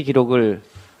최저치 기록을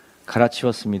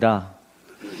갈아치웠습니다.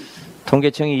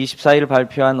 통계청이 24일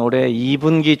발표한 올해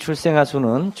 2분기 출생아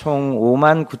수는 총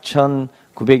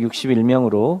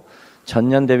 59,961명으로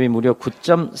전년 대비 무려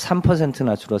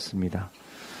 9.3%나 줄었습니다.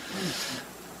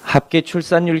 합계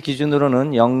출산율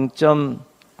기준으로는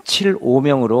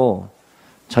 0.75명으로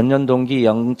전년 동기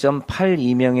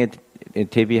 0.82명에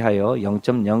대비하여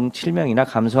 0.07명이나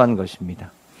감소한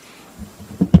것입니다.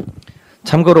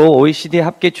 참고로 OECD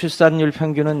합계 출산율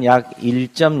평균은 약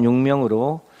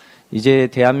 1.6명으로 이제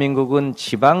대한민국은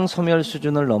지방 소멸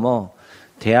수준을 넘어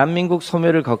대한민국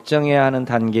소멸을 걱정해야 하는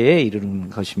단계에 이르는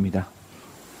것입니다.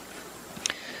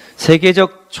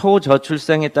 세계적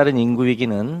초저출생에 따른 인구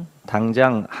위기는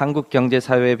당장 한국 경제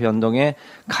사회의 변동에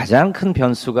가장 큰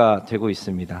변수가 되고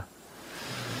있습니다.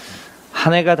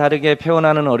 한 해가 다르게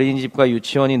폐원하는 어린이집과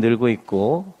유치원이 늘고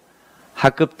있고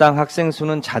학급당 학생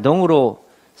수는 자동으로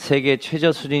세계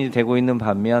최저 수준이 되고 있는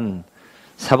반면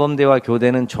사범대와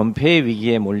교대는 존폐의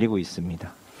위기에 몰리고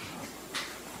있습니다.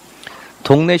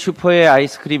 동네 슈퍼의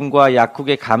아이스크림과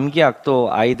약국의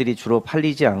감기약도 아이들이 주로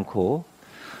팔리지 않고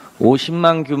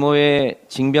 50만 규모의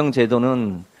징병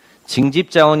제도는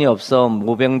징집 자원이 없어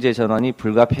모병제 전환이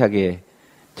불가피하게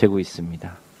되고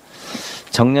있습니다.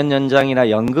 정년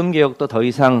연장이나 연금 개혁도 더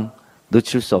이상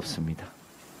늦출 수 없습니다.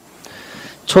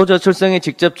 초저출생의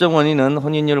직접적 원인은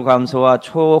혼인율 감소와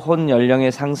초혼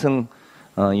연령의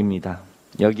상승입니다.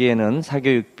 여기에는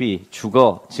사교육비,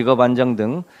 주거, 직업 안정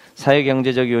등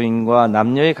사회경제적 요인과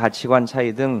남녀의 가치관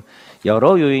차이 등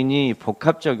여러 요인이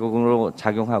복합적으로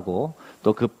작용하고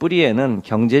또 그 뿌리에는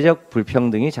경제적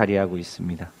불평등이 자리하고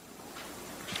있습니다.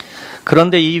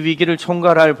 그런데 이 위기를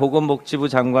총괄할 보건복지부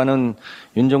장관은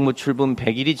윤정부 출범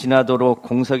 100일이 지나도록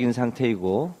공석인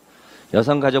상태이고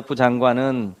여성가족부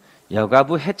장관은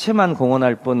여가부 해체만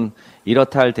공언할 뿐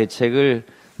이렇다 할 대책을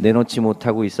내놓지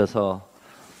못하고 있어서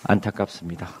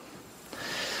안타깝습니다.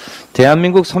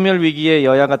 대한민국 소멸 위기에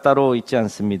여야가 따로 있지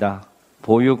않습니다.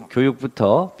 보육,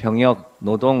 교육부터 병역,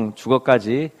 노동,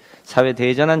 주거까지 사회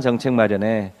대전환 정책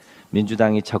마련에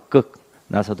민주당이 적극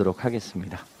나서도록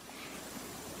하겠습니다.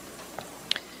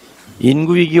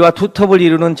 인구 위기와 투톱을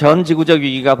이루는 전 지구적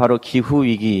위기가 바로 기후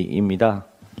위기입니다.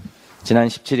 지난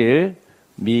 17일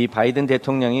미 바이든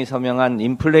대통령이 서명한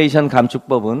인플레이션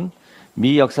감축법은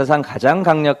미 역사상 가장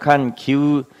강력한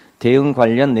기후 대응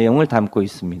관련 내용을 담고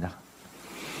있습니다.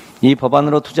 이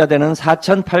법안으로 투자되는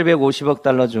 4,850억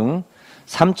달러 중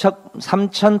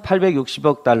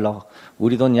 3,860억 달러,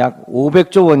 우리 돈 약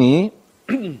 500조 원이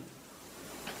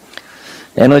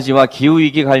에너지와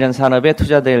기후위기 관련 산업에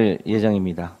투자될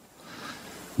예정입니다.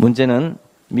 문제는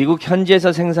미국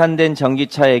현지에서 생산된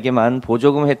전기차에게만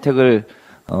보조금 혜택을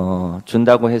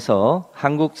준다고 해서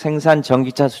한국 생산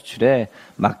전기차 수출에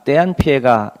막대한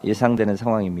피해가 예상되는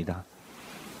상황입니다.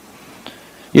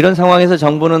 이런 상황에서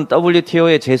정부는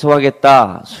WTO에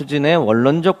제소하겠다 수준의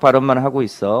원론적 발언만 하고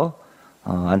있어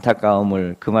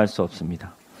안타까움을 금할 수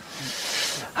없습니다.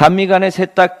 한미 간의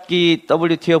세탁기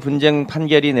WTO 분쟁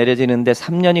판결이 내려지는데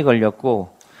 3년이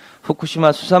걸렸고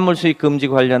후쿠시마 수산물 수입 금지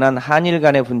관련한 한일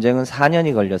간의 분쟁은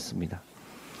 4년이 걸렸습니다.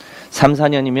 3,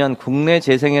 4년이면 국내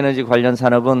재생에너지 관련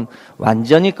산업은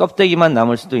완전히 껍데기만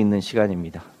남을 수도 있는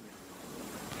시간입니다.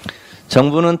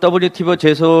 정부는 WTO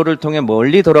제소를 통해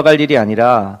멀리 돌아갈 일이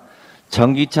아니라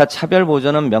전기차 차별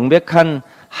보전은 명백한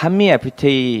한미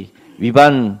FTA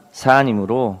위반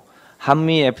사안이므로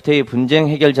한미 FTA 분쟁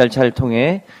해결 절차를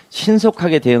통해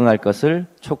신속하게 대응할 것을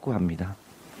촉구합니다.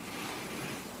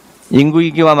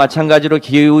 인구위기와 마찬가지로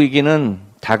기후위기는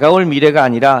다가올 미래가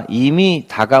아니라 이미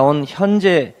다가온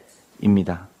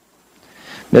현재입니다.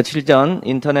 며칠 전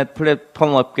인터넷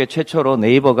플랫폼 업계 최초로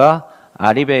네이버가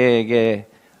아리백에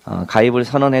가입을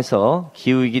선언해서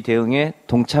기후위기 대응에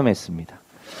동참했습니다.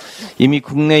 이미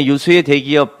국내 유수의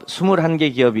대기업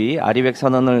 21개 기업이 아리백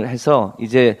선언을 해서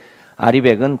이제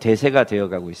아리백은 대세가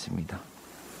되어가고 있습니다.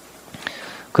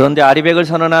 그런데 아리백을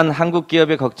선언한 한국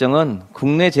기업의 걱정은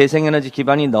국내 재생에너지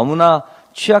기반이 너무나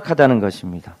취약하다는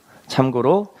것입니다.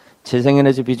 참고로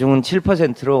재생에너지 비중은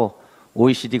 7%로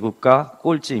OECD 국가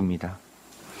꼴찌입니다.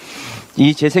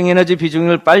 이 재생에너지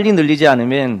비중을 빨리 늘리지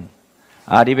않으면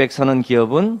아리백 선언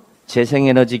기업은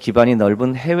재생에너지 기반이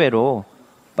넓은 해외로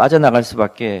빠져나갈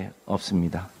수밖에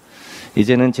없습니다.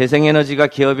 이제는 재생에너지가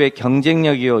기업의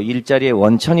경쟁력이요 일자리의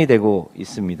원천이 되고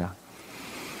있습니다.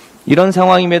 이런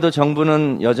상황임에도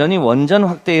정부는 여전히 원전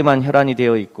확대에만 혈안이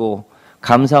되어 있고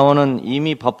감사원은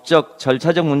이미 법적,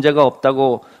 절차적 문제가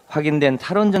없다고 확인된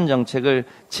탈원전 정책을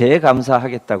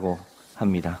재감사하겠다고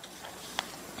합니다.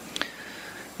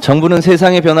 정부는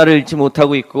세상의 변화를 잃지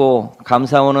못하고 있고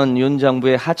감사원은 윤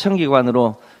정부의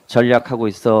하청기관으로 전략하고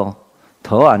있어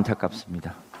더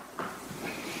안타깝습니다.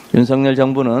 윤석열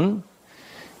정부는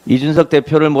이준석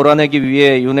대표를 몰아내기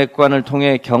위해 윤핵관을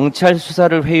통해 경찰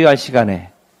수사를 회유할 시간에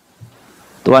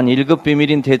또한 1급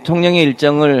비밀인 대통령의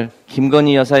일정을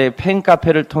김건희 여사의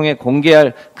팬카페를 통해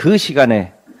공개할 그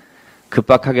시간에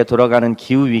급박하게 돌아가는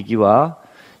기후위기와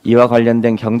이와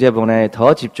관련된 경제 분야에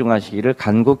더 집중하시기를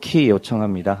간곡히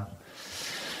요청합니다.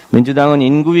 민주당은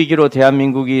인구위기로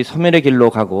대한민국이 소멸의 길로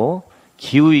가고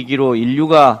기후위기로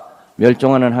인류가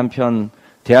멸종하는 한편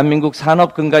대한민국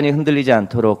산업 근간이 흔들리지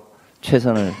않도록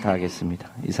최선을 다하겠습니다.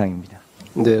 이상입니다.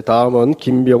 네, 다음은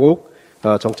김병욱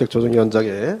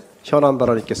정책조정위원장의 현안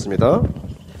발언 있겠습니다.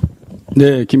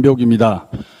 네, 김병욱입니다.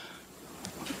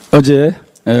 어제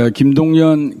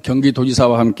김동연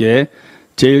경기도지사와 함께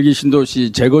제1기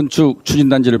신도시 재건축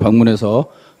추진단지를 방문해서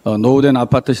노후된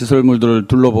아파트 시설물들을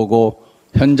둘러보고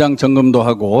현장 점검도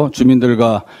하고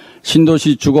주민들과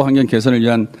신도시 주거환경 개선을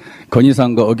위한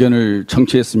건의사항과 의견을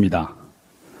청취했습니다.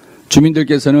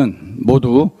 주민들께서는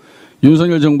모두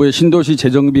윤석열 정부의 신도시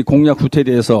재정비 공약 후퇴에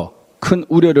대해서 큰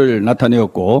우려를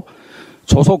나타내었고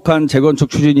조속한 재건축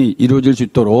추진이 이루어질 수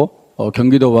있도록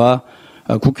경기도와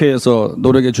국회에서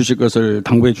노력해 주실 것을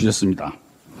당부해 주셨습니다.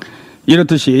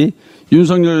 이렇듯이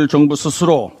윤석열 정부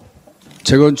스스로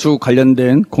재건축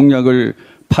관련된 공약을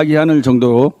파기하는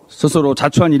정도로 스스로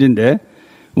자초한 일인데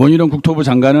원희룡 국토부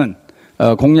장관은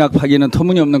공약 파기는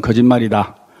터무니없는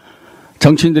거짓말이다.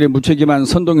 정치인들의 무책임한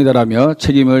선동이다라며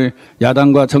책임을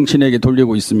야당과 정치인에게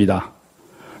돌리고 있습니다.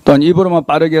 또한 입으로만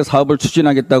빠르게 사업을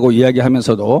추진하겠다고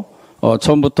이야기하면서도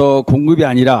처음부터 공급이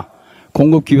아니라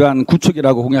공급 기반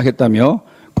구축이라고 공약했다며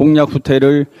공약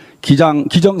후퇴를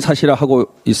기정사실화하고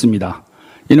있습니다.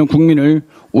 이는 국민을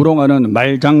우롱하는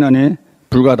말장난에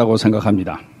불과하다고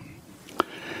생각합니다.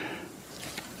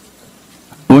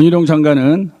 원희룡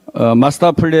장관은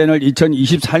마스터 플랜을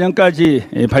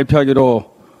 2024년까지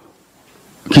발표하기로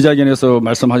기자회견에서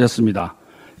말씀하셨습니다.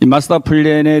 이 마스터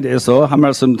플랜에 대해서 한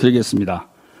말씀 드리겠습니다.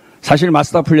 사실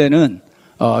마스터 플랜은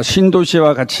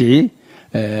신도시와 같이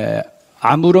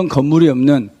아무런 건물이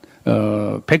없는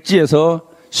백지에서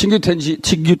신규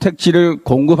택지를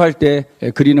공급할 때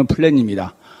그리는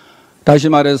플랜입니다. 다시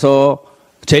말해서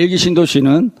제1기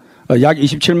신도시는 약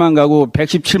 27만 가구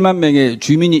 117만 명의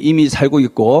주민이 이미 살고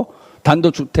있고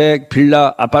단독주택,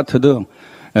 빌라, 아파트 등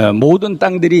모든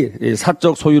땅들이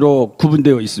사적 소유로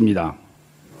구분되어 있습니다.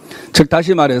 즉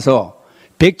다시 말해서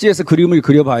백지에서 그림을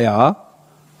그려봐야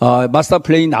마스터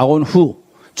플랜이 나온 후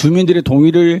주민들의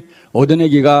동의를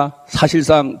얻어내기가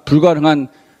사실상 불가능한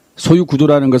소유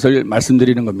구조라는 것을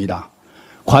말씀드리는 겁니다.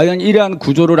 과연 이러한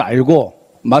구조를 알고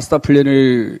마스터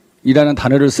플랜을 이라는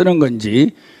단어를 쓰는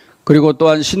건지 그리고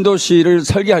또한 신도시를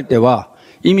설계할 때와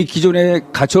이미 기존에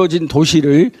갖춰진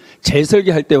도시를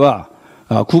재설계할 때와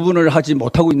구분을 하지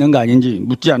못하고 있는 거 아닌지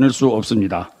묻지 않을 수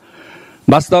없습니다.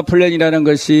 마스터 플랜이라는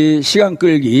것이 시간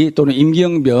끌기 또는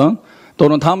임기응변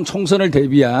또는 다음 총선을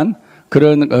대비한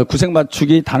그런 구색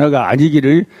맞추기 단어가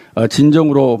아니기를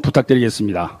진정으로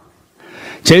부탁드리겠습니다.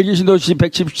 제1기 신도시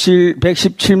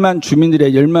 117만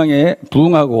주민들의 열망에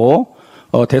부응하고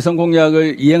대선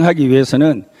공약을 이행하기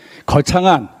위해서는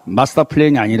거창한 마스터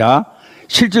플랜이 아니라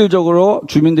실질적으로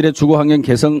주민들의 주거환경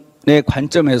개선의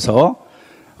관점에서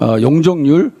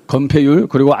용적률, 건폐율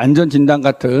그리고 안전진단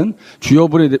같은 주요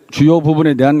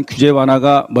부분에 대한 규제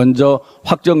완화가 먼저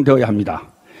확정되어야 합니다.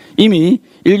 이미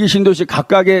 1기 신도시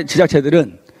각각의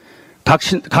지자체들은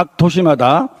각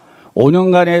도시마다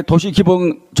 5년간의 도시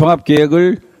기본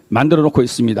종합계획을 만들어 놓고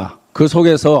있습니다. 그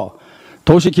속에서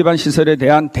도시 기반 시설에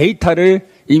대한 데이터를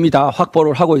이미 다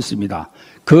확보를 하고 있습니다.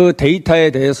 그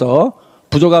데이터에 대해서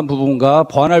부족한 부분과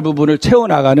보완할 부분을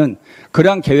채워나가는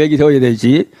그러한 계획이 되어야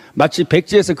되지 마치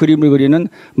백지에서 그림을 그리는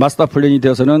마스터 플랜이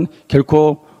되어서는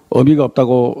결코 의미가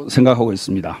없다고 생각하고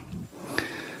있습니다.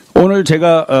 오늘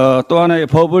제가 또 하나의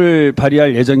법을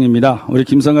발의할 예정입니다. 우리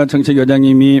김성관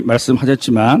정책위원장님이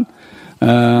말씀하셨지만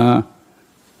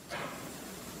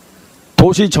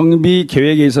도시 정비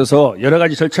계획에 있어서 여러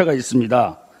가지 절차가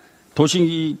있습니다.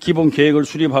 도시 기본 계획을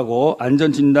수립하고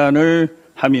안전 진단을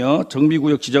하며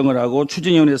정비구역 지정을 하고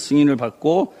추진위원회 승인을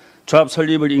받고 조합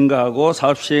설립을 인가하고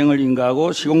사업 시행을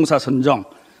인가하고 시공사 선정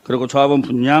그리고 조합원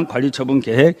분양 관리 처분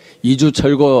계획 이주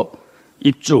철거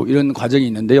입주 이런 과정이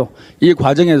있는데요. 이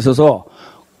과정에 있어서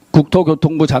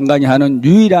국토교통부 장관이 하는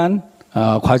유일한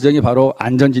과정이 바로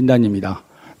안전진단입니다.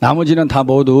 나머지는 다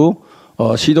모두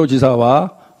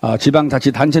시도지사와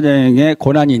지방자치단체장의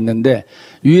권한이 있는데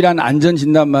유일한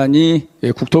안전진단만이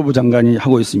국토부 장관이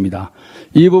하고 있습니다.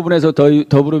 이 부분에서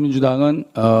더불어민주당은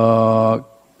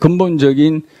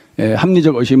근본적인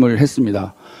합리적 의심을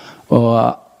했습니다.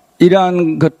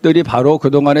 이러한 것들이 바로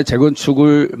그동안의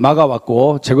재건축을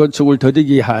막아왔고 재건축을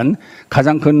더디게 한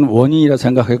가장 큰 원인이라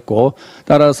생각했고,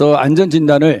 따라서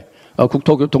안전진단을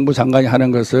국토교통부 장관이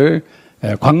하는 것을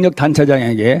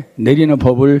광역단체장에게 내리는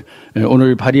법을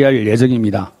오늘 발의할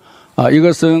예정입니다.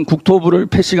 이것은 국토부를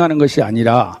패싱하는 것이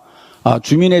아니라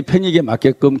주민의 편익에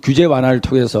맞게끔 규제 완화를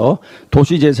통해서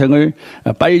도시 재생을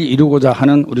빨리 이루고자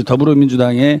하는 우리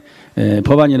더불어민주당의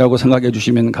법안이라고 생각해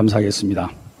주시면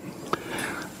감사하겠습니다.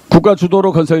 국가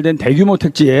주도로 건설된 대규모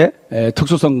택지의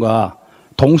특수성과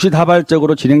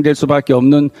동시다발적으로 진행될 수밖에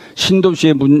없는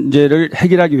신도시의 문제를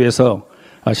해결하기 위해서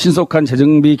신속한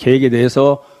재정비 계획에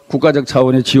대해서 국가적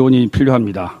차원의 지원이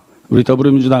필요합니다. 우리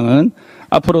더불어민주당은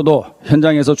앞으로도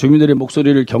현장에서 주민들의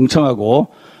목소리를 경청하고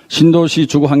신도시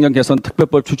주거환경 개선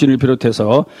특별법 추진을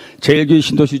비롯해서 제1기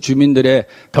신도시 주민들의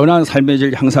더 나은 삶의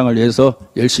질 향상을 위해서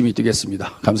열심히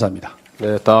뛰겠습니다. 감사합니다.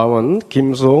 네, 다음은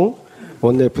김수홍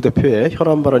원내부대표의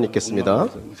현안 발언이 있겠습니다.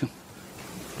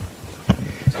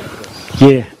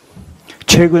 예,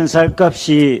 최근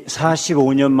쌀값이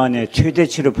 45년 만에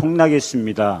최대치로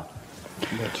폭락했습니다.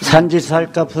 산지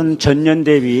쌀값은 전년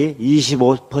대비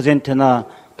 25%나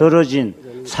떨어진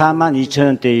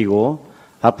 42,000원대이고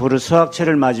앞으로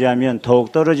수확철을 맞이하면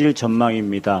더욱 떨어질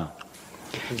전망입니다.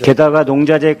 게다가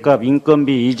농자재값,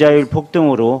 인건비, 이자율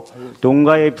폭등으로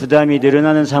농가의 부담이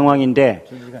늘어나는 상황인데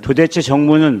도대체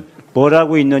정부는 뭘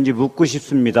하고 있는지 묻고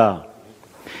싶습니다.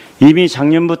 이미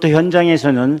작년부터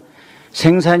현장에서는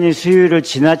생산일 수요일을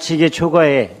지나치게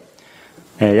초과해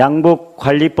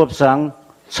양복관리법상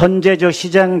선제적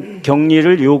시장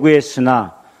격리를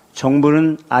요구했으나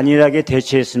정부는 안일하게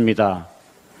대처했습니다.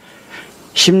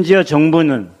 심지어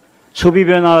정부는 소비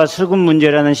변화와 수급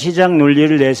문제라는 시장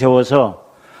논리를 내세워서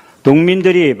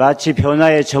농민들이 마치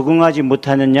변화에 적응하지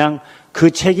못하는 양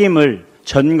그 책임을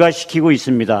전가시키고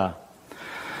있습니다.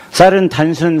 쌀은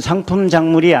단순 상품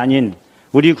작물이 아닌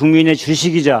우리 국민의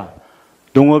주식이자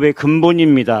농업의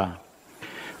근본입니다.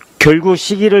 결국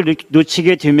시기를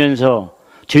놓치게 되면서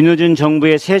뒤늦은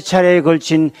정부의 세 차례에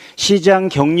걸친 시장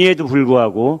격리에도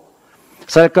불구하고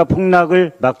쌀값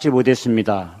폭락을 막지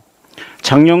못했습니다.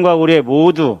 작년과 올해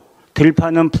모두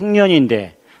들판은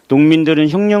풍년인데 농민들은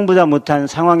흉년보다 못한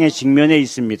상황에 직면해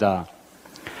있습니다.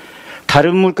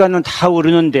 다른 물가는 다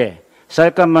오르는데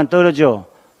쌀값만 떨어져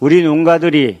우리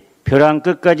농가들이 벼랑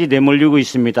끝까지 내몰리고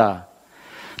있습니다.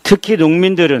 특히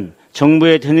농민들은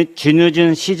정부의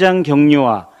뒤늦은 시장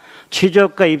격리와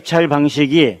최저가 입찰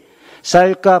방식이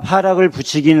쌀값 하락을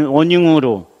부추기는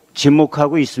원인으로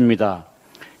지목하고 있습니다.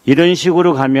 이런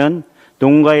식으로 가면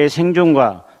농가의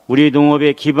생존과 우리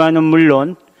농업의 기반은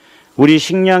물론 우리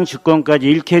식량 주권까지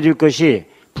잃게 될 것이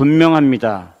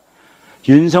분명합니다.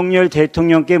 윤석열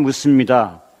대통령께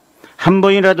묻습니다. 한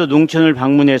번이라도 농촌을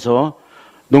방문해서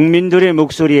농민들의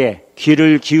목소리에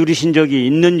귀를 기울이신 적이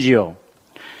있는지요?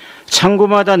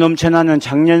 창고마다 넘쳐나는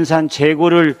작년산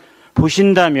재고를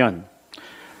보신다면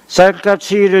쌀값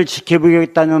추이를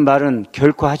지켜보겠다는 말은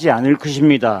결코 하지 않을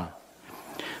것입니다.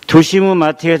 도심의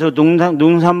마트에서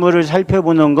농산물을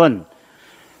살펴보는 건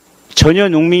전혀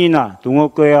농민이나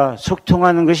농업과야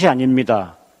소통하는 것이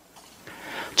아닙니다.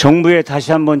 정부에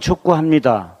다시 한번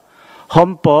촉구합니다.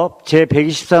 헌법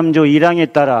제123조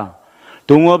 1항에 따라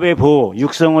농업의 보호,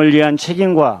 육성을 위한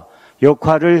책임과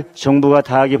역할을 정부가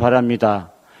다하기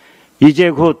바랍니다. 이제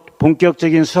곧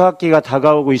본격적인 수확기가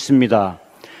다가오고 있습니다.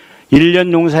 1년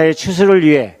농사의 추수를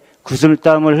위해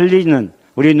구슬땀을 흘리는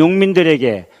우리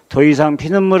농민들에게 더 이상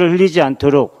피눈물을 흘리지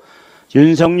않도록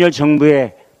윤석열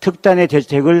정부의 특단의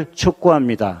대책을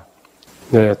촉구합니다.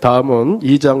 네, 다음은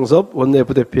이장섭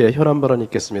원내부대표의 현안 발언이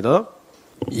있겠습니다.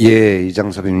 예,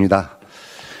 이장섭입니다.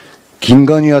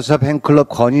 김건희 여사 팬클럽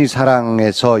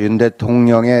건희사랑에서 윤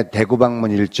대통령의 대구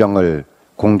방문 일정을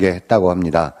공개했다고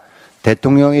합니다.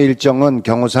 대통령의 일정은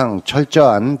경호상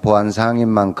철저한 보안 사항인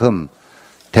만큼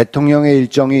대통령의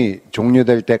일정이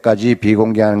종료될 때까지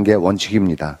비공개하는 게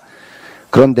원칙입니다.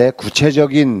 그런데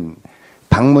구체적인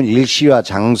방문 일시와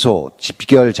장소,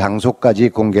 집결 장소까지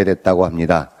공개됐다고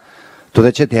합니다.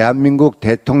 도대체 대한민국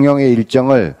대통령의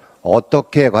일정을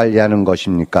어떻게 관리하는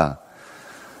것입니까?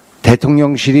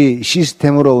 대통령실이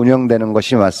시스템으로 운영되는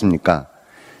것이 맞습니까?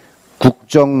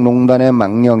 국정농단의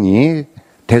망령이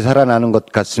되살아나는 것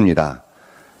같습니다.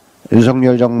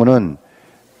 윤석열 정부는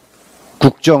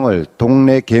국정을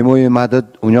동네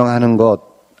계모임하듯 운영하는 것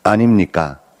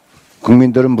아닙니까?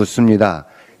 국민들은 묻습니다.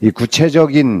 이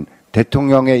구체적인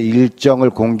대통령의 일정을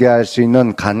공개할 수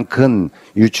있는 간 큰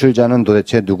유출자는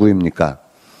도대체 누구입니까?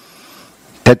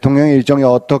 대통령의 일정이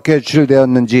어떻게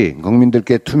유출되었는지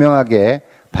국민들께 투명하게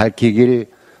밝히길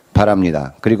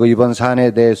바랍니다. 그리고 이번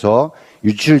사안에 대해서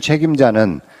유출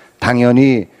책임자는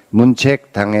당연히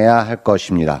문책당해야 할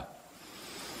것입니다.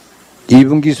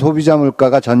 2분기 소비자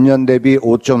물가가 전년 대비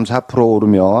 5.4%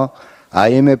 오르며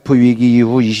IMF 위기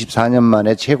이후 24년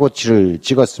만에 최고치를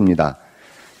찍었습니다.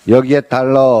 여기에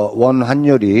달러 원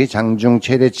환율이 장중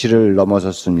최대치를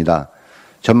넘어섰습니다.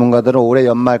 전문가들은 올해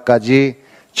연말까지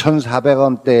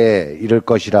 1,400원대에 이를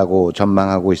것이라고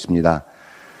전망하고 있습니다.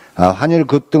 환율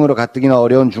급등으로 가뜩이나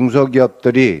어려운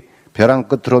중소기업들이 벼랑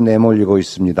끝으로 내몰리고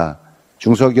있습니다.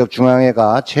 중소기업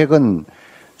중앙회가 최근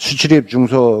수출입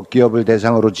중소기업을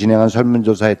대상으로 진행한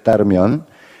설문조사에 따르면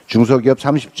중소기업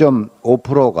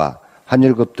 30.5%가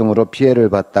환율 급등으로 피해를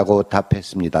봤다고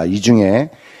답했습니다. 이 중에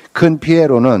큰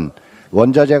피해로는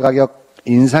원자재 가격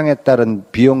인상에 따른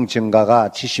비용 증가가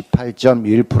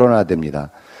 78.1%나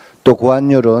됩니다. 또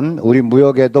고환율은 우리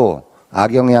무역에도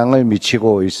악영향을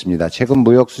미치고 있습니다. 최근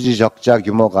무역 수지 적자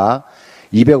규모가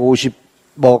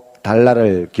 250억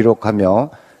달러를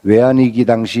기록하며 외환위기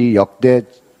당시 역대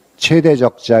최대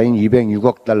적자인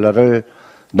 206억 달러를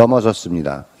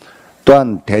넘어섰습니다.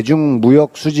 또한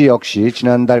대중무역 수지 역시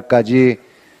지난달까지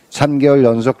 3개월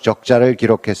연속 적자를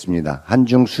기록했습니다.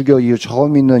 한중 수교 이후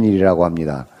처음 있는 일이라고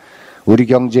합니다. 우리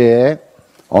경제에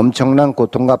엄청난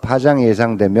고통과 파장이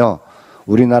예상되며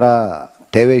우리나라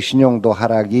대외 신용도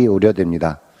하락이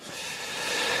우려됩니다.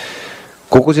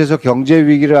 곳곳에서 경제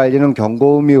위기를 알리는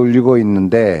경고음이 울리고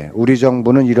있는데 우리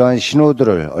정부는 이러한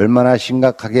신호들을 얼마나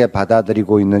심각하게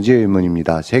받아들이고 있는지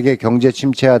의문입니다. 세계 경제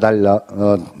침체와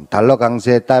달러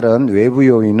강세에 따른 외부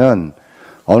요인은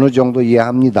어느 정도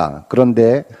이해합니다.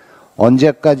 그런데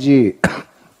언제까지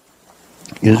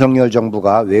윤석열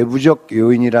정부가 외부적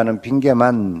요인이라는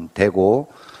핑계만 대고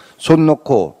손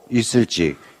놓고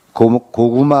있을지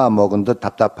고구마 먹은 듯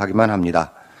답답하기만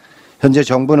합니다. 현재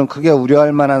정부는 크게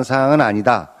우려할 만한 사항은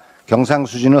아니다.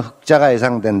 경상수지는 흑자가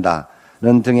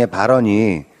예상된다는 등의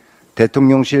발언이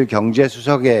대통령실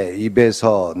경제수석의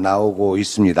입에서 나오고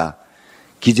있습니다.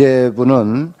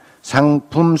 기재부는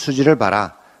상품 수지를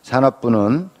봐라.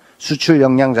 산업부는 수출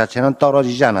역량 자체는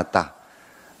떨어지지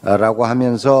않았다라고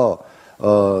하면서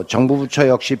정부 부처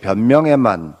역시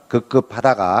변명에만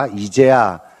급급하다가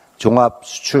이제야 종합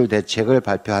수출 대책을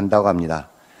발표한다고 합니다.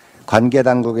 관계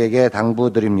당국에게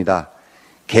당부드립니다.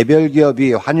 개별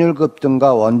기업이 환율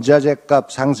급등과 원자재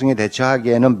값 상승에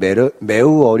대처하기에는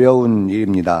매우 어려운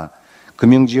일입니다.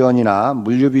 금융 지원이나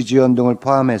물류비 지원 등을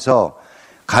포함해서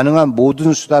가능한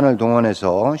모든 수단을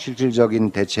동원해서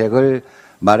실질적인 대책을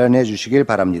마련해 주시길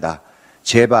바랍니다.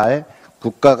 제발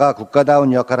국가가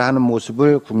국가다운 역할을 하는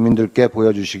모습을 국민들께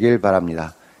보여주시길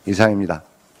바랍니다. 이상입니다.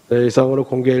 네, 이상으로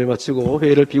공개를 마치고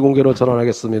회의를 비공개로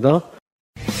전환하겠습니다.